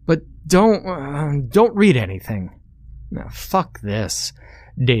 But don't read anything. Fuck this.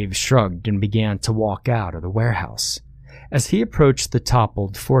 Dave shrugged and began to walk out of the warehouse. As he approached the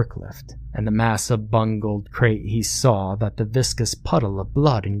toppled forklift, and the massive bungled crate he saw that the viscous puddle of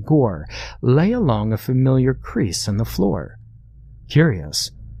blood and gore lay along a familiar crease in the floor.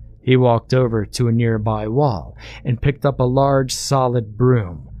 Curious, he walked over to a nearby wall and picked up a large solid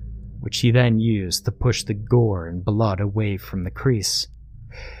broom, which he then used to push the gore and blood away from the crease.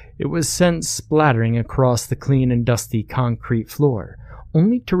 It was sent splattering across the clean and dusty concrete floor,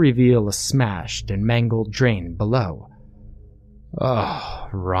 only to reveal a smashed and mangled drain below. "Oh,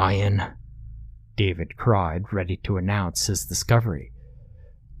 Ryan," David cried, ready to announce his discovery.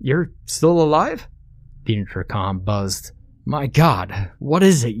 "You're still alive?" the intercom buzzed. "My God, what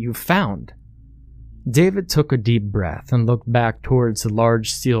is it you've found?" David took a deep breath and looked back towards the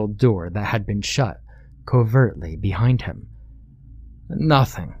large steel door that had been shut covertly behind him.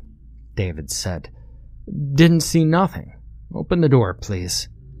 "Nothing," David said. "Didn't see nothing. Open the door, please."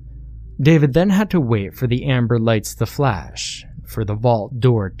 David then had to wait for the amber lights to flash, for the vault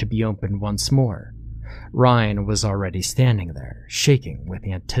door to be opened once more. Ryan was already standing there, shaking with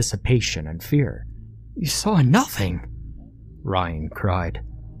anticipation and fear. "You saw nothing?" Ryan cried.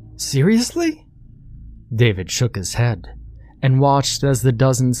 "Seriously?" David shook his head and watched as the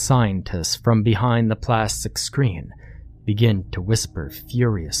dozen scientists from behind the plastic screen began to whisper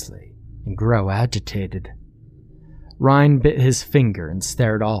furiously and grow agitated. Ryan bit his finger and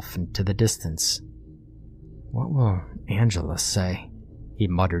stared off into the distance. "What will Angela say?" he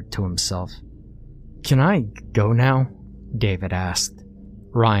muttered to himself. "Can I go now?" David asked.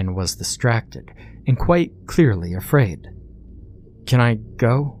 Ryan was distracted and quite clearly afraid. "Can I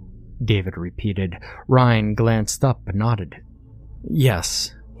go?" David repeated. Ryan glanced up and nodded.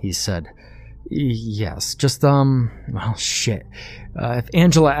 "Yes," he said. "Yes, just, well, shit. If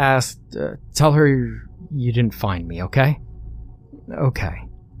Angela asked, tell her you didn't find me, okay?" "Okay,"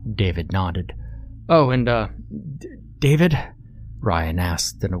 David nodded. "Oh, and, David?" Ryan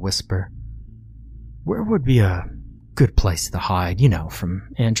asked in a whisper. "Where would be a good place to hide,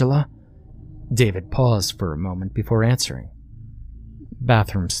 from Angela?" David paused for a moment before answering.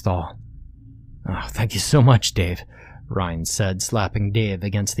 "Bathroom stall." "Oh, thank you so much, Dave," Ryan said, slapping Dave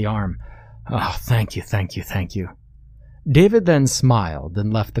against the arm. "Oh, thank you, thank you, thank you." David then smiled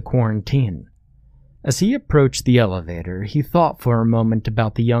and left the quarantine. As he approached the elevator, he thought for a moment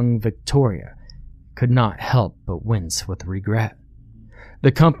about the young Victoria, could not help but wince with regret.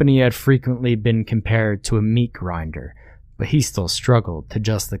 The company had frequently been compared to a meat grinder, but he still struggled to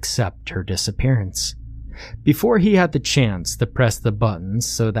just accept her disappearance. Before he had the chance to press the buttons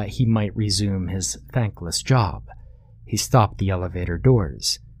so that he might resume his thankless job, he stopped the elevator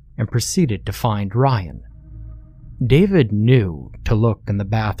doors and proceeded to find Ryan. David knew to look in the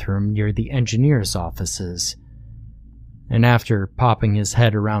bathroom near the engineer's offices, and after popping his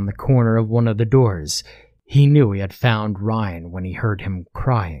head around the corner of one of the doors, he knew he had found Ryan when he heard him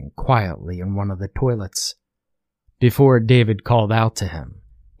crying quietly in one of the toilets. Before David called out to him,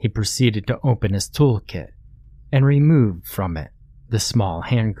 he proceeded to open his toolkit and remove from it the small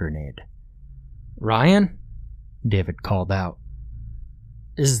hand grenade. "Ryan?" David called out.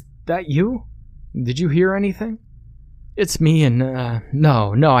 "Is that you? Did you hear anything?" "It's me and,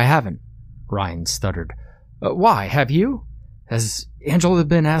 no, I haven't," Ryan stuttered. "Why, have you? Has Angela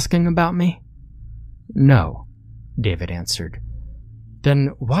been asking about me?" "No," David answered.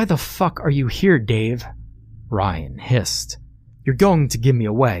 "Then why the fuck are you here, Dave?" Ryan hissed. "You're going to give me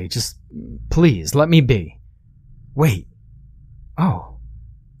away. Just, please, let me be." "Wait. Oh,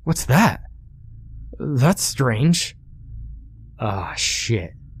 what's that? That's strange." "Ah,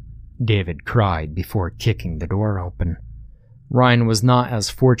 shit," David cried before kicking the door open. Ryan was not as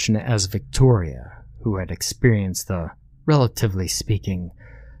fortunate as Victoria, who had experienced a, relatively speaking,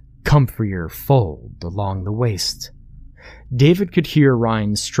 comfier fold along the waist. David could hear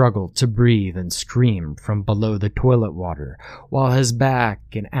Ryan struggle to breathe and scream from below the toilet water, while his back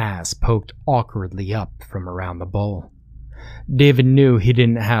and ass poked awkwardly up from around the bowl. David knew he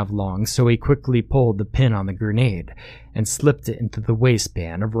didn't have long, so he quickly pulled the pin on the grenade and slipped it into the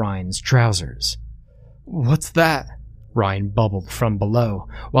waistband of Ryan's trousers. "What's that?" Ryan bubbled from below,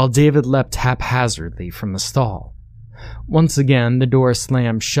 while David leapt haphazardly from the stall. Once again, the door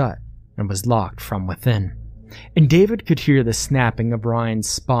slammed shut and was locked from within, and David could hear the snapping of Ryan's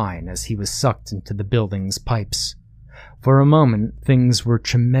spine as he was sucked into the building's pipes. For a moment, things were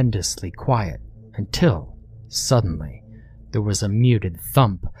tremendously quiet, until, suddenly, there was a muted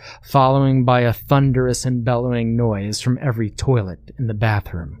thump, following by a thunderous and bellowing noise from every toilet in the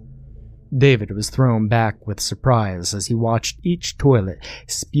bathroom. David was thrown back with surprise as he watched each toilet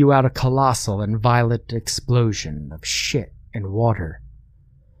spew out a colossal and violent explosion of shit and water.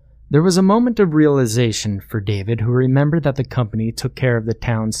 There was a moment of realization for David, who remembered that the company took care of the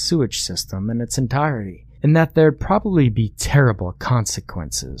town's sewage system in its entirety, and that there'd probably be terrible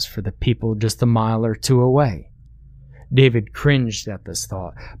consequences for the people just a mile or two away. David cringed at this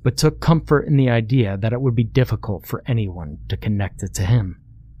thought, but took comfort in the idea that it would be difficult for anyone to connect it to him.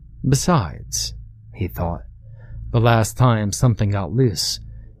 Besides, he thought, the last time something got loose,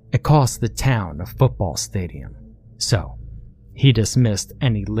 it cost the town a football stadium. So, he dismissed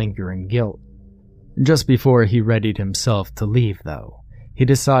any lingering guilt. Just before he readied himself to leave, though, he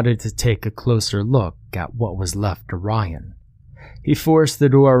decided to take a closer look at what was left to Ryan. He forced the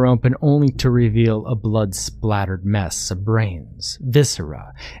door open only to reveal a blood-splattered mess of brains,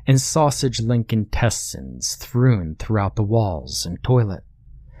 viscera, and sausage-link intestines strewn throughout the walls and toilet.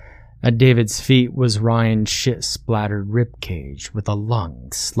 At David's feet was Ryan's shit-splattered ribcage with a lung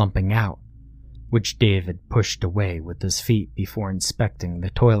slumping out, which David pushed away with his feet before inspecting the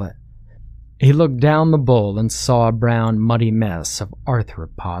toilet. He looked down the bowl and saw a brown, muddy mess of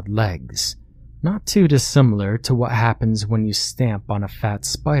arthropod legs, not too dissimilar to what happens when you stamp on a fat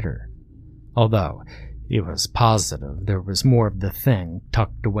spider, although he was positive there was more of the thing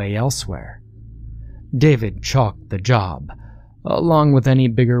tucked away elsewhere. David chalked the job, along with any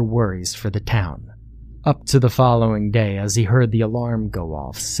bigger worries for the town, up to the following day as he heard the alarm go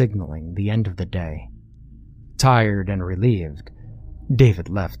off, signaling the end of the day. Tired and relieved, David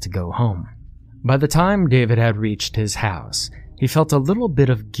left to go home. By the time David had reached his house, he felt a little bit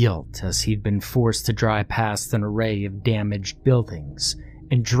of guilt as he'd been forced to drive past an array of damaged buildings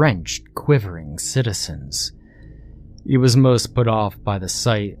and drenched, quivering citizens. He was most put off by the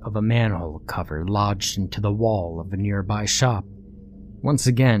sight of a manhole cover lodged into the wall of a nearby shop. Once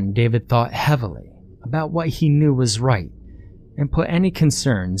again, David thought heavily about what he knew was right and put any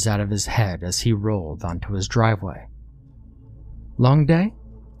concerns out of his head as he rolled onto his driveway. "Long day?"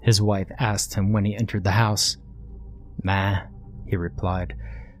 his wife asked him when he entered the house. "Nah," he replied.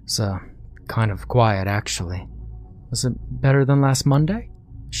 "It's kind of quiet, actually." "Was it better than last Monday?"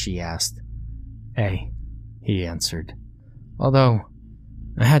 she asked. "Hey," he answered. "Although,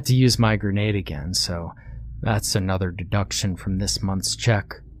 I had to use my grenade again, so that's another deduction from this month's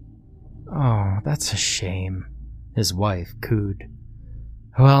check." "Oh, that's a shame," his wife cooed.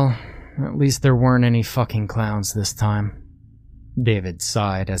 "Well, at least there weren't any fucking clowns this time." David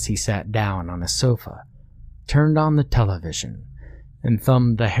sighed as he sat down on a sofa, turned on the television, and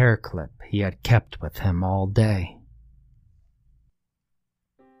thumbed the hair clip he had kept with him all day.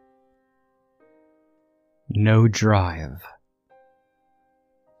 No drive.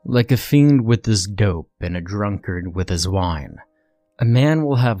 Like a fiend with his dope and a drunkard with his wine, a man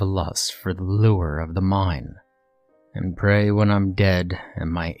will have a lust for the lure of the mine, and pray when I'm dead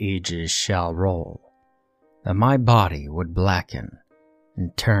and my ages shall roll, that my body would blacken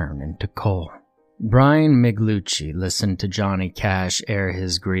and turn into coal. Brian Miglucci listened to Johnny Cash air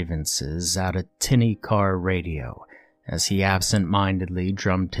his grievances at a tinny car radio as he absent-mindedly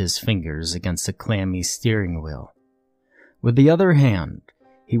drummed his fingers against a clammy steering wheel. With the other hand,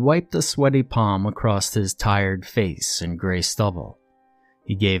 he wiped a sweaty palm across his tired face and gray stubble.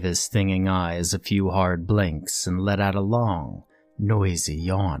 He gave his stinging eyes a few hard blinks and let out a long, noisy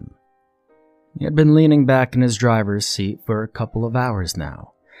yawn. He had been leaning back in his driver's seat for a couple of hours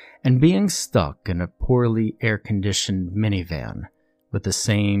now, and being stuck in a poorly air-conditioned minivan with the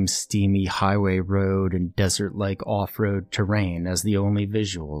same steamy highway road and desert-like off-road terrain as the only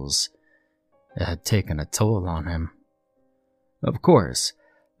visuals, it had taken a toll on him. Of course,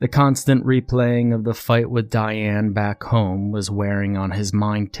 the constant replaying of the fight with Diane back home was wearing on his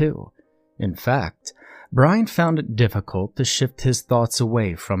mind too. In fact, Brian found it difficult to shift his thoughts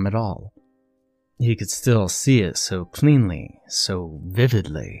away from it all. He could still see it so cleanly, so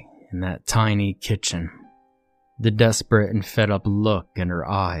vividly, in that tiny kitchen. The desperate and fed-up look in her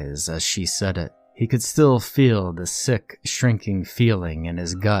eyes as she said it. He could still feel the sick, shrinking feeling in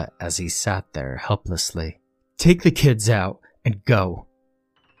his gut as he sat there helplessly. "Take the kids out and go."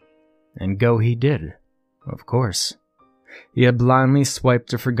 And go he did, of course. He had blindly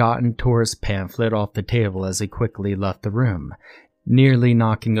swiped a forgotten tourist pamphlet off the table as he quickly left the room, nearly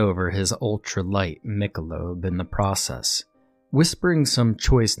knocking over his ultra-light Michelob in the process, whispering some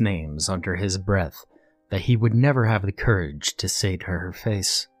choice names under his breath that he would never have the courage to say to her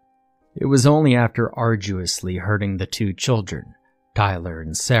face. It was only after arduously herding the two children, Tyler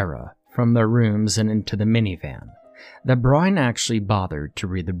and Sarah, from their rooms and into the minivan, that Brian actually bothered to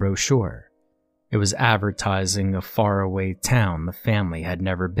read the brochure. It was advertising a faraway town the family had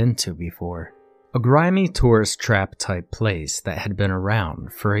never been to before. A grimy tourist trap-type place that had been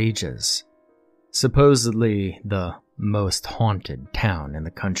around for ages. Supposedly the most haunted town in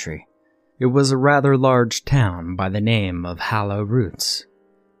the country. It was a rather large town by the name of Hallowroots.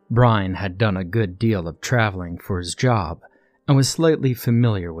 Brian had done a good deal of traveling for his job and was slightly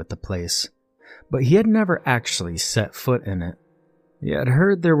familiar with the place, but he had never actually set foot in it. He had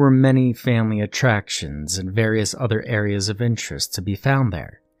heard there were many family attractions and various other areas of interest to be found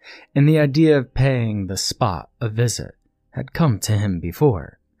there, and the idea of paying the spot a visit had come to him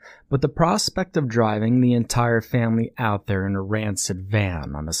before, but the prospect of driving the entire family out there in a rancid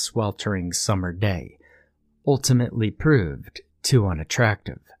van on a sweltering summer day ultimately proved too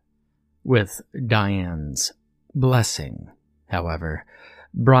unattractive. With Diane's blessing, however,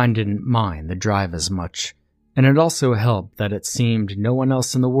 Brian didn't mind the drive as much, and it also helped that it seemed no one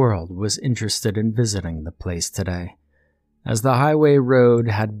else in the world was interested in visiting the place today, as the highway road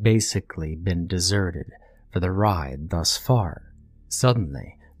had basically been deserted for the ride thus far.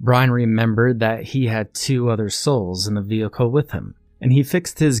 Suddenly, Brian remembered that he had 2 other souls in the vehicle with him, and he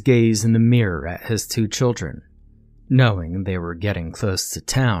fixed his gaze in the mirror at his 2 children. Knowing they were getting close to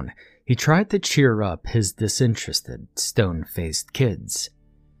town, he tried to cheer up his disinterested, stone-faced kids.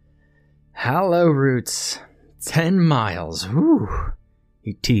 "Hallowroots, 10 miles, whew,"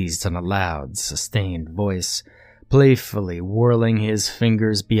 he teased in a loud, sustained voice, playfully whirling his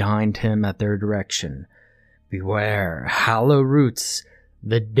fingers behind him at their direction. "Beware, Hallowroots,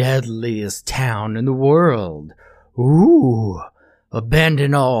 the deadliest town in the world. Ooh,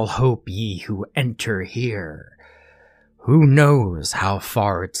 abandon all hope, ye who enter here. Who knows how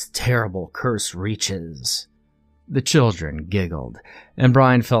far its terrible curse reaches?" The children giggled, and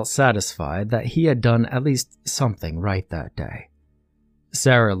Brian felt satisfied that he had done at least something right that day.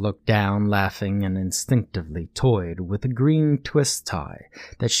 Sarah looked down, laughing, and instinctively toyed with a green twist tie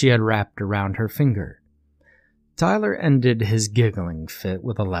that she had wrapped around her finger. Tyler ended his giggling fit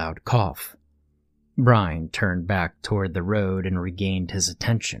with a loud cough. Brian turned back toward the road and regained his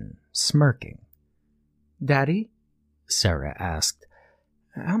attention, smirking. "Daddy?" Sarah asked.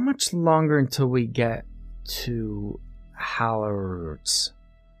 "How much longer until we get to Hallowroots?"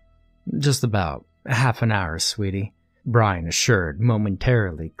 "Just about half an hour, sweetie," Brian assured,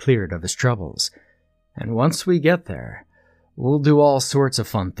 momentarily cleared of his troubles. "And once we get there, we'll do all sorts of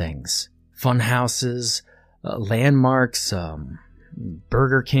fun things. Fun houses, landmarks,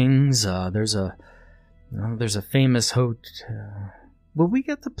 Burger Kings, there's a famous hotel." "Will we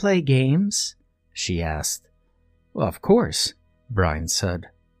get to play games?" she asked. "Well, of course," Brian said.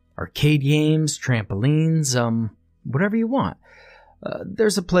 "Arcade games, trampolines, whatever you want.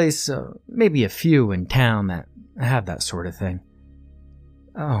 There's a place, maybe a few in town that have that sort of thing."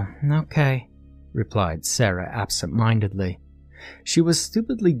 "Oh, okay," replied Sarah absent-mindedly. She was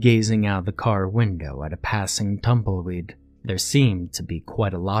stupidly gazing out the car window at a passing tumbleweed. There seemed to be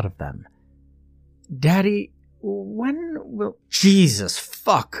quite a lot of them. "Daddy, when will—" "Jesus,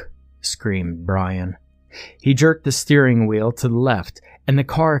 fuck!" screamed Brian. He jerked the steering wheel to the left, and the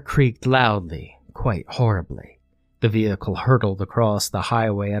car creaked loudly, quite horribly. The vehicle hurtled across the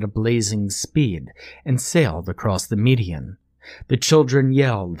highway at a blazing speed and sailed across the median. The children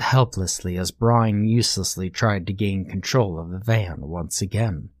yelled helplessly as Brian uselessly tried to gain control of the van once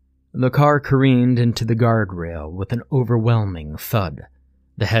again. The car careened into the guardrail with an overwhelming thud.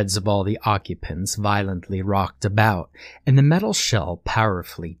 The heads of all the occupants violently rocked about, and the metal shell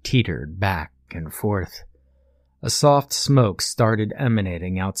powerfully teetered back and forth. A soft smoke started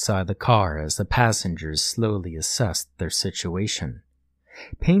emanating outside the car as the passengers slowly assessed their situation.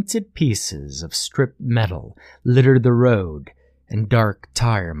 Painted pieces of stripped metal littered the road, and dark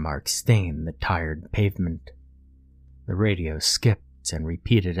tire marks stained the tired pavement. The radio skipped and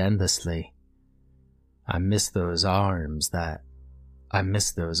repeated endlessly. "I miss those arms that, I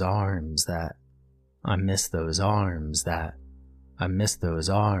miss those arms that, I miss those arms that, I miss those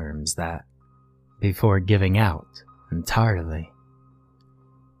arms that," before giving out entirely.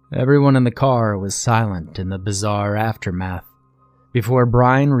 Everyone in the car was silent in the bizarre aftermath, before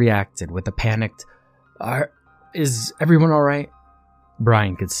Brian reacted with a panicked, "Is everyone all right?"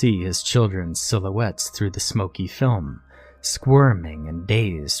 Brian could see his children's silhouettes through the smoky film, squirming and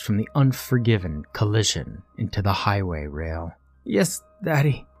dazed from the unforgiven collision into the highway rail. "Yes,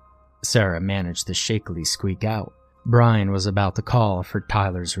 Daddy," Sarah managed to shakily squeak out. Brian was about to call for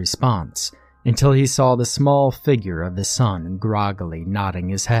Tyler's response, until he saw the small figure of his son groggily nodding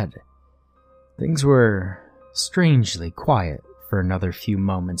his head. Things were strangely quiet for another few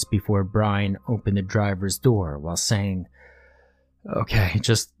moments before Brian opened the driver's door while saying, "Okay,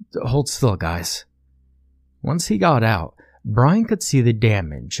 just hold still, guys." Once he got out, Brian could see the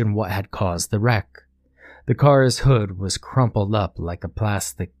damage and what had caused the wreck. The car's hood was crumpled up like a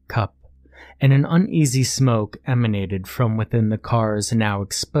plastic cup. and an uneasy smoke emanated from within the car's now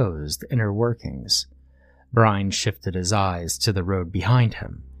exposed inner workings. Brian shifted his eyes to the road behind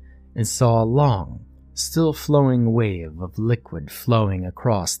him and saw a long, still flowing wave of liquid flowing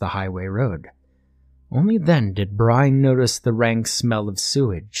across the highway road. Only then did Brian notice the rank smell of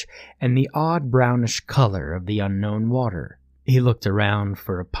sewage and the odd brownish color of the unknown water. He looked around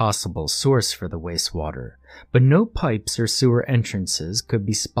for a possible source for the wastewater, but no pipes or sewer entrances could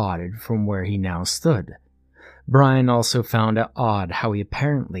be spotted from where he now stood. Brian also found it odd how he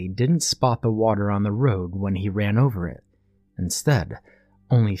apparently didn't spot the water on the road when he ran over it, instead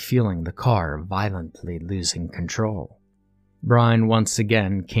only feeling the car violently losing control. Brian once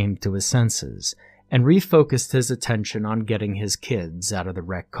again came to his senses and refocused his attention on getting his kids out of the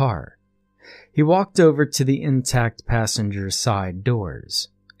wrecked car. He walked over to the intact passenger side doors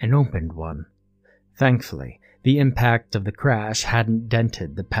and opened one. Thankfully, the impact of the crash hadn't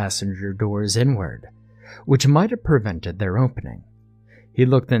dented the passenger doors inward, which might have prevented their opening. He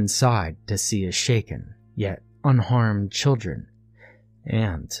looked inside to see his shaken, yet unharmed children,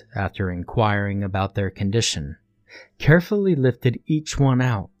 and, after inquiring about their condition, carefully lifted each one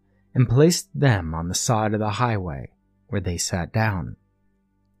out and placed them on the side of the highway where they sat down.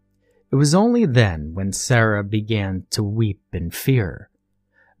 It was only then when Sarah began to weep in fear.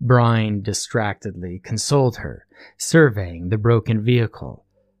 Brian distractedly consoled her, surveying the broken vehicle,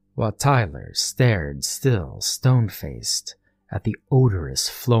 while Tyler stared still, stone-faced, at the odorous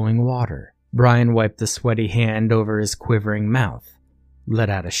flowing water. Brian wiped a sweaty hand over his quivering mouth, let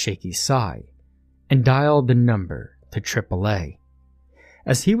out a shaky sigh, and dialed the number to AAA.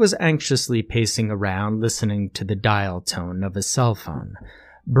 As he was anxiously pacing around listening to the dial tone of his cell phone,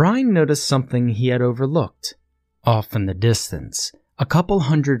 Brian noticed something he had overlooked. Off in the distance, a couple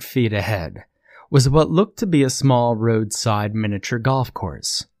 100 feet ahead, was what looked to be a small roadside miniature golf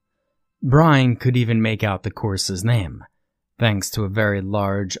course. Brian could even make out the course's name, thanks to a very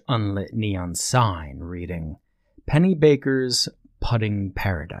large unlit neon sign reading, Penny Baker's Putting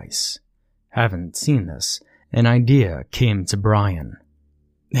Paradise. Haven't seen this. An idea came to Brian.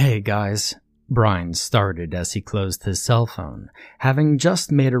 "Hey guys," Brian started as he closed his cell phone, having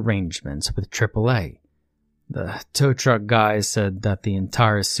just made arrangements with AAA. "The tow truck guy said that the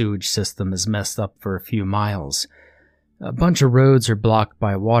entire sewage system is messed up for a few miles. A bunch of roads are blocked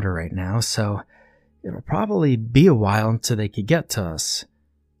by water right now, so it'll probably be a while until they could get to us.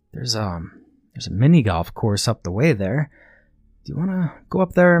 There's a mini golf course up the way there. Do you want to go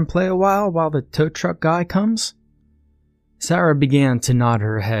up there and play a while the tow truck guy comes?" Sarah began to nod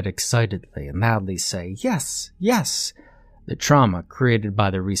her head excitedly and loudly say, "Yes, yes." The trauma created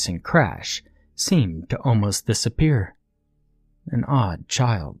by the recent crash seemed to almost disappear. An odd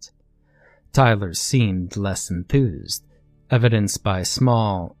child. Tyler seemed less enthused, evidenced by a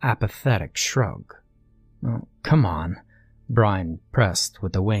small, apathetic shrug. "Oh, come on," Brian pressed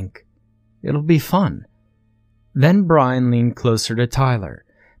with a wink. "It'll be fun." Then Brian leaned closer to Tyler,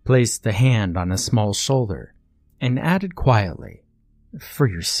 placed a hand on his small shoulder, and added quietly, "For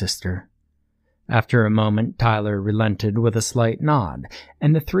your sister." After a moment, Tyler relented with a slight nod,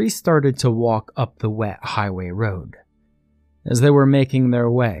 and the three started to walk up the wet highway road. As they were making their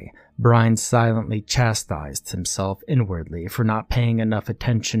way, Brian silently chastised himself inwardly for not paying enough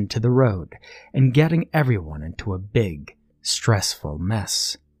attention to the road and getting everyone into a big, stressful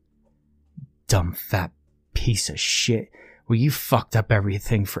mess. "Dumb fat piece of shit. Well, you fucked up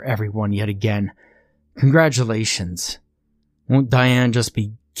everything for everyone yet again. Congratulations. Won't Diane just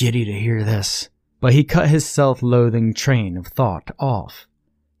be giddy to hear this?" But he cut his self-loathing train of thought off.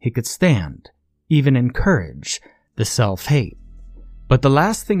 He could stand, even encourage, the self-hate. But the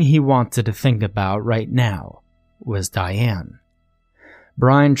last thing he wanted to think about right now was Diane.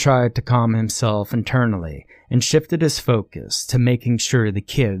 Brian tried to calm himself internally and shifted his focus to making sure the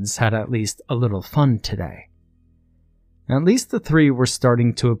kids had at least a little fun today. At least the three were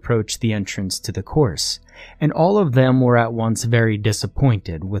starting to approach the entrance to the course, and all of them were at once very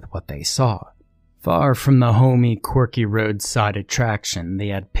disappointed with what they saw. Far from the homey, quirky roadside attraction they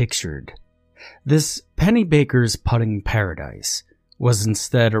had pictured, this Penny Baker's Putting Paradise was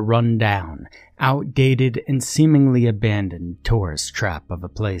instead a run-down, outdated, and seemingly abandoned tourist trap of a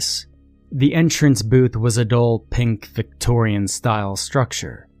place. The entrance booth was a dull pink Victorian-style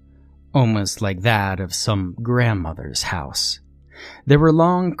structure, almost like that of some grandmother's house. There were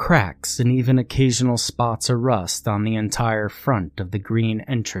long cracks and even occasional spots of rust on the entire front of the green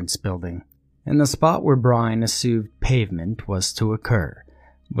entrance building, and the spot where Brian assumed pavement was to occur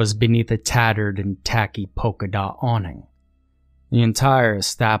was beneath a tattered and tacky polka dot awning. The entire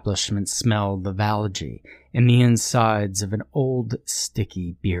establishment smelled of algae and the insides of an old,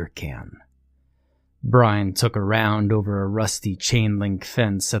 sticky beer can. Brian took a round over a rusty chain-link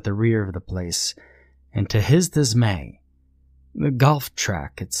fence at the rear of the place, and to his dismay, the golf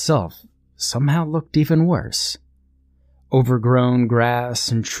track itself somehow looked even worse. Overgrown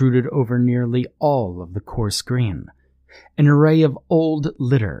grass intruded over nearly all of the course green. An array of old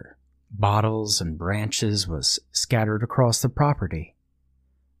litter, bottles, and branches was scattered across the property.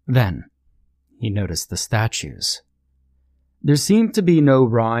 Then, he noticed the statues. There seemed to be no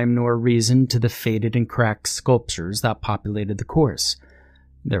rhyme nor reason to the faded and cracked sculptures that populated the course.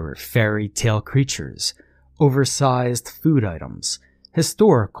 There were fairy tale creatures, oversized food items,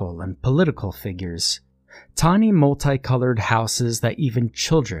 historical and political figures, tiny multicolored houses that even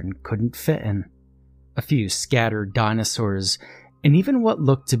children couldn't fit in, a few scattered dinosaurs, and even what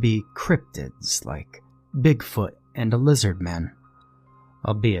looked to be cryptids like Bigfoot and a lizard man,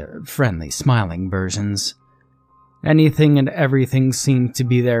 albeit friendly, smiling versions. Anything and everything seemed to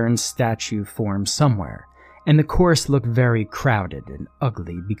be there in statue form somewhere, and the course looked very crowded and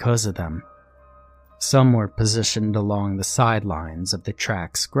ugly because of them. Some were positioned along the sidelines of the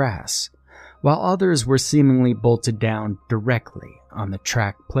track's grass, while others were seemingly bolted down directly on the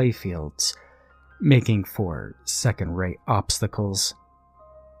track playfields, making for second-rate obstacles.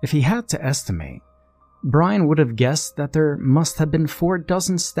 If he had to estimate, Brian would have guessed that there must have been 4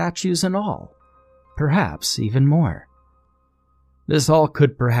 statues in all, perhaps even more. This all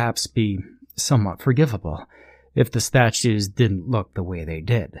could perhaps be somewhat forgivable if the statues didn't look the way they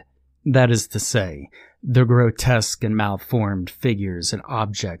did. That is to say, the grotesque and malformed figures and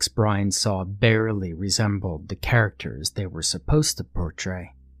objects Brian saw barely resembled the characters they were supposed to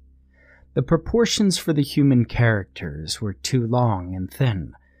portray. The proportions for the human characters were too long and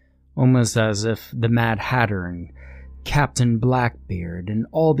thin, almost as if the Mad Hatter and Captain Blackbeard and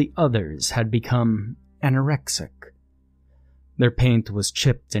all the others had become anorexic. Their paint was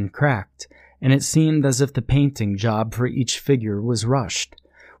chipped and cracked, and it seemed as if the painting job for each figure was rushed,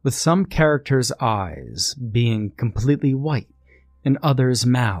 with some characters' eyes being completely white and others'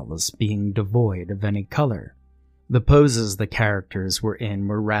 mouths being devoid of any color. The poses the characters were in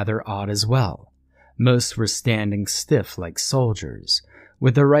were rather odd as well. Most were standing stiff like soldiers,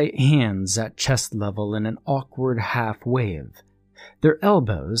 with their right hands at chest level in an awkward half wave, their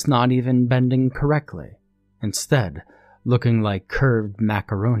elbows not even bending correctly, instead looking like curved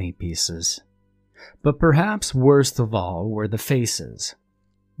macaroni pieces. But perhaps worst of all were the faces,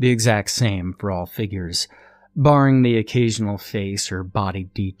 the exact same for all figures, barring the occasional face or body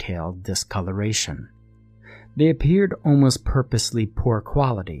detail discoloration. They appeared almost purposely poor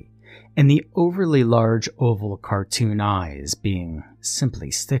quality, and the overly large oval cartoon eyes being simply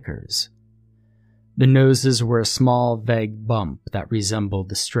stickers. The noses were a small, vague bump that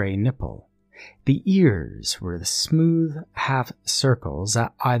resembled a stray nipple. The ears were the smooth half circles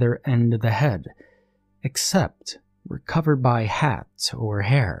at either end of the head, except were covered by hat or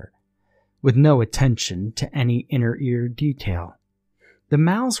hair, with no attention to any inner ear detail. The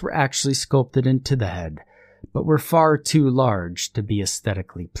mouths were actually sculpted into the head, but were far too large to be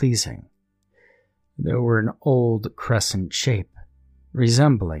aesthetically pleasing. They were an old crescent shape,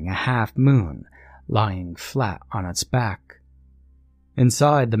 resembling a half moon lying flat on its back.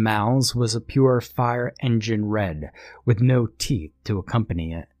 Inside the mouths was a pure fire engine red with no teeth to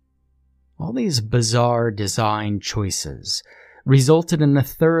accompany it. All these bizarre design choices resulted in a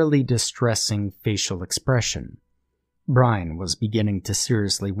thoroughly distressing facial expression. Brian was beginning to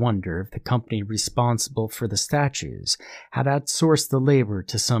seriously wonder if the company responsible for the statues had outsourced the labor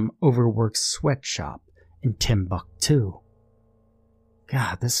to some overworked sweatshop in Timbuktu.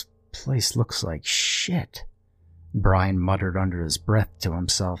 God, this place looks like shit, Brian muttered under his breath to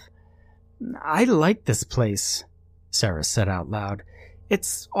himself. I like this place, Sarah said out loud.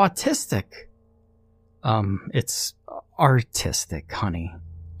 It's autistic. It's artistic, honey.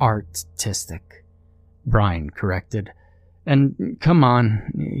 Artistic, Brian corrected. And come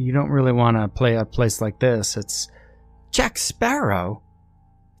on, you don't really want to play a place like this. It's Jack Sparrow,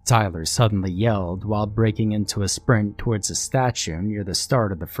 Tyler suddenly yelled while breaking into a sprint towards a statue near the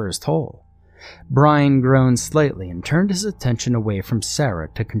start of the first hole. Brian groaned slightly and turned his attention away from Sarah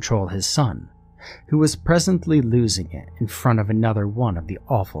to control his son, who was presently losing it in front of another one of the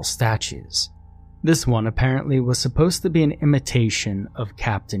awful statues. This one apparently was supposed to be an imitation of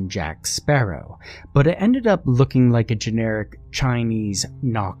Captain Jack Sparrow, but it ended up looking like a generic Chinese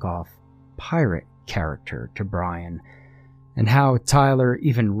knockoff pirate character to Brian, and how Tyler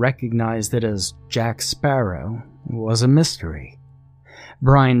even recognized it as Jack Sparrow was a mystery.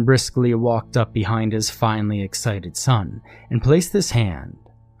 Brian briskly walked up behind his finely excited son and placed his hand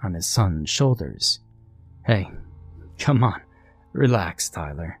on his son's shoulders. Hey, come on, relax,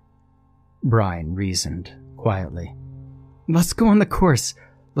 Tyler. Brian reasoned quietly. Let's go on the course.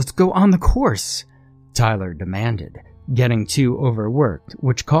 Let's go on the course, Tyler demanded, getting too overworked,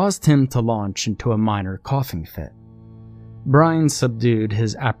 which caused him to launch into a minor coughing fit. Brian subdued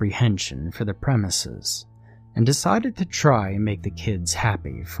his apprehension for the premises and decided to try and make the kids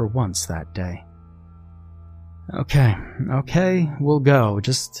happy for once that day. Okay, we'll go.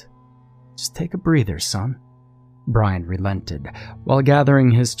 Just take a breather, son. Brian relented while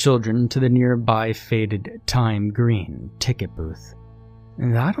gathering his children to the nearby faded time green ticket booth.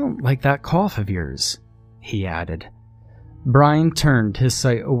 And I don't like that cough of yours, he added. Brian turned his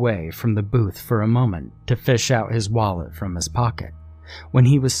sight away from the booth for a moment to fish out his wallet from his pocket, when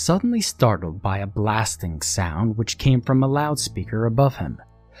he was suddenly startled by a blasting sound which came from a loudspeaker above him.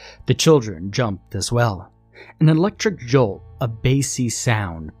 The children jumped as well. An electric jolt, a bassy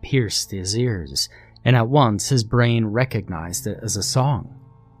sound, pierced his ears, and at once his brain recognized it as a song.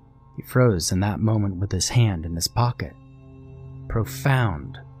 He froze in that moment with his hand in his pocket.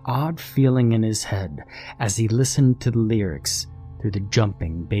 Profound, odd feeling in his head as he listened to the lyrics through the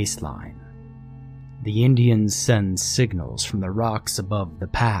jumping bass line. The Indians send signals from the rocks above the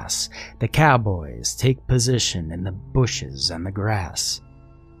pass. The cowboys take position in the bushes and the grass.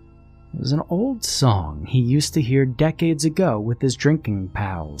 It was an old song he used to hear decades ago with his drinking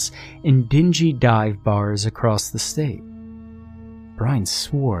pals in dingy dive bars across the state. Brian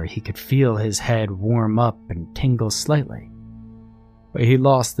swore he could feel his head warm up and tingle slightly, but he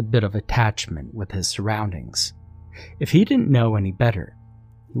lost a bit of attachment with his surroundings. If he didn't know any better,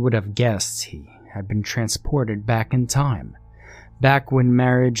 he would have guessed he had been transported back in time, back when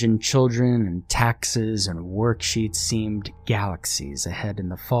marriage and children and taxes and worksheets seemed galaxies ahead in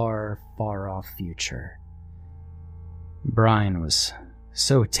the far, far off future. Brian was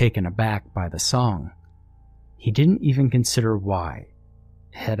so taken aback by the song, he didn't even consider why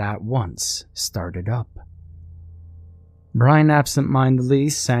it had at once started up. Brian absent-mindedly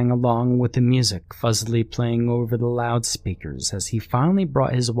sang along with the music fuzzily playing over the loudspeakers as he finally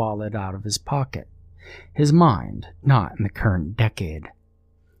brought his wallet out of his pocket, his mind not in the current decade.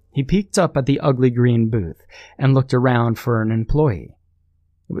 He peeked up at the ugly green booth and looked around for an employee.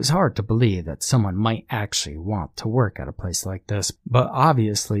 It was hard to believe that someone might actually want to work at a place like this, but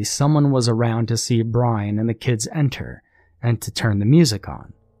obviously someone was around to see Brian and the kids enter and to turn the music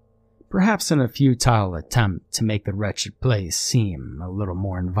on, perhaps in a futile attempt to make the wretched place seem a little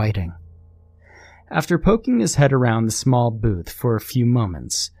more inviting. After poking his head around the small booth for a few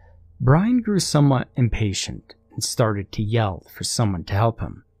moments, Brian grew somewhat impatient and started to yell for someone to help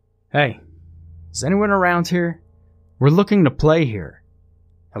him. Hey, is anyone around here? We're looking to play here.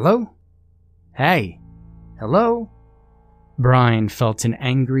 Hello? Hey, hello? Brian felt an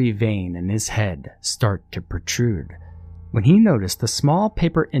angry vein in his head start to protrude when he noticed a small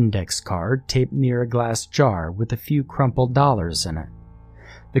paper index card taped near a glass jar with a few crumpled dollars in it.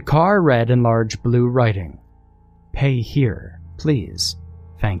 The card read in large blue writing, "Pay here, please.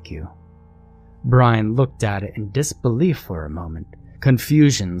 Thank you." Brian looked at it in disbelief for a moment,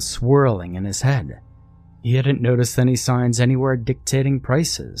 confusion swirling in his head. He hadn't noticed any signs anywhere dictating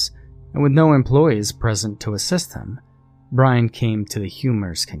prices, and with no employees present to assist him, Brian came to the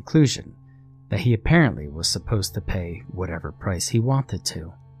humorous conclusion that he apparently was supposed to pay whatever price he wanted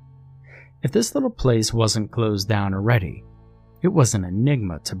to. If this little place wasn't closed down already, it was an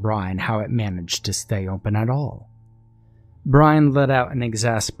enigma to Brian how it managed to stay open at all. Brian let out an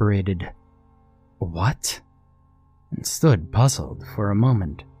exasperated, "What?" and stood puzzled for a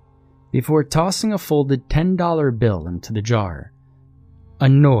moment, before tossing a folded $10 bill into the jar,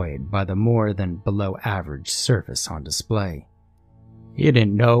 annoyed by the more than below average service on display. He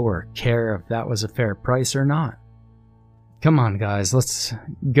didn't know or care if that was a fair price or not. Come on, guys, let's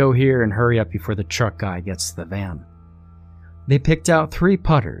go here and hurry up before the truck guy gets to the van. They picked out 3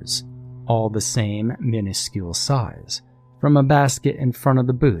 putters, all the same minuscule size, from a basket in front of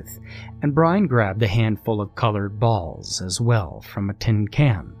the booth, and Brian grabbed a handful of colored balls as well from a tin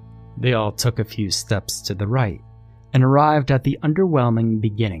can. They all took a few steps to the right and arrived at the underwhelming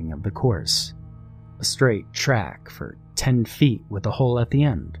beginning of the course, a straight track for 10 feet with a hole at the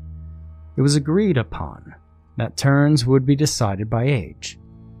end. It was agreed upon that turns would be decided by age,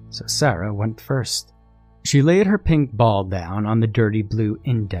 so Sarah went first. She laid her pink ball down on the dirty blue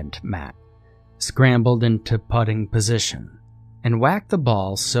indent mat, scrambled into putting position, and whacked the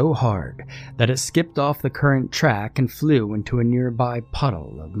ball so hard that it skipped off the current track and flew into a nearby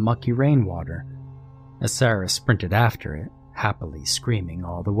puddle of mucky rainwater. As Sarah sprinted after it, happily screaming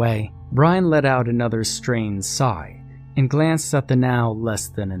all the way, Brian let out another strained sigh and glanced at the now less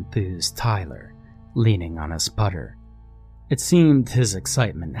than enthused Tyler, leaning on his putter. It seemed his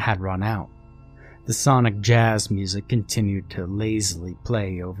excitement had run out. The sonic jazz music continued to lazily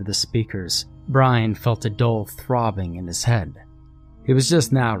play over the speakers. Brian felt a dull throbbing in his head. He was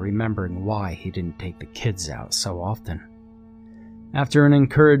just now remembering why he didn't take the kids out so often. After an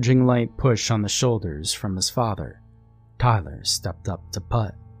encouraging light push on the shoulders from his father, Tyler stepped up to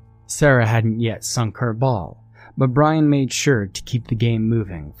putt. Sarah hadn't yet sunk her ball, but Brian made sure to keep the game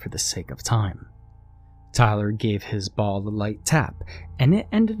moving for the sake of time. Tyler gave his ball a light tap, and it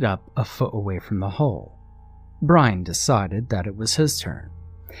ended up a foot away from the hole. Brian decided that it was his turn.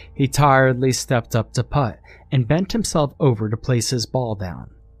 He tiredly stepped up to putt and bent himself over to place his ball down.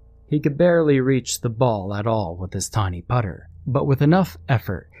 He could barely reach the ball at all with his tiny putter, but with enough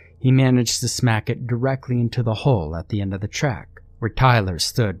effort, he managed to smack it directly into the hole at the end of the track, where Tyler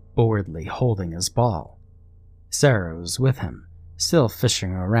stood boredly holding his ball. Sarah was with him, still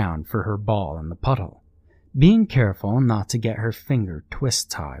fishing around for her ball in the puddle, being careful not to get her finger twist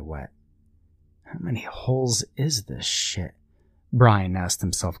tie wet. How many holes is this shit? Brian asked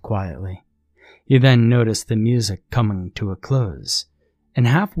himself quietly. He then noticed the music coming to a close, and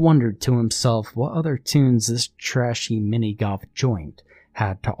half wondered to himself what other tunes this trashy mini-golf joint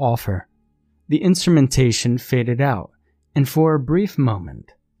had to offer. The instrumentation faded out, and for a brief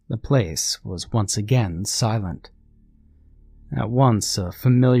moment, the place was once again silent. At once, a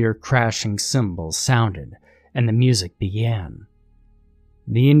familiar crashing cymbal sounded, and the music began.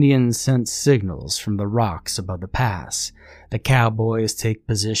 The Indians sent signals from the rocks above the pass. The cowboys take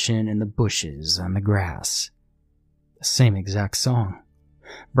position in the bushes and the grass. The same exact song.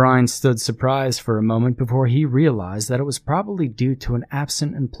 Brian stood surprised for a moment before he realized that it was probably due to an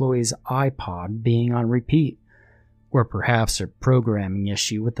absent employee's iPod being on repeat, or perhaps a programming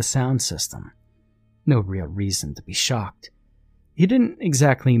issue with the sound system. No real reason to be shocked. He didn't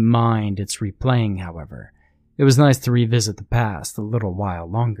exactly mind its replaying, however. It was nice to revisit the past a little while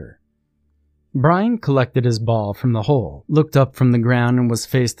longer. Brian collected his ball from the hole, looked up from the ground, and was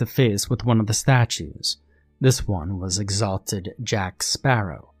face to face with one of the statues. This one was exalted Jack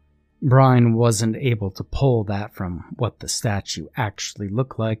Sparrow. Brian wasn't able to pull that from what the statue actually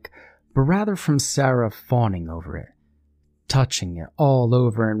looked like, but rather from Sarah fawning over it, touching it all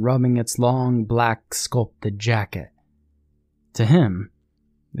over and rubbing its long black sculpted jacket. To him,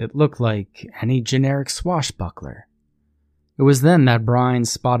 it looked like any generic swashbuckler. It was then that Brian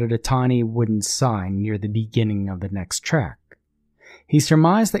spotted a tiny wooden sign near the beginning of the next track. He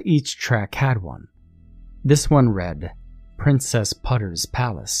surmised that each track had one. This one read, Princess Putter's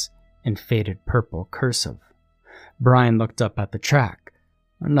Palace, in faded purple cursive. Brian looked up at the track,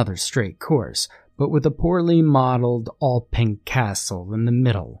 another straight course, but with a poorly modeled all-pink castle in the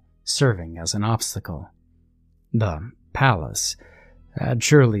middle, serving as an obstacle. The palace had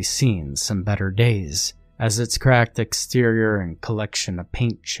surely seen some better days, as its cracked exterior and collection of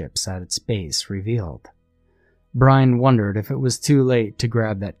paint chips at its base revealed. Brian wondered if it was too late to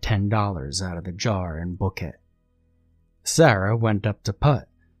grab that $10 out of the jar and book it. Sarah went up to putt,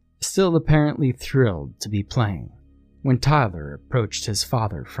 still apparently thrilled to be playing, when Tyler approached his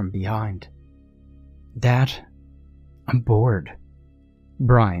father from behind. "Dad, I'm bored."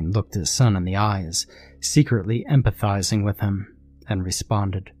 Brian looked his son in the eyes, secretly empathizing with him, and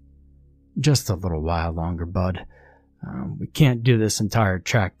responded, "Just a little while longer, bud. We can't do this entire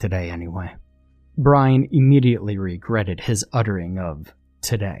track today anyway." Brian immediately regretted his uttering of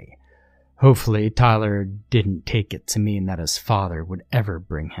 "today." Hopefully, Tyler didn't take it to mean that his father would ever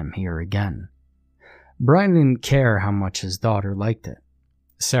bring him here again. Brian didn't care how much his daughter liked it.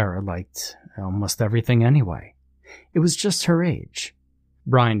 Sarah liked almost everything anyway. It was just her age.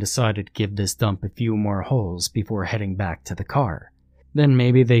 Brian decided to give this dump a few more holes before heading back to the car. Then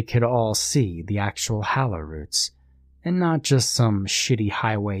maybe they could all see the actual Hallowroots, and not just some shitty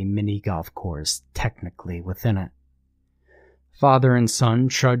highway mini-golf course technically within it. Father and son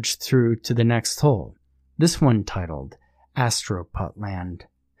trudged through to the next hole, this one titled Astroputt Land.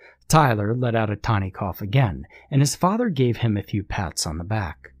 Tyler let out a tiny cough again, and his father gave him a few pats on the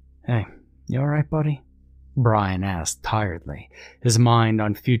back. "Hey, you alright, buddy?" Brian asked tiredly, his mind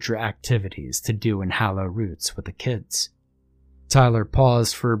on future activities to do in Hallowroots with the kids. Tyler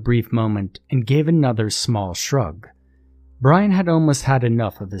paused for a brief moment and gave another small shrug. Brian had almost had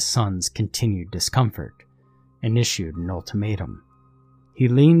enough of his son's continued discomfort, and issued an ultimatum. He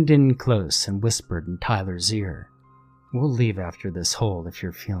leaned in close and whispered in Tyler's ear, "We'll leave after this hole if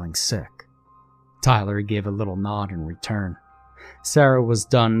you're feeling sick." Tyler gave a little nod in return. Sarah was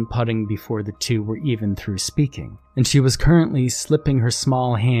done putting before the two were even through speaking, and she was currently slipping her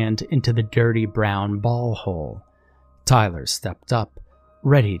small hand into the dirty brown ball hole. Tyler stepped up,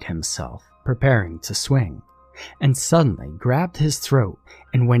 readied himself, preparing to swing. and suddenly grabbed his throat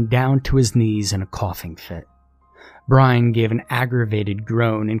and went down to his knees in a coughing fit. Brian gave an aggravated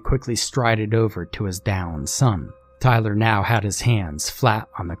groan and quickly strided over to his downed son. Tyler now had his hands flat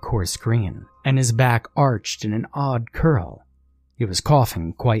on the coarse green, and his back arched in an odd curl. He was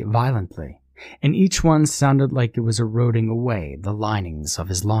coughing quite violently, and each one sounded like it was eroding away the linings of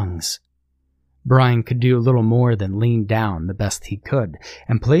his lungs. Brian could do little more than lean down the best he could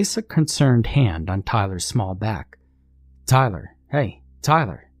and place a concerned hand on Tyler's small back. "Tyler, hey,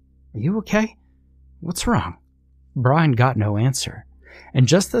 Tyler, are you okay? What's wrong?" Brian got no answer, and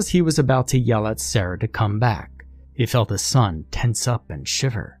just as he was about to yell at Sarah to come back, he felt his son tense up and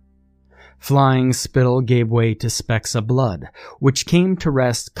shiver. Flying spittle gave way to specks of blood, which came to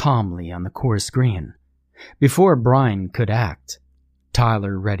rest calmly on the coarse green. Before Brian could act,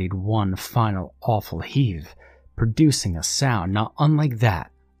 Tyler readied one final awful heave, producing a sound not unlike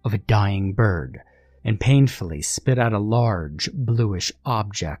that of a dying bird, and painfully spit out a large, bluish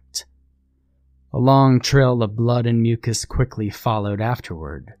object. A long trail of blood and mucus quickly followed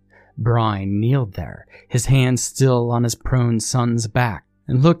afterward. Brian kneeled there, his hands still on his prone son's back,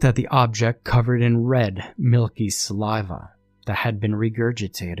 and looked at the object covered in red, milky saliva that had been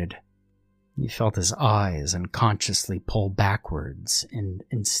regurgitated. He felt his eyes unconsciously pull backwards in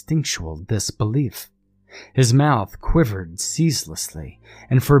instinctual disbelief. His mouth quivered ceaselessly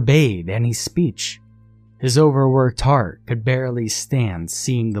and forbade any speech. His overworked heart could barely stand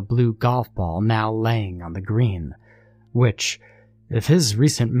seeing the blue golf ball now laying on the green, which, if his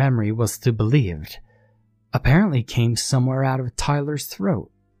recent memory was to be believed, apparently came somewhere out of Tyler's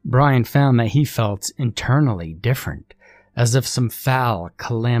throat. Brian found that he felt internally different, as if some foul,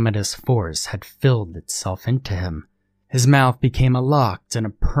 calamitous force had filled itself into him. His mouth became locked in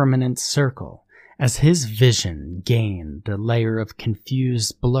a permanent circle as his vision gained a layer of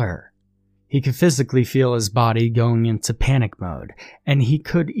confused blur. He could physically feel his body going into panic mode, and he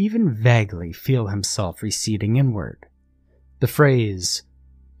could even vaguely feel himself receding inward. The phrase,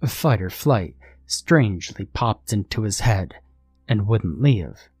 fight or flight, strangely popped into his head and wouldn't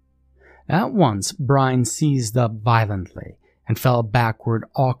leave. At once, Brian seized up violently and fell backward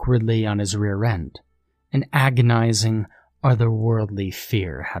awkwardly on his rear end. An agonizing, otherworldly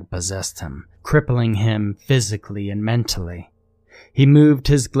fear had possessed him, crippling him physically and mentally. He moved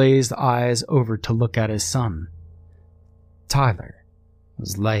his glazed eyes over to look at his son. Tyler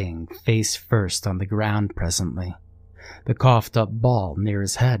was laying face first on the ground presently, the coughed-up ball near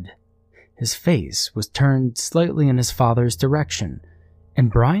his head. His face was turned slightly in his father's direction,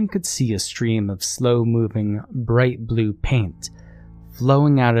 and Brian could see a stream of slow-moving, bright blue paint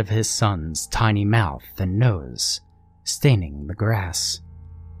flowing out of his son's tiny mouth and nose, staining the grass.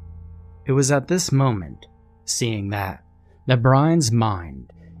 It was at this moment, seeing that Brian's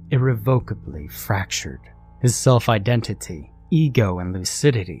mind irrevocably fractured. His self-identity, ego, and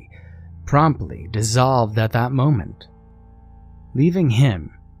lucidity promptly dissolved at that moment, leaving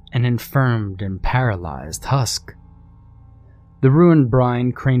him an infirmed and paralyzed husk. The ruined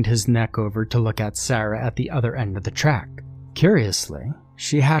Brian craned his neck over to look at Sarah at the other end of the track. Curiously,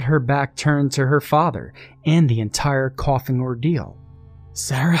 she had her back turned to her father and the entire coughing ordeal.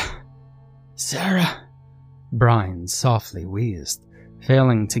 "Sarah? Sarah?" Brian softly wheezed,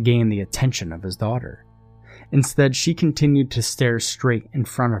 failing to gain the attention of his daughter. Instead, she continued to stare straight in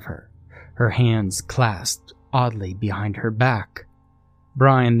front of her, her hands clasped oddly behind her back.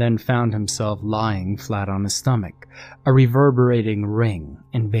 Brian then found himself lying flat on his stomach, a reverberating ring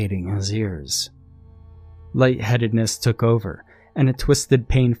invading his ears. Lightheadedness took over, and a twisted,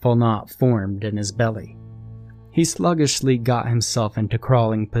 painful knot formed in his belly. He sluggishly got himself into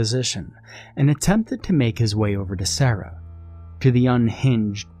crawling position and attempted to make his way over to Sarah, to the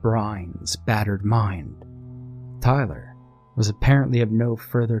unhinged Brian's battered mind. Tyler was apparently of no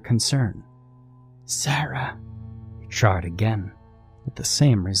further concern. "Sarah," he tried again, with the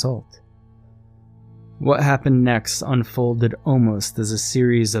same result. What happened next unfolded almost as a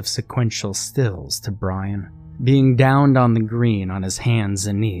series of sequential stills to Brian. Being downed on the green on his hands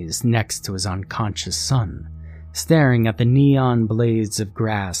and knees next to his unconscious son, staring at the neon blades of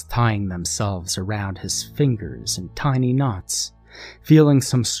grass tying themselves around his fingers in tiny knots, feeling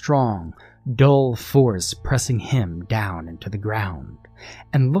some strong, dull force pressing him down into the ground,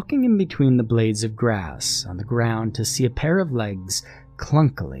 and looking in between the blades of grass on the ground to see a pair of legs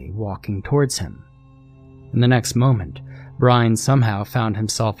clunkily walking towards him. In the next moment, Brian somehow found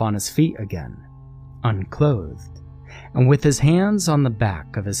himself on his feet again, unclothed, and with his hands on the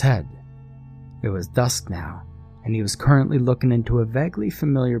back of his head. It was dusk now, and he was currently looking into a vaguely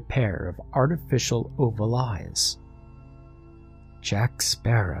familiar pair of artificial oval eyes. Jack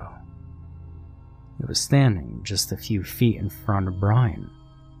Sparrow. It was standing just a few feet in front of Brian.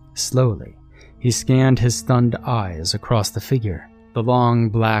 Slowly, he scanned his stunned eyes across the figure, the long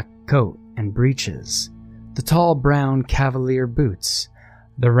black coat and breeches, the tall brown cavalier boots,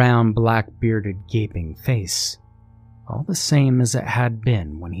 the round black bearded gaping face, all the same as it had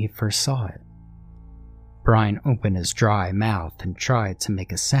been when he first saw it. Brian opened his dry mouth and tried to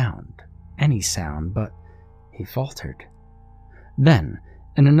make a sound, any sound, but he faltered. Then,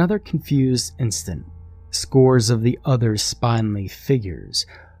 in another confused instant, scores of the other spindly figures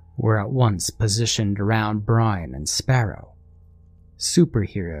were at once positioned around Brian and Sparrow.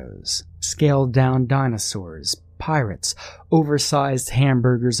 Superheroes, scaled-down dinosaurs, pirates, oversized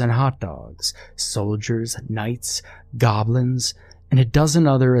hamburgers and hot dogs, soldiers, knights, goblins, and a dozen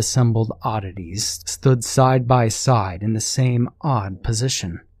other assembled oddities stood side by side in the same odd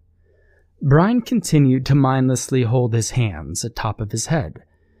position. Brian continued to mindlessly hold his hands atop of his head,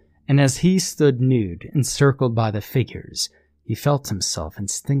 and as he stood nude, encircled by the figures, he felt himself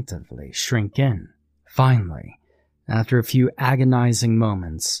instinctively shrink in. Finally, after a few agonizing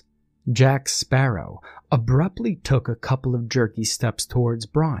moments, Jack Sparrow abruptly took a couple of jerky steps towards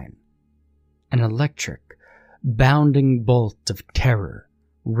Brian. An electric, bounding bolt of terror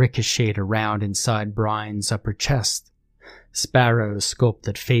ricocheted around inside Brian's upper chest. Sparrow's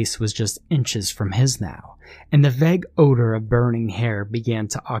sculpted face was just inches from his now, and the vague odor of burning hair began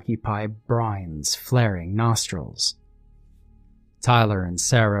to occupy Brian's flaring nostrils. Tyler and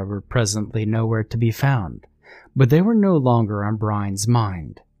Sarah were presently nowhere to be found, but they were no longer on Brian's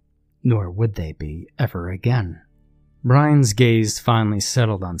mind, nor would they be ever again. Brian's gaze finally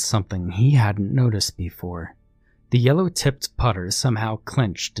settled on something he hadn't noticed before. The yellow-tipped putter somehow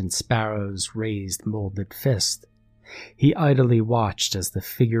clenched in Sparrow's raised molded fist. He idly watched as the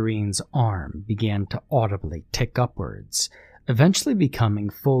figurine's arm began to audibly tick upwards, eventually becoming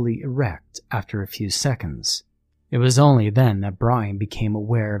fully erect after a few seconds. It was only then that Brian became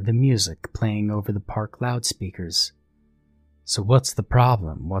aware of the music playing over the park loudspeakers. "So what's the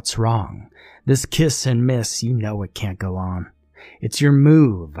problem? What's wrong? This kiss and miss, you know it can't go on. It's your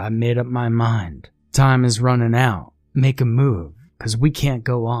move. I made up my mind. Time is running out. Make a move, 'cause we can't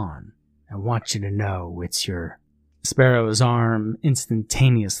go on. I want you to know it's your..." Sparrow's arm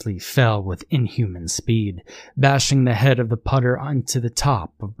instantaneously fell with inhuman speed, bashing the head of the putter onto the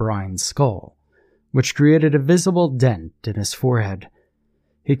top of Brian's skull, which created a visible dent in his forehead.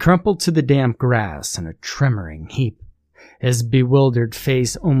 He crumpled to the damp grass in a tremoring heap, his bewildered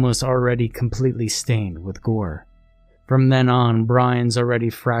face almost already completely stained with gore. From then on, Brian's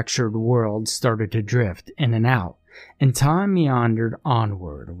already fractured world started to drift in and out, and time meandered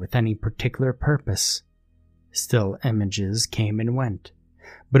onward with any particular purpose. Still images came and went,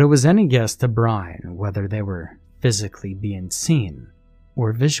 but it was any guess to Brian whether they were physically being seen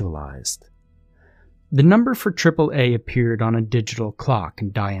or visualized. The number for AAA appeared on a digital clock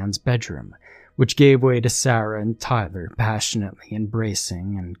in Diane's bedroom, which gave way to Sarah and Tyler passionately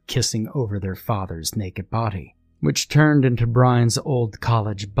embracing and kissing over their father's naked body, which turned into Brian's old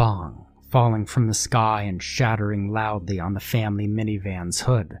college bong, falling from the sky and shattering loudly on the family minivan's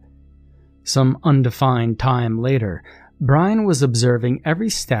hood. Some undefined time later, Brian was observing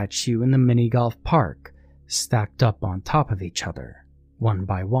every statue in the mini-golf park stacked up on top of each other, one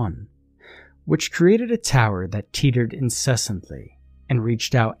by one, which created a tower that teetered incessantly and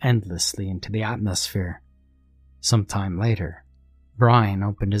reached out endlessly into the atmosphere. Sometime later, Brian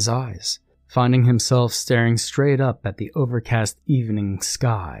opened his eyes, finding himself staring straight up at the overcast evening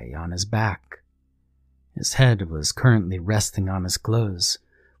sky on his back. His head was currently resting on his clothes,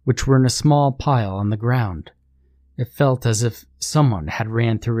 which were in a small pile on the ground. It felt as if someone had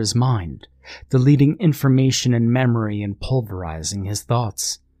ran through his mind, deleting information and memory and pulverizing his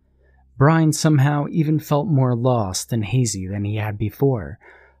thoughts. Brian somehow even felt more lost and hazy than he had before,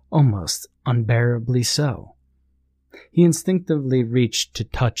 almost unbearably so. He instinctively reached to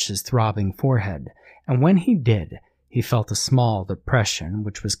touch his throbbing forehead, and when he did, he felt a small depression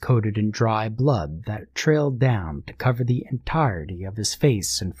which was coated in dry blood that trailed down to cover the entirety of his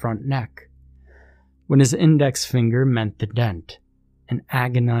face and front neck. When his index finger met the dent, an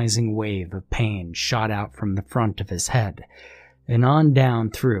agonizing wave of pain shot out from the front of his head and on down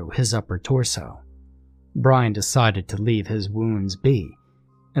through his upper torso. Brian decided to leave his wounds be,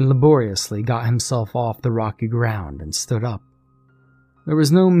 and laboriously got himself off the rocky ground and stood up. There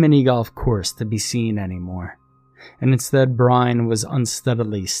was no mini-golf course to be seen anymore, and instead Brian was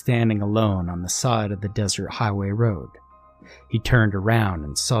unsteadily standing alone on the side of the desert highway road. He turned around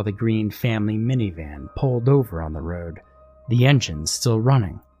and saw the green family minivan pulled over on the road, the engine still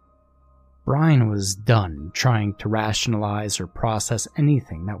running. Brian was done trying to rationalize or process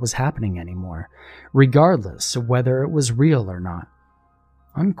anything that was happening anymore, regardless of whether it was real or not.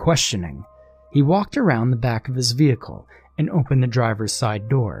 Unquestioning, he walked around the back of his vehicle and opened the driver's side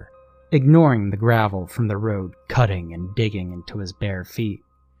door, ignoring the gravel from the road cutting and digging into his bare feet.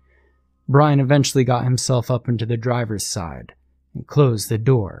 Brian eventually got himself up into the driver's side and closed the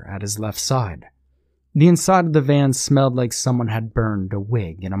door at his left side. The inside of the van smelled like someone had burned a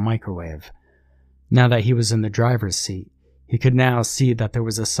wig in a microwave. Now that he was in the driver's seat, he could now see that there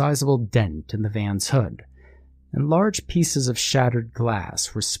was a sizable dent in the van's hood, and large pieces of shattered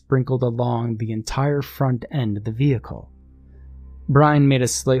glass were sprinkled along the entire front end of the vehicle. Brian made a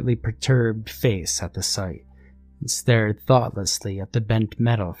slightly perturbed face at the sight and stared thoughtlessly at the bent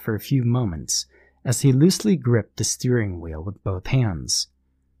metal for a few moments as he loosely gripped the steering wheel with both hands.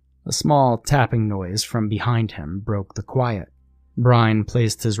 A small tapping noise from behind him broke the quiet. Brian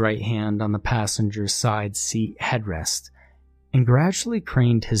placed his right hand on the passenger side seat headrest and gradually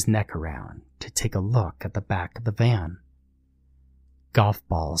craned his neck around to take a look at the back of the van. Golf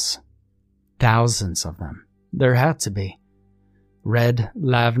balls. Thousands of them. There had to be. Red,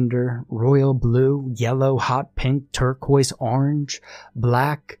 lavender, royal blue, yellow, hot pink, turquoise, orange,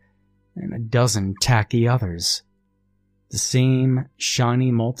 black, and a dozen tacky others. The same shiny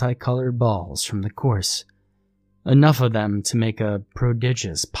multicolored balls from the course. Enough of them to make a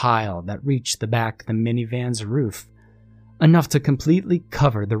prodigious pile that reached the back of the minivan's roof. Enough to completely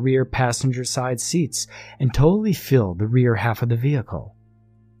cover the rear passenger side seats and totally fill the rear half of the vehicle.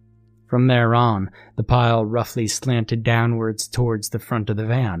 From there on, the pile roughly slanted downwards towards the front of the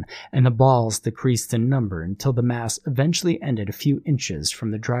van, and the balls decreased in number until the mass eventually ended a few inches from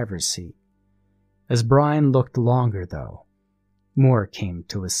the driver's seat. As Brian looked longer, though, more came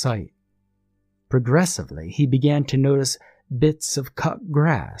to his sight. Progressively, he began to notice bits of cut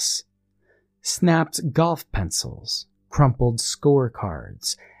grass, snapped golf pencils, crumpled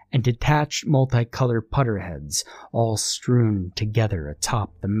scorecards, and detached multicolored putter heads all strewn together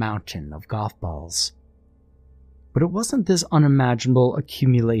atop the mountain of golf balls. But it wasn't this unimaginable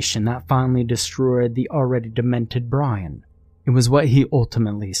accumulation that finally destroyed the already demented Brian. It was what he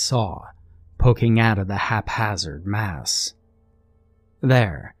ultimately saw, poking out of the haphazard mass.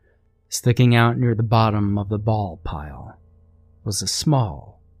 There, sticking out near the bottom of the ball pile, was a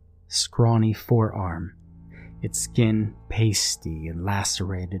small, scrawny forearm, its skin pasty and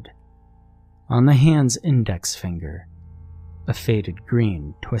lacerated. On the hand's index finger, a faded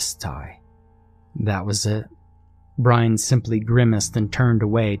green twist tie. That was it. Brian simply grimaced and turned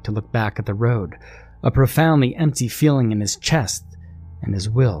away to look back at the road, a profoundly empty feeling in his chest and his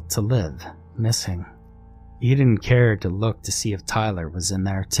will to live missing. He didn't care to look to see if Tyler was in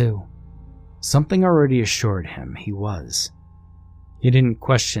there too. Something already assured him he was. He didn't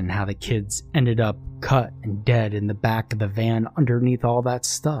question how the kids ended up cut and dead in the back of the van underneath all that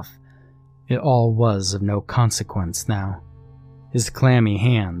stuff. It all was of no consequence now. His clammy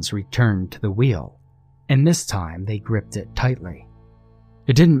hands returned to the wheel, and this time they gripped it tightly.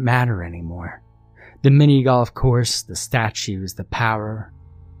 It didn't matter anymore. The mini-golf course, the statues, the power,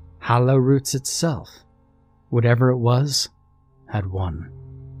 Hallowroots itself, whatever it was, had won.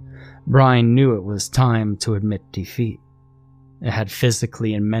 Brian knew it was time to admit defeat. It had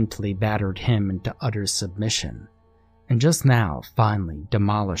physically and mentally battered him into utter submission, and just now finally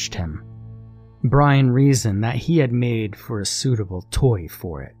demolished him. Brian reasoned that he had made for a suitable toy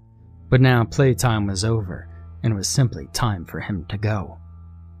for it, but now playtime was over, and it was simply time for him to go.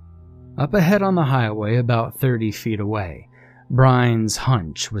 Up ahead on the highway, about 30 feet away, Brian's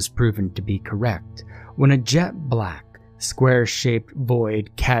hunch was proven to be correct when a jet black, square-shaped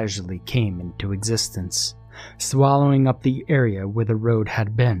void casually came into existence, swallowing up the area where the road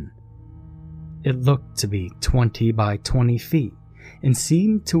had been. It looked to be 20 by 20 feet and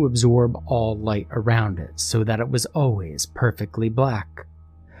seemed to absorb all light around it so that it was always perfectly black.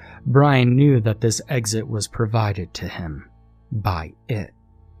 Brian knew that this exit was provided to him by it.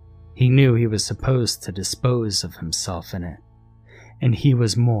 He knew he was supposed to dispose of himself in it, and he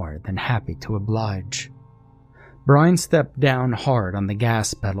was more than happy to oblige. Brian stepped down hard on the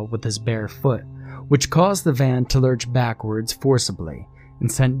gas pedal with his bare foot, which caused the van to lurch backwards forcibly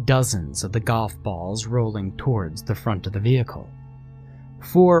and sent dozens of the golf balls rolling towards the front of the vehicle.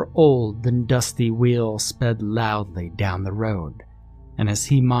 4 old and dusty wheels sped loudly down the road, and as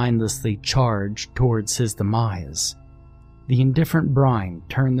he mindlessly charged towards his demise, the indifferent Brian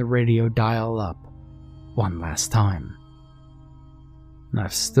turned the radio dial up one last time.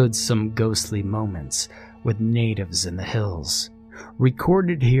 I've stood some ghostly moments with natives in the hills,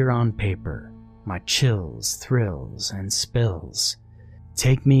 recorded here on paper, my chills, thrills, and spills.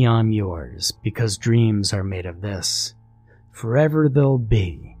 Take me, I'm yours, because dreams are made of this. Forever there'll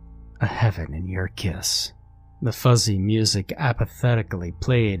be a heaven in your kiss. The fuzzy music apathetically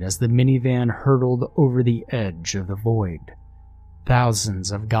played as the minivan hurtled over the edge of the void.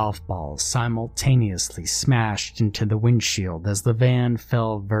 Thousands of golf balls simultaneously smashed into the windshield as the van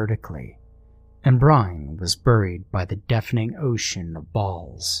fell vertically, and Brian was buried by the deafening ocean of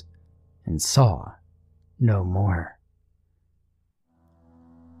balls and saw no more.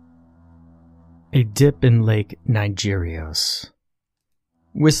 A dip in Lake Nigerios.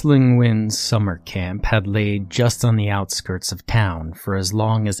 Whistling Wind's summer camp had laid just on the outskirts of town for as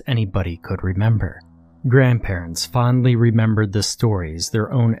long as anybody could remember. Grandparents fondly remembered the stories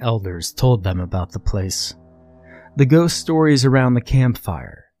their own elders told them about the place. The ghost stories around the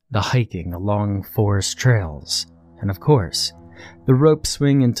campfire, the hiking along forest trails, and of course, the rope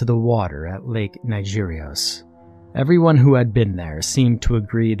swing into the water at Lake Nigerios. Everyone who had been there seemed to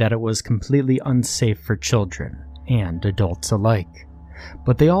agree that it was completely unsafe for children and adults alike,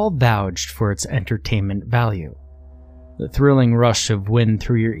 but they all vouched for its entertainment value. The thrilling rush of wind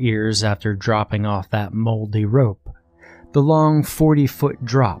through your ears after dropping off that moldy rope, the long 40-foot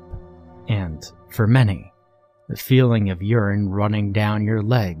drop, and, for many, the feeling of urine running down your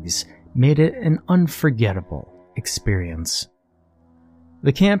legs made it an unforgettable experience.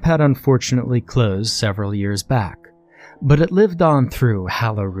 The camp had unfortunately closed several years back, but it lived on through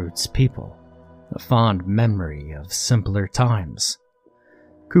Hallowroots people, a fond memory of simpler times.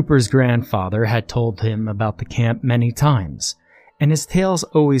 Cooper's grandfather had told him about the camp many times, and his tales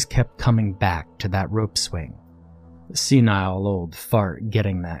always kept coming back to that rope swing. The senile old fart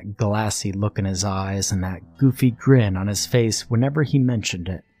getting that glassy look in his eyes and that goofy grin on his face whenever he mentioned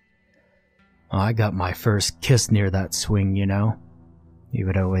it. "I got my first kiss near that swing, you know," he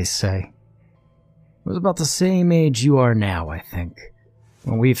would always say. "It was about the same age you are now, I think.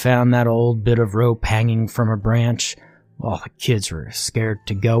 When we found that old bit of rope hanging from a branch, all the kids were scared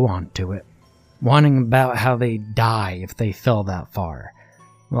to go onto it, whining about how they'd die if they fell that far.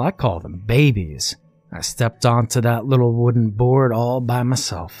 Well, I call them babies. I stepped onto that little wooden board all by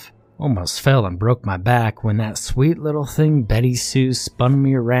myself. Almost fell and broke my back when that sweet little thing Betty Sue spun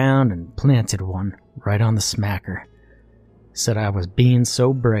me around and planted one right on the smacker. Said I was being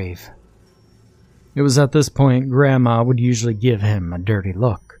so brave." It was at this point Grandma would usually give him a dirty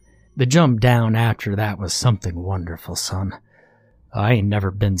look. The jump down after that was something wonderful, son. I ain't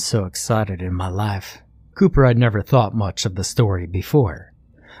never been so excited in my life. Cooper had never thought much of the story before,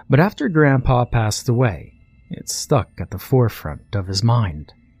 but after Grandpa passed away, it stuck at the forefront of his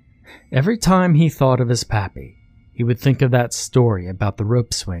mind. Every time he thought of his pappy, he would think of that story about the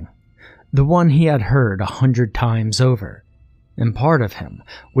rope swing, the one he had heard 100 times over, and part of him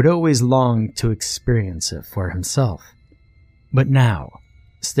would always long to experience it for himself. But now,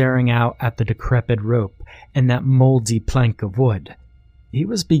 staring out at the decrepit rope and that moldy plank of wood, he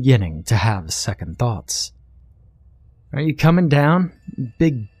was beginning to have second thoughts. "Are you coming down,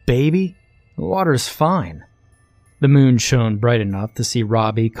 big baby? The water's fine." The moon shone bright enough to see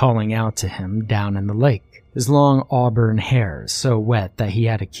Robbie calling out to him down in the lake, his long auburn hair so wet that he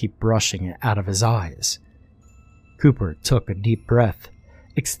had to keep brushing it out of his eyes. Cooper took a deep breath,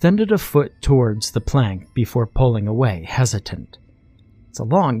 extended a foot towards the plank before pulling away, hesitant. "It's a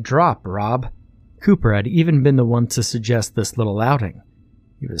long drop, Rob." Cooper had even been the one to suggest this little outing.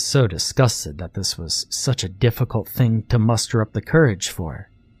 He was so disgusted that this was such a difficult thing to muster up the courage for.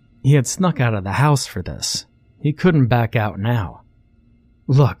 He had snuck out of the house for this. He couldn't back out now.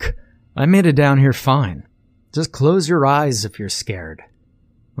 "Look, I made it down here fine. Just close your eyes if you're scared."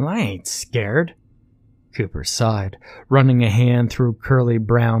 "Well, I ain't scared." Cooper sighed, running a hand through curly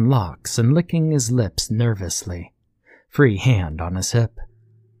brown locks and licking his lips nervously, free hand on his hip.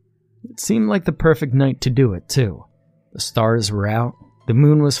 It seemed like the perfect night to do it, too. The stars were out, the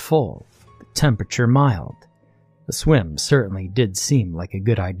moon was full, the temperature mild. The swim certainly did seem like a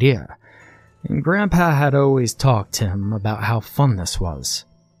good idea, and Grandpa had always talked to him about how fun this was.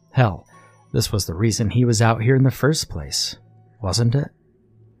 Hell, this was the reason he was out here in the first place, wasn't it?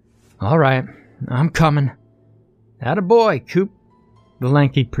 "All right, I'm coming." "Attaboy, Coop." The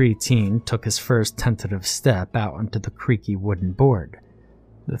lanky preteen took his first tentative step out onto the creaky wooden board,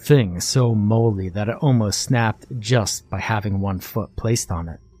 the thing so moldy that it almost snapped just by having one foot placed on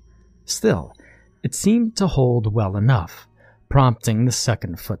it. Still, it seemed to hold well enough, prompting the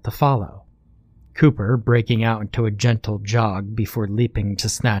second foot to follow. Cooper breaking out into a gentle jog before leaping to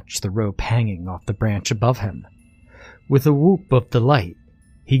snatch the rope hanging off the branch above him. With a whoop of delight,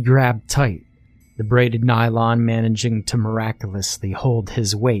 he grabbed tight, the braided nylon managing to miraculously hold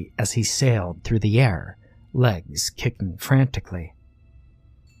his weight as he sailed through the air, legs kicking frantically.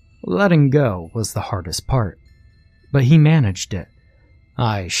 Letting go was the hardest part, but he managed it,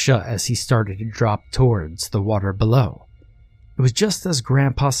 eyes shut as he started to drop towards the water below. It was just as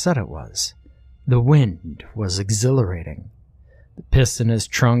Grandpa said it was. The wind was exhilarating, the piss in his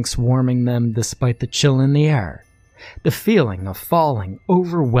trunks warming them despite the chill in the air. The feeling of falling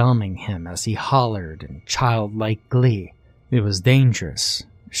overwhelming him as he hollered in childlike glee. It was dangerous,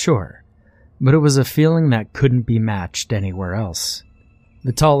 sure, but it was a feeling that couldn't be matched anywhere else.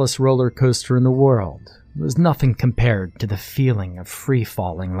 The tallest roller coaster in the world was nothing compared to the feeling of free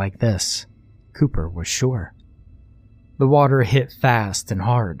falling like this. Cooper was sure. The water hit fast and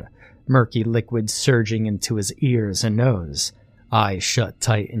hard, murky liquid surging into his ears and nose, eyes shut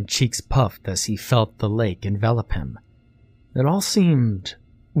tight and cheeks puffed as he felt the lake envelop him. It all seemed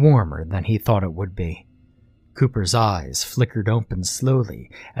warmer than he thought it would be. Cooper's eyes flickered open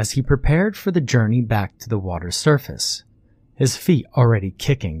slowly as he prepared for the journey back to the water's surface, his feet already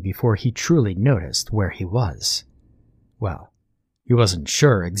kicking before he truly noticed where he was. Well, he wasn't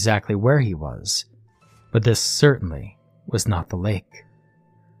sure exactly where he was, but this certainly was not the lake.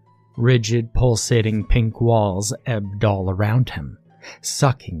 Rigid, pulsating pink walls ebbed all around him,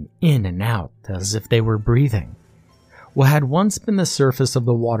 sucking in and out as if they were breathing. What had once been the surface of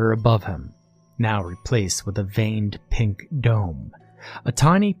the water above him, now replaced with a veined pink dome, a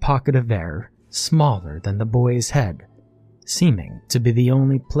tiny pocket of air smaller than the boy's head, seeming to be the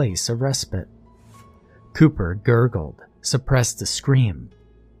only place of respite. Cooper gurgled, suppressed a scream.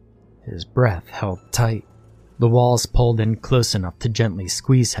 His breath held tight. The walls pulled in close enough to gently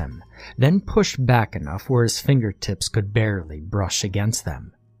squeeze him, then pushed back enough where his fingertips could barely brush against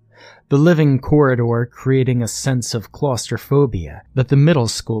them. The living corridor creating a sense of claustrophobia that the middle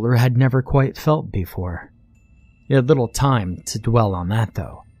schooler had never quite felt before. He had little time to dwell on that,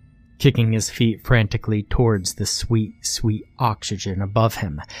 though, kicking his feet frantically towards the sweet, sweet oxygen above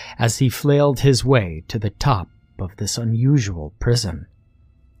him as he flailed his way to the top of this unusual prison.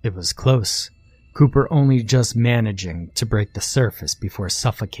 It was close, Cooper only just managing to break the surface before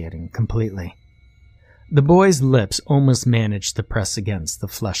suffocating completely. The boy's lips almost managed to press against the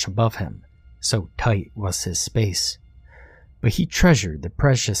flesh above him, so tight was his space. But he treasured the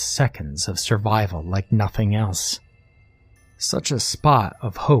precious seconds of survival like nothing else. Such a spot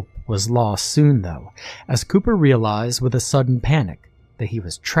of hope was lost soon, though, as Cooper realized with a sudden panic that he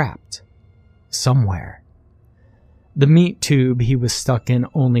was trapped somewhere. The meat tube he was stuck in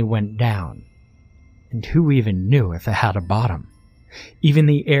only went down, and who even knew if it had a bottom? Even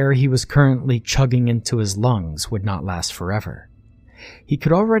the air he was currently chugging into his lungs would not last forever. He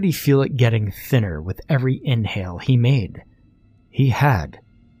could already feel it getting thinner with every inhale he made. He had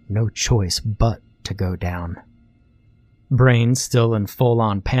no choice but to go down. Brain still in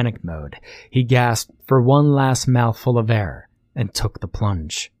full-on panic mode, he gasped for one last mouthful of air and took the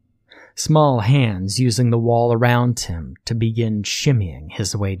plunge. Small hands using the wall around him to begin shimmying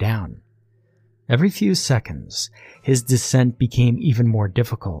his way down. Every few seconds, his descent became even more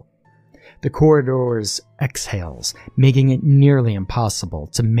difficult. The corridor's exhales making it nearly impossible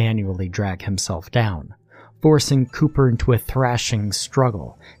to manually drag himself down, forcing Cooper into a thrashing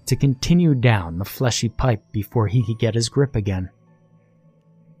struggle to continue down the fleshy pipe before he could get his grip again.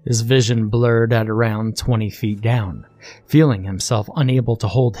 His vision blurred at around 20 feet down, feeling himself unable to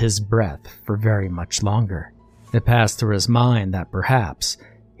hold his breath for very much longer. It passed through his mind that perhaps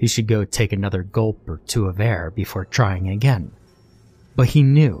he should go take another gulp or two of air before trying again. But he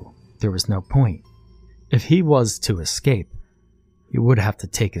knew there was no point. If he was to escape, he would have to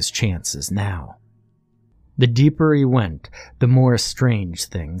take his chances now. The deeper he went, the more strange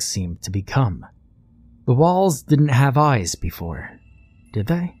things seemed to become. The walls didn't have eyes before, did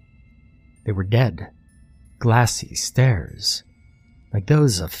they? They were dead, glassy stares, like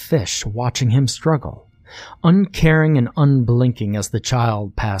those of fish watching him struggle, uncaring and unblinking as the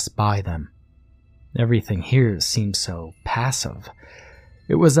child passed by them. Everything here seemed so passive.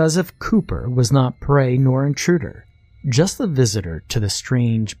 It was as if Cooper was not prey nor intruder, just a visitor to the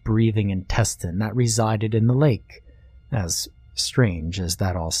strange breathing intestine that resided in the lake. As strange as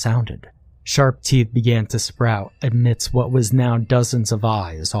that all sounded, sharp teeth began to sprout amidst what was now dozens of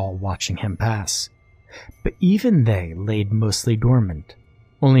eyes all watching him pass. But even they laid mostly dormant,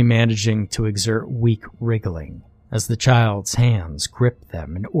 only managing to exert weak wriggling as the child's hands gripped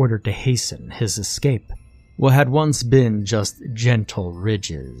them in order to hasten his escape. What had once been just gentle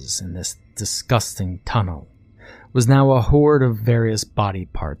ridges in this disgusting tunnel was now a horde of various body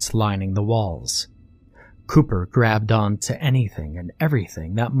parts lining the walls. Cooper grabbed onto anything and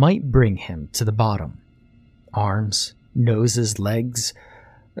everything that might bring him to the bottom. Arms, noses, legs,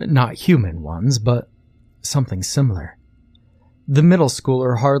 not human ones, but something similar. The middle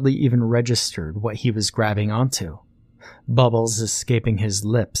schooler hardly even registered what he was grabbing onto, bubbles escaping his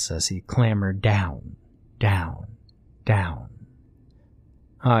lips as he clambered down, down, down.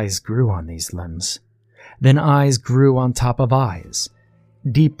 Eyes grew on these limbs. Then eyes grew on top of eyes,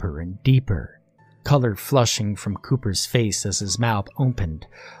 deeper and deeper, color flushing from Cooper's face as his mouth opened,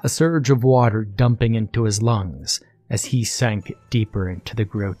 a surge of water dumping into his lungs as he sank deeper into the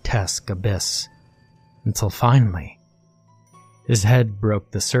grotesque abyss. Until finally, his head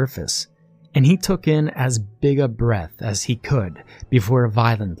broke the surface, and he took in as big a breath as he could before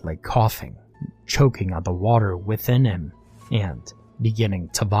violently coughing, choking on the water within him, and beginning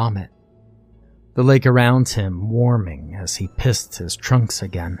to vomit. The lake around him warming as he pissed his trunks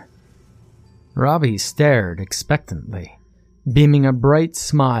again. Robbie stared expectantly, beaming a bright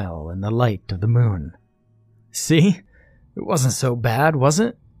smile in the light of the moon. "See? It wasn't so bad, was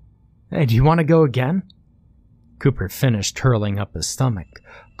it? Hey, do you want to go again?" Cooper finished hurling up his stomach,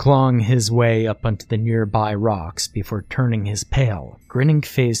 clawing his way up onto the nearby rocks before turning his pale, grinning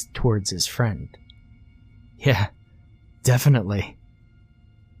face towards his friend. "Yeah, definitely."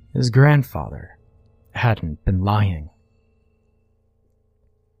 His grandfather hadn't been lying.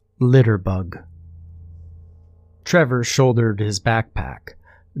 Litterbug. Trevor shouldered his backpack,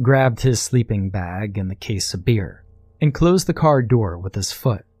 grabbed his sleeping bag and the case of beer, and closed the car door with his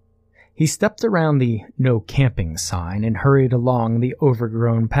foot. He stepped around the "no camping" sign and hurried along the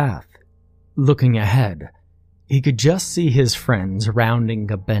overgrown path. Looking ahead, he could just see his friends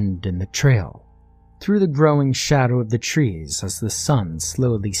rounding a bend in the trail, through the growing shadow of the trees as the sun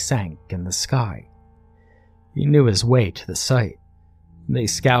slowly sank in the sky. He knew his way to the site. They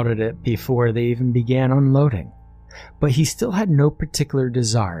scouted it before they even began unloading, but he still had no particular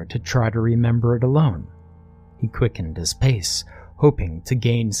desire to try to remember it alone. He quickened his pace, hoping to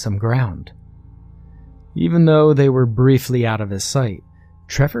gain some ground. Even though they were briefly out of his sight,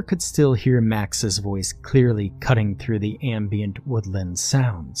 Trevor could still hear Max's voice clearly cutting through the ambient woodland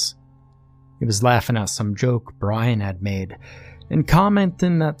sounds. He was laughing at some joke Brian had made, and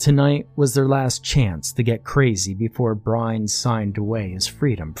commenting that tonight was their last chance to get crazy before Brian signed away his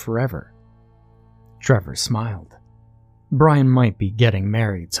freedom forever. Trevor smiled. Brian might be getting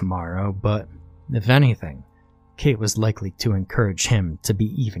married tomorrow, but if anything, Kate was likely to encourage him to be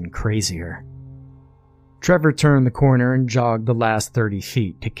even crazier. Trevor turned the corner and jogged the last 30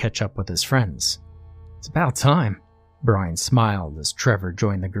 feet to catch up with his friends. "It's about time," Brian smiled as Trevor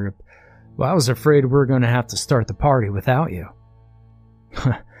joined the group. "Well, I was afraid we were going to have to start the party without you."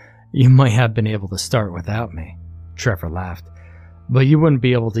 "You might have been able to start without me," Trevor laughed, "but you wouldn't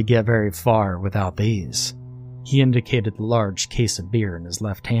be able to get very far without these." He indicated the large case of beer in his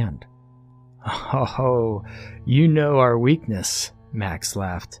left hand. "Oh, you know our weakness," Max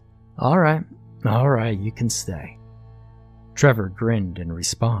laughed. All right, you can stay." Trevor grinned in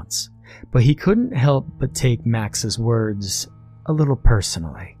response, but he couldn't help but take Max's words a little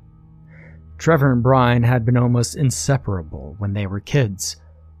personally. Trevor and Brian had been almost inseparable when they were kids,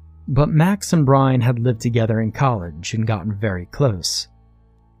 but Max and Brian had lived together in college and gotten very close.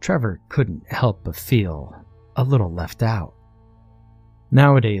 Trevor couldn't help but feel a little left out.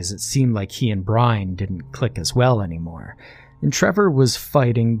 Nowadays, it seemed like he and Brian didn't click as well anymore, and Trevor was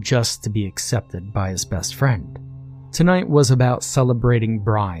fighting just to be accepted by his best friend. Tonight was about celebrating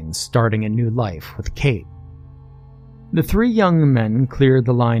Brian starting a new life with Kate. The three young men cleared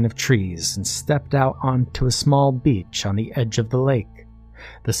the line of trees and stepped out onto a small beach on the edge of the lake.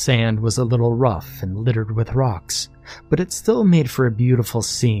 The sand was a little rough and littered with rocks, but it still made for a beautiful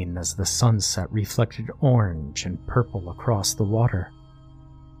scene as the sunset reflected orange and purple across the water.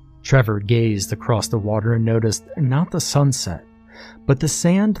 Trevor gazed across the water and noticed not the sunset, but the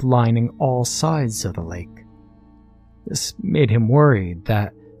sand lining all sides of the lake. This made him worried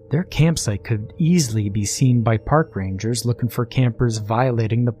that their campsite could easily be seen by park rangers looking for campers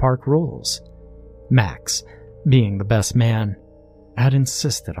violating the park rules. Max, being the best man, had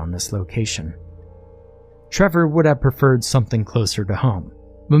insisted on this location. Trevor would have preferred something closer to home,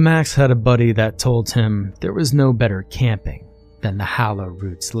 but Max had a buddy that told him there was no better camping than the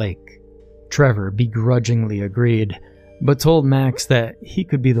Hallowroots lake. Trevor begrudgingly agreed, but told Max that he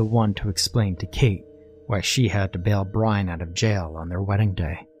could be the one to explain to Kate why she had to bail Brian out of jail on their wedding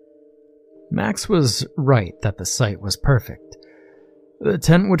day. Max was right that the site was perfect. The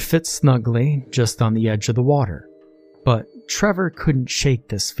tent would fit snugly just on the edge of the water, but Trevor couldn't shake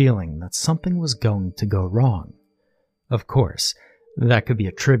this feeling that something was going to go wrong. Of course, that could be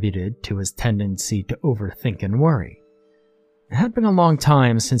attributed to his tendency to overthink and worry. It had been a long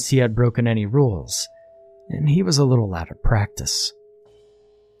time since he had broken any rules, and he was a little out of practice.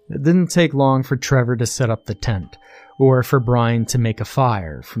 It didn't take long for Trevor to set up the tent, or for Brian to make a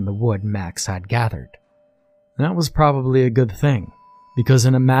fire from the wood Max had gathered. That was probably a good thing, because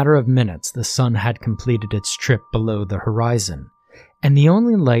in a matter of minutes the sun had completed its trip below the horizon, and the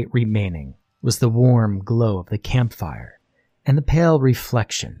only light remaining was the warm glow of the campfire and the pale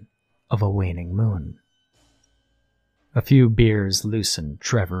reflection of a waning moon. A few beers loosened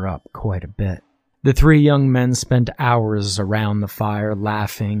Trevor up quite a bit. The three young men spent hours around the fire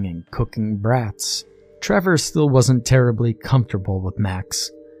laughing and cooking brats. Trevor still wasn't terribly comfortable with Max,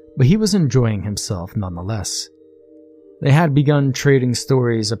 but he was enjoying himself nonetheless. They had begun trading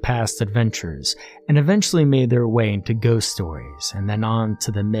stories of past adventures and eventually made their way into ghost stories and then on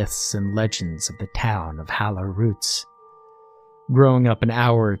to the myths and legends of the town of Hallowroots. Growing up an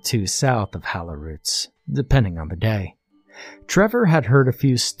hour or two south of Hallowroots, depending on the day, Trevor had heard a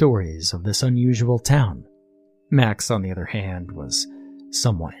few stories of this unusual town. Max, on the other hand, was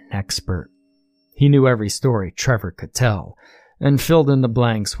somewhat an expert. He knew every story Trevor could tell and filled in the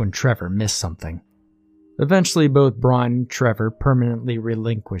blanks when Trevor missed something. Eventually, both Brian and Trevor permanently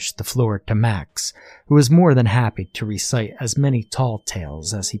relinquished the floor to Max, who was more than happy to recite as many tall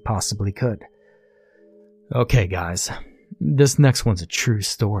tales as he possibly could. "Okay, guys, this next one's a true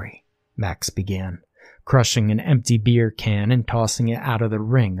story," Max began, crushing an empty beer can and tossing it out of the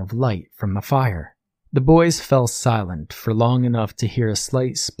ring of light from the fire. The boys fell silent for long enough to hear a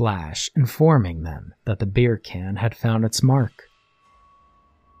slight splash informing them that the beer can had found its mark.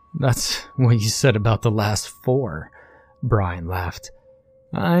 "That's what you said about the last four," Brian laughed.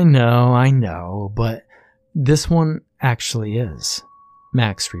 I know, but this one actually is,"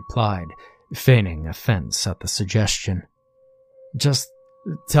 Max replied, feigning offense at the suggestion. "Just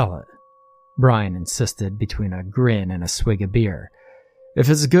tell it," Brian insisted between a grin and a swig of beer. "If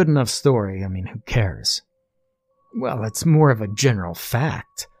it's a good enough story, who cares?" "Well, it's more of a general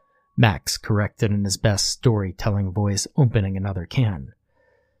fact," Max corrected in his best storytelling voice, opening another can.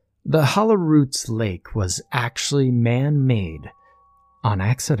 "The Hallowroots Lake was actually man-made on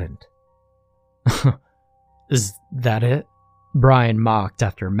accident." "Is that it?" Brian mocked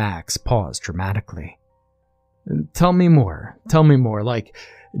after Max paused dramatically. Tell me more. Like,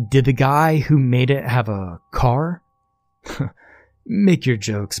 did the guy who made it have a car?" "Make your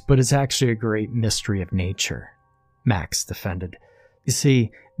jokes, but it's actually a great mystery of nature," Max defended. "You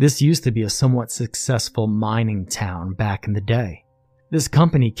see, this used to be a somewhat successful mining town back in the day. This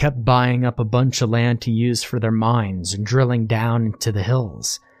company kept buying up a bunch of land to use for their mines and drilling down into the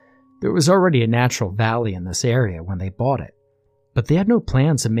hills. There was already a natural valley in this area when they bought it, but they had no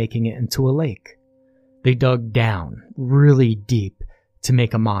plans of making it into a lake. They dug down really deep to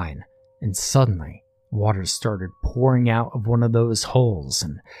make a mine, and suddenly water started pouring out of one of those holes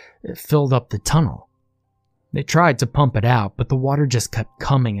and it filled up the tunnel. They tried to pump it out, but the water just kept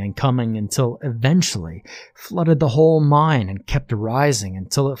coming and coming until eventually flooded the whole mine and kept rising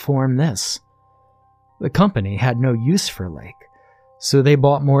until it formed this. The company had no use for a lake, so they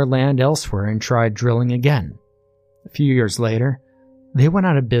bought more land elsewhere and tried drilling again. A few years later, they went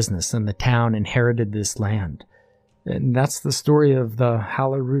out of business and the town inherited this land. And that's the story of the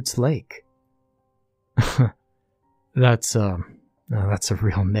Hallowroots Lake." That's a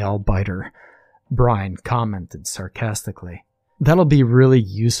real nail-biter," Brian commented sarcastically. "That'll be really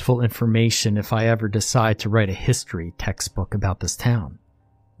useful information if I ever decide to write a history textbook about this town.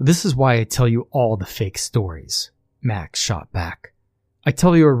 This is why I tell you all the fake stories," Max shot back. "I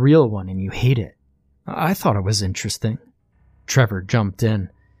tell you a real one and you hate it." "I thought it was interesting." Trevor jumped in.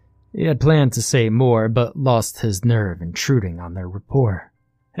 He had planned to say more, but lost his nerve intruding on their rapport.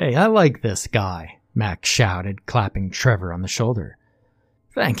 "Hey, I like this guy," Max shouted, clapping Trevor on the shoulder.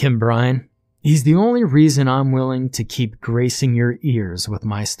 "Thank him, Brian. He's the only reason I'm willing to keep gracing your ears with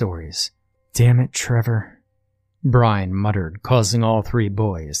my stories." "Damn it, Trevor," Brian muttered, causing all three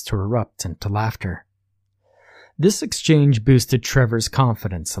boys to erupt into laughter. This exchange boosted Trevor's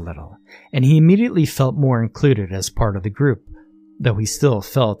confidence a little, and he immediately felt more included as part of the group, though he still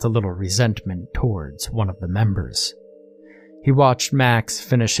felt a little resentment towards one of the members. He watched Max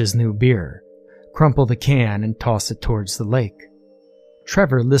finish his new beer, crumple the can and toss it towards the lake.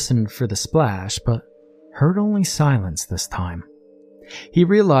 Trevor listened for the splash, but heard only silence this time. He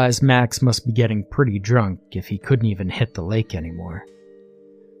realized Max must be getting pretty drunk if he couldn't even hit the lake anymore.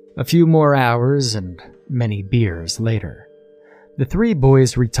 A few more hours and many beers later, the three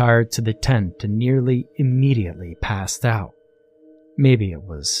boys retired to the tent and nearly immediately passed out. Maybe it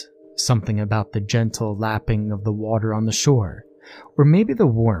was something about the gentle lapping of the water on the shore, or maybe the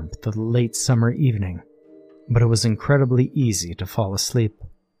warmth of the late summer evening, but it was incredibly easy to fall asleep.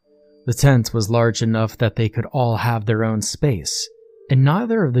 The tent was large enough that they could all have their own space, and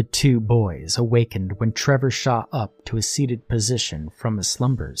neither of the two boys awakened when Trevor shot up to a seated position from his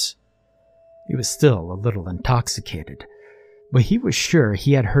slumbers. He was still a little intoxicated, but he was sure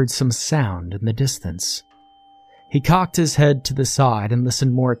he had heard some sound in the distance. He cocked his head to the side and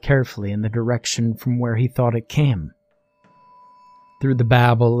listened more carefully in the direction from where he thought it came. Through the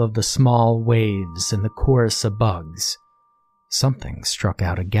babble of the small waves and the chorus of bugs, something struck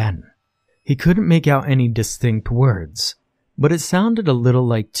out again. He couldn't make out any distinct words, but it sounded a little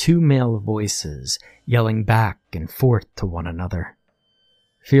like two male voices yelling back and forth to one another.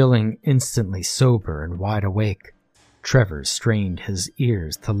 Feeling instantly sober and wide awake, Trevor strained his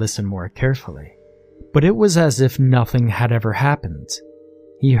ears to listen more carefully. But it was as if nothing had ever happened.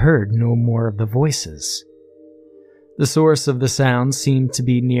 He heard no more of the voices. The source of the sound seemed to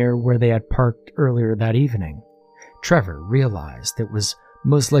be near where they had parked earlier that evening. Trevor realized it was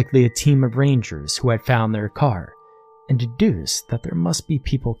most likely a team of rangers who had found their car, and deduced that there must be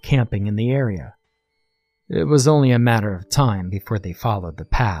people camping in the area. It was only a matter of time before they followed the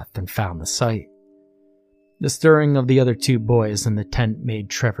path and found the site. The stirring of the other two boys in the tent made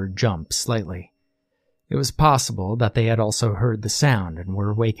Trevor jump slightly. It was possible that they had also heard the sound and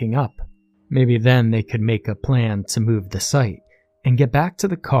were waking up. Maybe then they could make a plan to move the site and get back to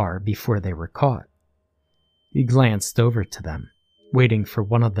the car before they were caught. He glanced over to them, waiting for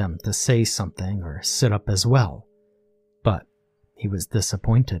one of them to say something or sit up as well. But he was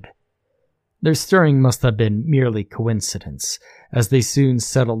disappointed. Their stirring must have been merely coincidence, as they soon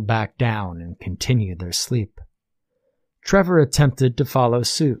settled back down and continued their sleep. Trevor attempted to follow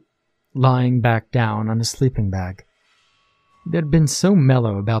suit, lying back down on his sleeping bag. He had been so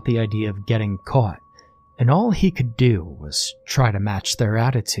mellow about the idea of getting caught, and all he could do was try to match their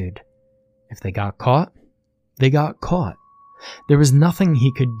attitude. If they got caught, they got caught. There was nothing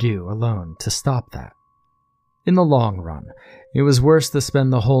he could do alone to stop that. In the long run, it was worse to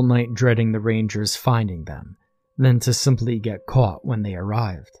spend the whole night dreading the rangers finding them than to simply get caught when they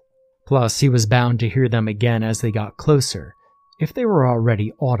arrived. Plus, he was bound to hear them again as they got closer, if they were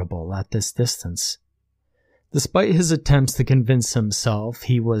already audible at this distance. Despite his attempts to convince himself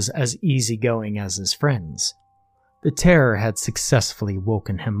he was as easygoing as his friends, the terror had successfully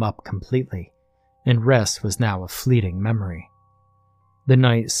woken him up completely, and rest was now a fleeting memory. The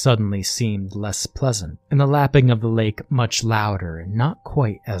night suddenly seemed less pleasant, and the lapping of the lake much louder and not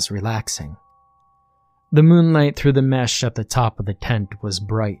quite as relaxing. The moonlight through the mesh at the top of the tent was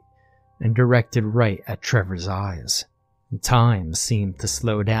bright and directed right at Trevor's eyes. Time seemed to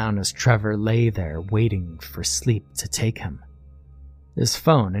slow down as Trevor lay there waiting for sleep to take him. His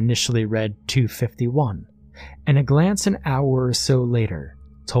phone initially read 2:51, and a glance an hour or so later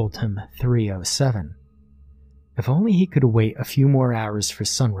told him 3:07. If only he could wait a few more hours for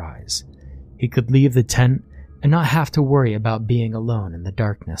sunrise, he could leave the tent and not have to worry about being alone in the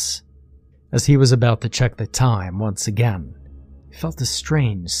darkness. As he was about to check the time once again, he felt a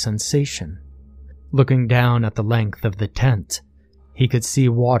strange sensation. Looking down at the length of the tent, he could see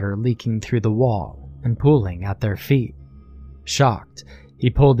water leaking through the wall and pooling at their feet. Shocked, he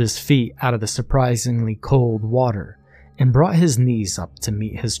pulled his feet out of the surprisingly cold water and brought his knees up to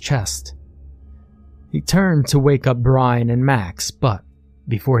meet his chest. He turned to wake up Brian and Max, but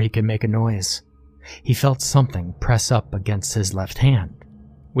before he could make a noise, he felt something press up against his left hand,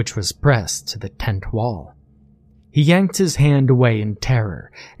 which was pressed to the tent wall. He yanked his hand away in terror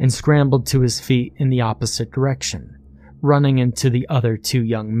and scrambled to his feet in the opposite direction, running into the other two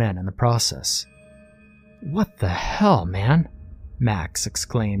young men in the process. "What the hell, man?" Max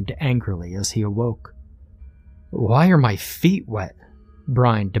exclaimed angrily as he awoke. "Why are my feet wet?"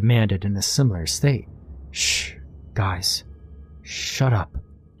 Brian demanded in a similar state. "Shh, guys, shut up,"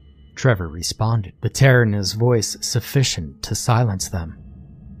 Trevor responded, the terror in his voice sufficient to silence them.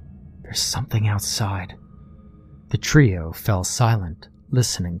 "There's something outside." The trio fell silent,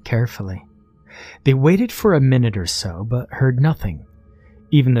 listening carefully. They waited for a minute or so, but heard nothing.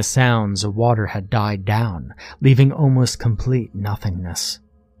 Even the sounds of water had died down, leaving almost complete nothingness.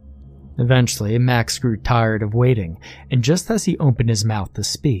 Eventually, Max grew tired of waiting, and just as he opened his mouth to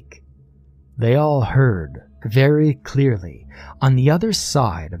speak, they all heard, very clearly, on the other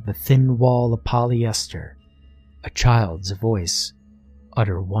side of the thin wall of polyester, a child's voice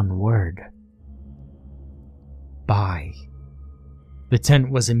utter one word. "Bye." The tent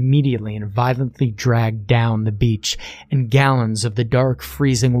was immediately and violently dragged down the beach, and gallons of the dark,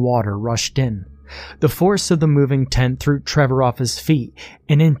 freezing water rushed in. The force of the moving tent threw Trevor off his feet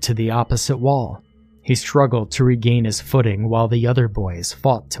and into the opposite wall. He struggled to regain his footing while the other boys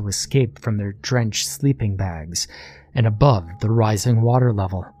fought to escape from their drenched sleeping bags and above the rising water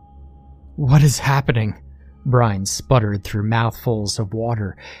level. "What is happening?" Brian sputtered through mouthfuls of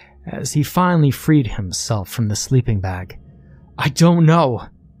water as he finally freed himself from the sleeping bag. "I don't know,"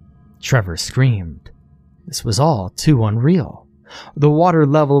 Trevor screamed. This was all too unreal. The water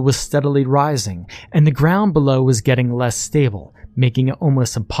level was steadily rising, and the ground below was getting less stable, making it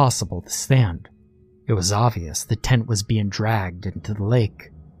almost impossible to stand. It was obvious the tent was being dragged into the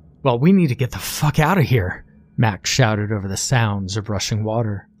lake. "Well, we need to get the fuck out of here," Max shouted over the sounds of rushing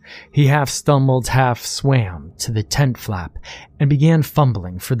water. He half stumbled, half swam to the tent flap and began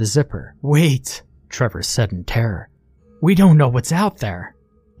fumbling for the zipper. "Wait," Trevor said in terror. "We don't know what's out there."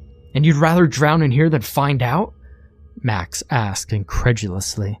 "And you'd rather drown in here than find out?" Max asked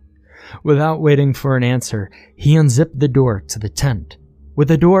incredulously. Without waiting for an answer, he unzipped the door to the tent. With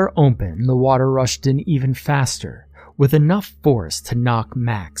the door open, the water rushed in even faster, with enough force to knock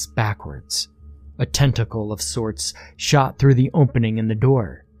Max backwards. A tentacle of sorts shot through the opening in the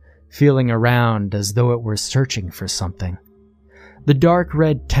door, feeling around as though it were searching for something. The dark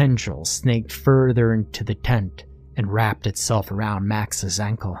red tendril snaked further into the tent and wrapped itself around Max's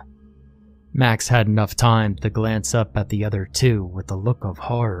ankle. Max had enough time to glance up at the other two with a look of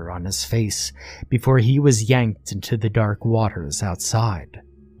horror on his face before he was yanked into the dark waters outside.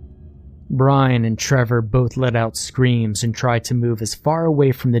 Brian and Trevor both let out screams and tried to move as far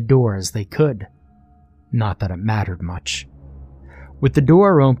away from the door as they could. Not that it mattered much. With the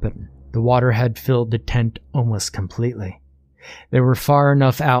door open, the water had filled the tent almost completely. They were far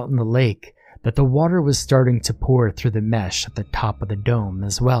enough out in the lake that the water was starting to pour through the mesh at the top of the dome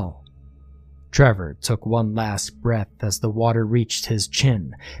as well. Trevor took one last breath as the water reached his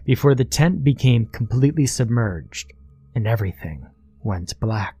chin before the tent became completely submerged and everything went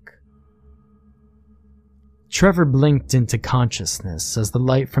black. Trevor blinked into consciousness as the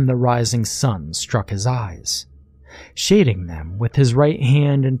light from the rising sun struck his eyes, shading them with his right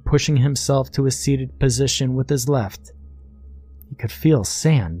hand and pushing himself to a seated position with his left. He could feel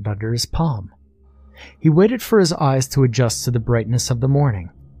sand under his palm. He waited for his eyes to adjust to the brightness of the morning,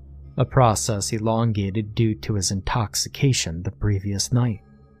 a process elongated due to his intoxication the previous night.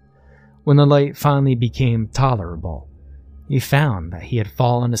 When the light finally became tolerable, he found that he had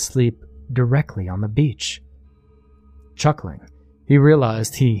fallen asleep directly on the beach. Chuckling, he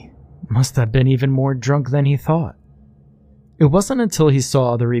realized he must have been even more drunk than he thought. It wasn't until he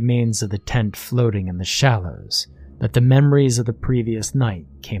saw the remains of the tent floating in the shallows that the memories of the previous night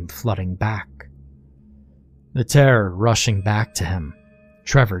came flooding back. The terror rushing back to him,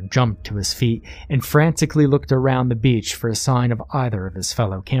 Trevor jumped to his feet and frantically looked around the beach for a sign of either of his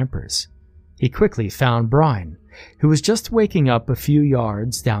fellow campers. He quickly found Brian, who was just waking up a few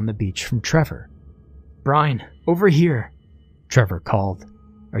yards down the beach from Trevor. "Brian, over here," Trevor called.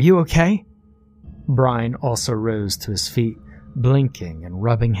 "Are you okay?" Brian also rose to his feet, blinking and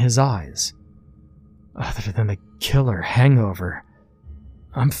rubbing his eyes. "Other than the killer hangover,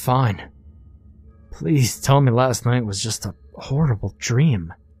 I'm fine. Please tell me last night was just a horrible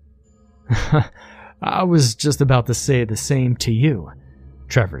dream." "I was just about to say the same to you,"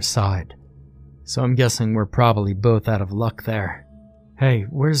 Trevor sighed. "So I'm guessing we're probably both out of luck there." "Hey,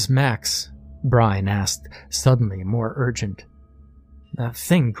 where's Max?" Brian asked, suddenly more urgent. "That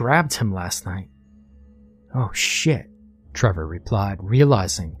thing grabbed him last night." "Oh shit," Trevor replied,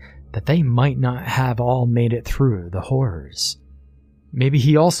 realizing that they might not have all made it through the horrors. Maybe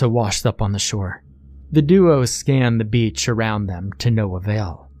he also washed up on the shore. The duo scanned the beach around them to no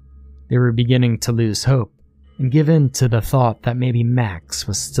avail. They were beginning to lose hope and give in to the thought that maybe Max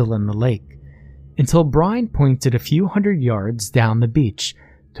was still in the lake, until Brian pointed a few hundred yards down the beach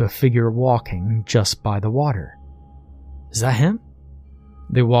to a figure walking just by the water. "Is that him?"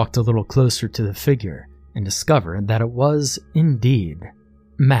 They walked a little closer to the figure and discovered that it was, indeed,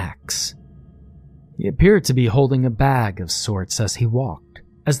 Max. He appeared to be holding a bag of sorts as he walked.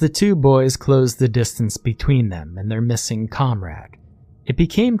 As the two boys closed the distance between them and their missing comrade, it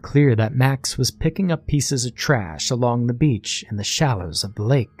became clear that Max was picking up pieces of trash along the beach in the shallows of the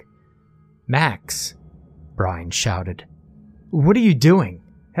lake. "Max!" Brian shouted. "What are you doing?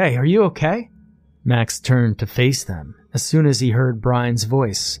 Hey, are you okay?" Max turned to face them as soon as he heard Brian's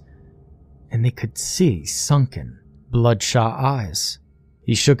voice, and they could see sunken, bloodshot eyes.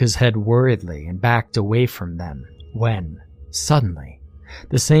 He shook his head worriedly and backed away from them when, suddenly,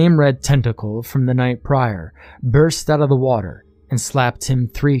 the same red tentacle from the night prior burst out of the water and slapped him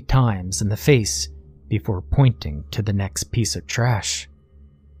 3 times in the face before pointing to the next piece of trash.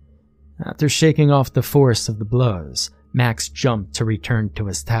 After shaking off the force of the blows, Max jumped to return to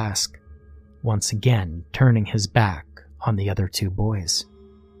his task, once again turning his back on the other 2 boys.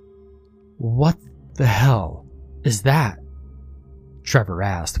 "What the hell is that?" Trevor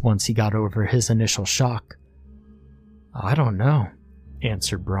asked once he got over his initial shock. I don't know,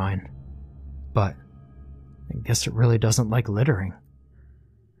 answered Brian. But I guess it really doesn't like littering.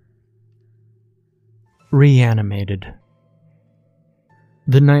 Reanimated.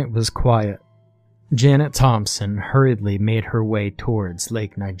 The night was quiet. Janet Thompson hurriedly made her way towards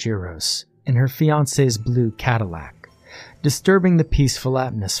Lake Nigeros in her fiancé's blue Cadillac, disturbing the peaceful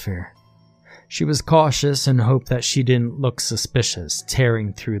atmosphere. She was cautious and hoped that she didn't look suspicious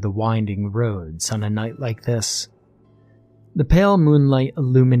tearing through the winding roads on a night like this. The pale moonlight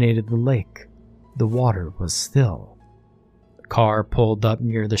illuminated the lake. The water was still. The car pulled up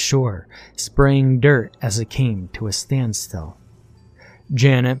near the shore, spraying dirt as it came to a standstill.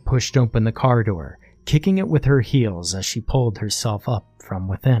 Janet pushed open the car door, kicking it with her heels as she pulled herself up from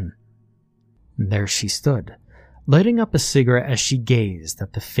within. And there she stood, lighting up a cigarette as she gazed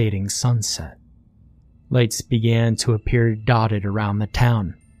at the fading sunset. Lights began to appear dotted around the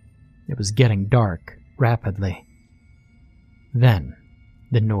town. It was getting dark rapidly. Then,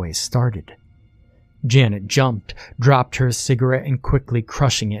 the noise started. Janet jumped, dropped her cigarette, and quickly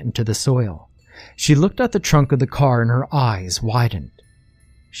crushing it into the soil. She looked at the trunk of the car and her eyes widened.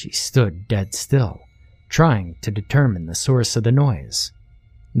 She stood dead still, trying to determine the source of the noise.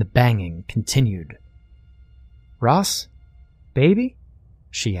 The banging continued. "Ross? Baby?"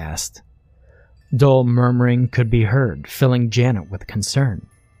 she asked. Dull murmuring could be heard, filling Janet with concern.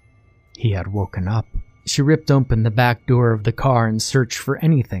 He had woken up. She ripped open the back door of the car and searched for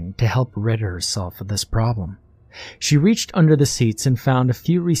anything to help rid herself of this problem. She reached under the seats and found a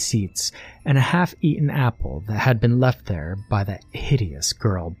few receipts and a half-eaten apple that had been left there by that hideous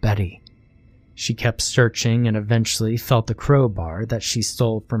girl Betty. She kept searching and eventually felt the crowbar that she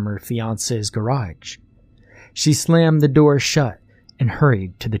stole from her fiancé's garage. She slammed the door shut and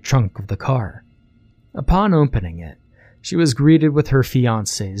hurried to the trunk of the car. Upon opening it, she was greeted with her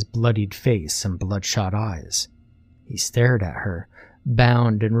fiancé's bloodied face and bloodshot eyes. He stared at her,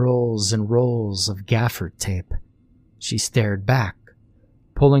 bound in rolls and rolls of gaffer tape. She stared back,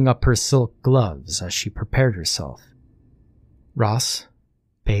 pulling up her silk gloves as she prepared herself. "Ross,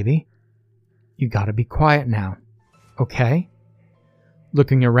 baby, you gotta be quiet now, okay?"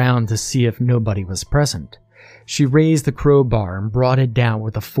 Looking around to see if nobody was present, she raised the crowbar and brought it down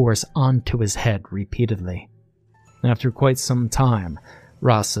with a force onto his head repeatedly. After quite some time,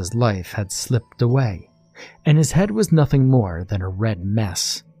 Ross's life had slipped away, and his head was nothing more than a red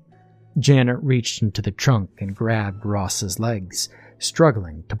mess. Janet reached into the trunk and grabbed Ross's legs,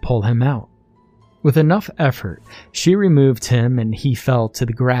 struggling to pull him out. With enough effort, she removed him and he fell to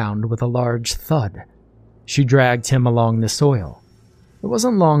the ground with a large thud. She dragged him along the soil. It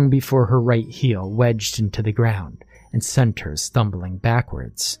wasn't long before her right heel wedged into the ground and sent her stumbling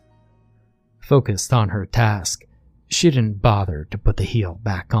backwards. Focused on her task, she didn't bother to put the heel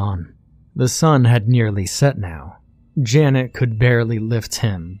back on. The sun had nearly set now. Janet could barely lift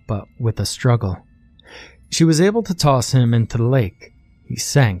him, but with a struggle. She was able to toss him into the lake. He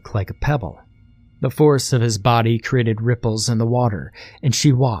sank like a pebble. The force of his body created ripples in the water, and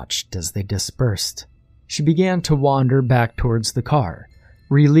she watched as they dispersed. She began to wander back towards the car,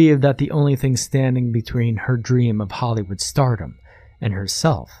 relieved that the only thing standing between her dream of Hollywood stardom and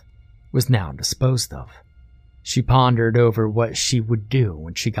herself was now disposed of. She pondered over what she would do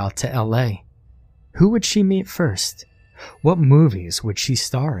when she got to LA. Who would she meet first? What movies would she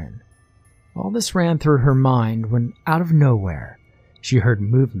star in? All this ran through her mind when, out of nowhere, she heard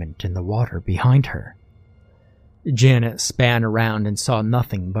movement in the water behind her. Janet span around and saw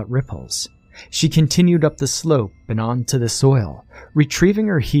nothing but ripples. She continued up the slope and onto the soil, retrieving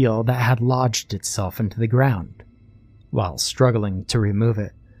her heel that had lodged itself into the ground. While struggling to remove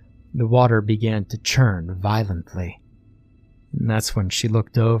it, the water began to churn violently. And that's when she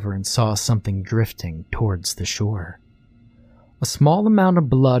looked over and saw something drifting towards the shore. A small amount of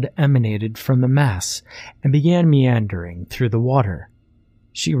blood emanated from the mass and began meandering through the water.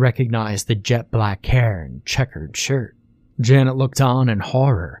 She recognized the jet black hair and checkered shirt. Janet looked on in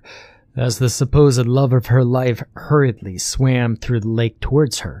horror as the supposed love of her life hurriedly swam through the lake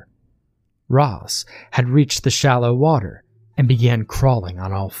towards her. Ross had reached the shallow water and began crawling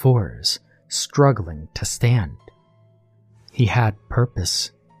on all fours, struggling to stand. He had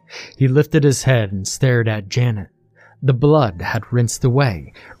purpose. He lifted his head and stared at Janet. The blood had rinsed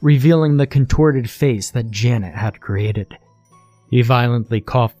away, revealing the contorted face that Janet had created. He violently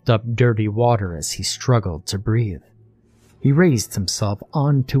coughed up dirty water as he struggled to breathe. He raised himself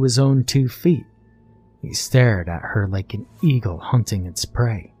onto his own 2 feet. He stared at her like an eagle hunting its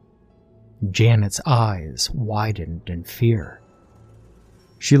prey. Janet's eyes widened in fear.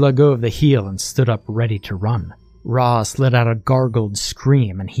 She let go of the heel and stood up ready to run. Ross let out a gargled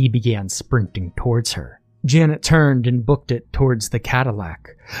scream and he began sprinting towards her. Janet turned and booked it towards the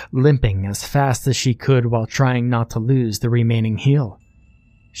Cadillac, limping as fast as she could while trying not to lose the remaining heel.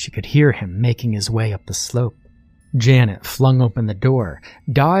 She could hear him making his way up the slope. Janet flung open the door,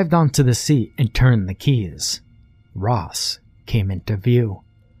 dived onto the seat, and turned the keys. Ross came into view.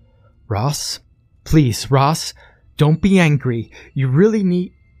 "Ross? Please, Ross, don't be angry. You really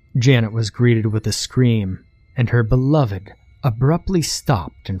need—" Janet was greeted with a scream, and her beloved abruptly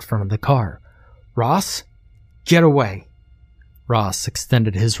stopped in front of the car. "Ross? Get away!" Ross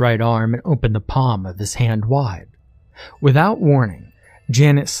extended his right arm and opened the palm of his hand wide. Without warning,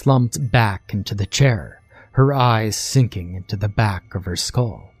 Janet slumped back into the chair, her eyes sinking into the back of her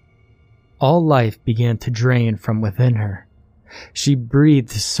skull. All life began to drain from within her. She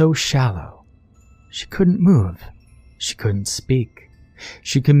breathed so shallow. She couldn't move. She couldn't speak.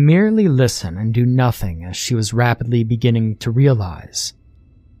 She could merely listen and do nothing as she was rapidly beginning to realize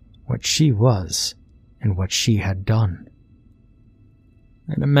what she was and what she had done.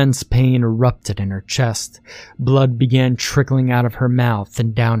 An immense pain erupted in her chest. Blood began trickling out of her mouth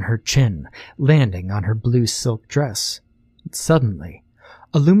and down her chin, landing on her blue silk dress. Suddenly,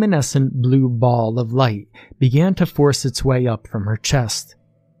 a luminescent blue ball of light began to force its way up from her chest.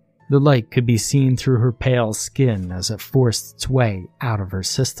 The light could be seen through her pale skin as it forced its way out of her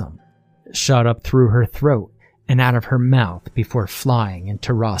system. It shot up through her throat and out of her mouth before flying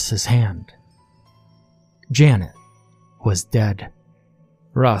into Ross's hand. Janet was dead.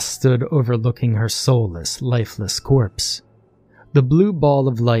 Ross stood overlooking her soulless, lifeless corpse. The blue ball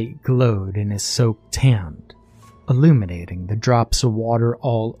of light glowed in his soaked hand, illuminating the drops of water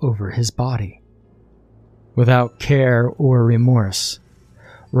all over his body. Without care or remorse,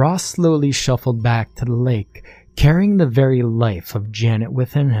 Ross slowly shuffled back to the lake, carrying the very life of Janet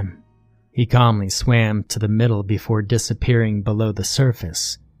within him. He calmly swam to the middle before disappearing below the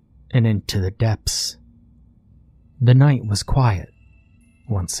surface and into the depths. The night was quiet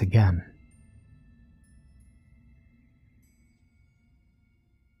once again.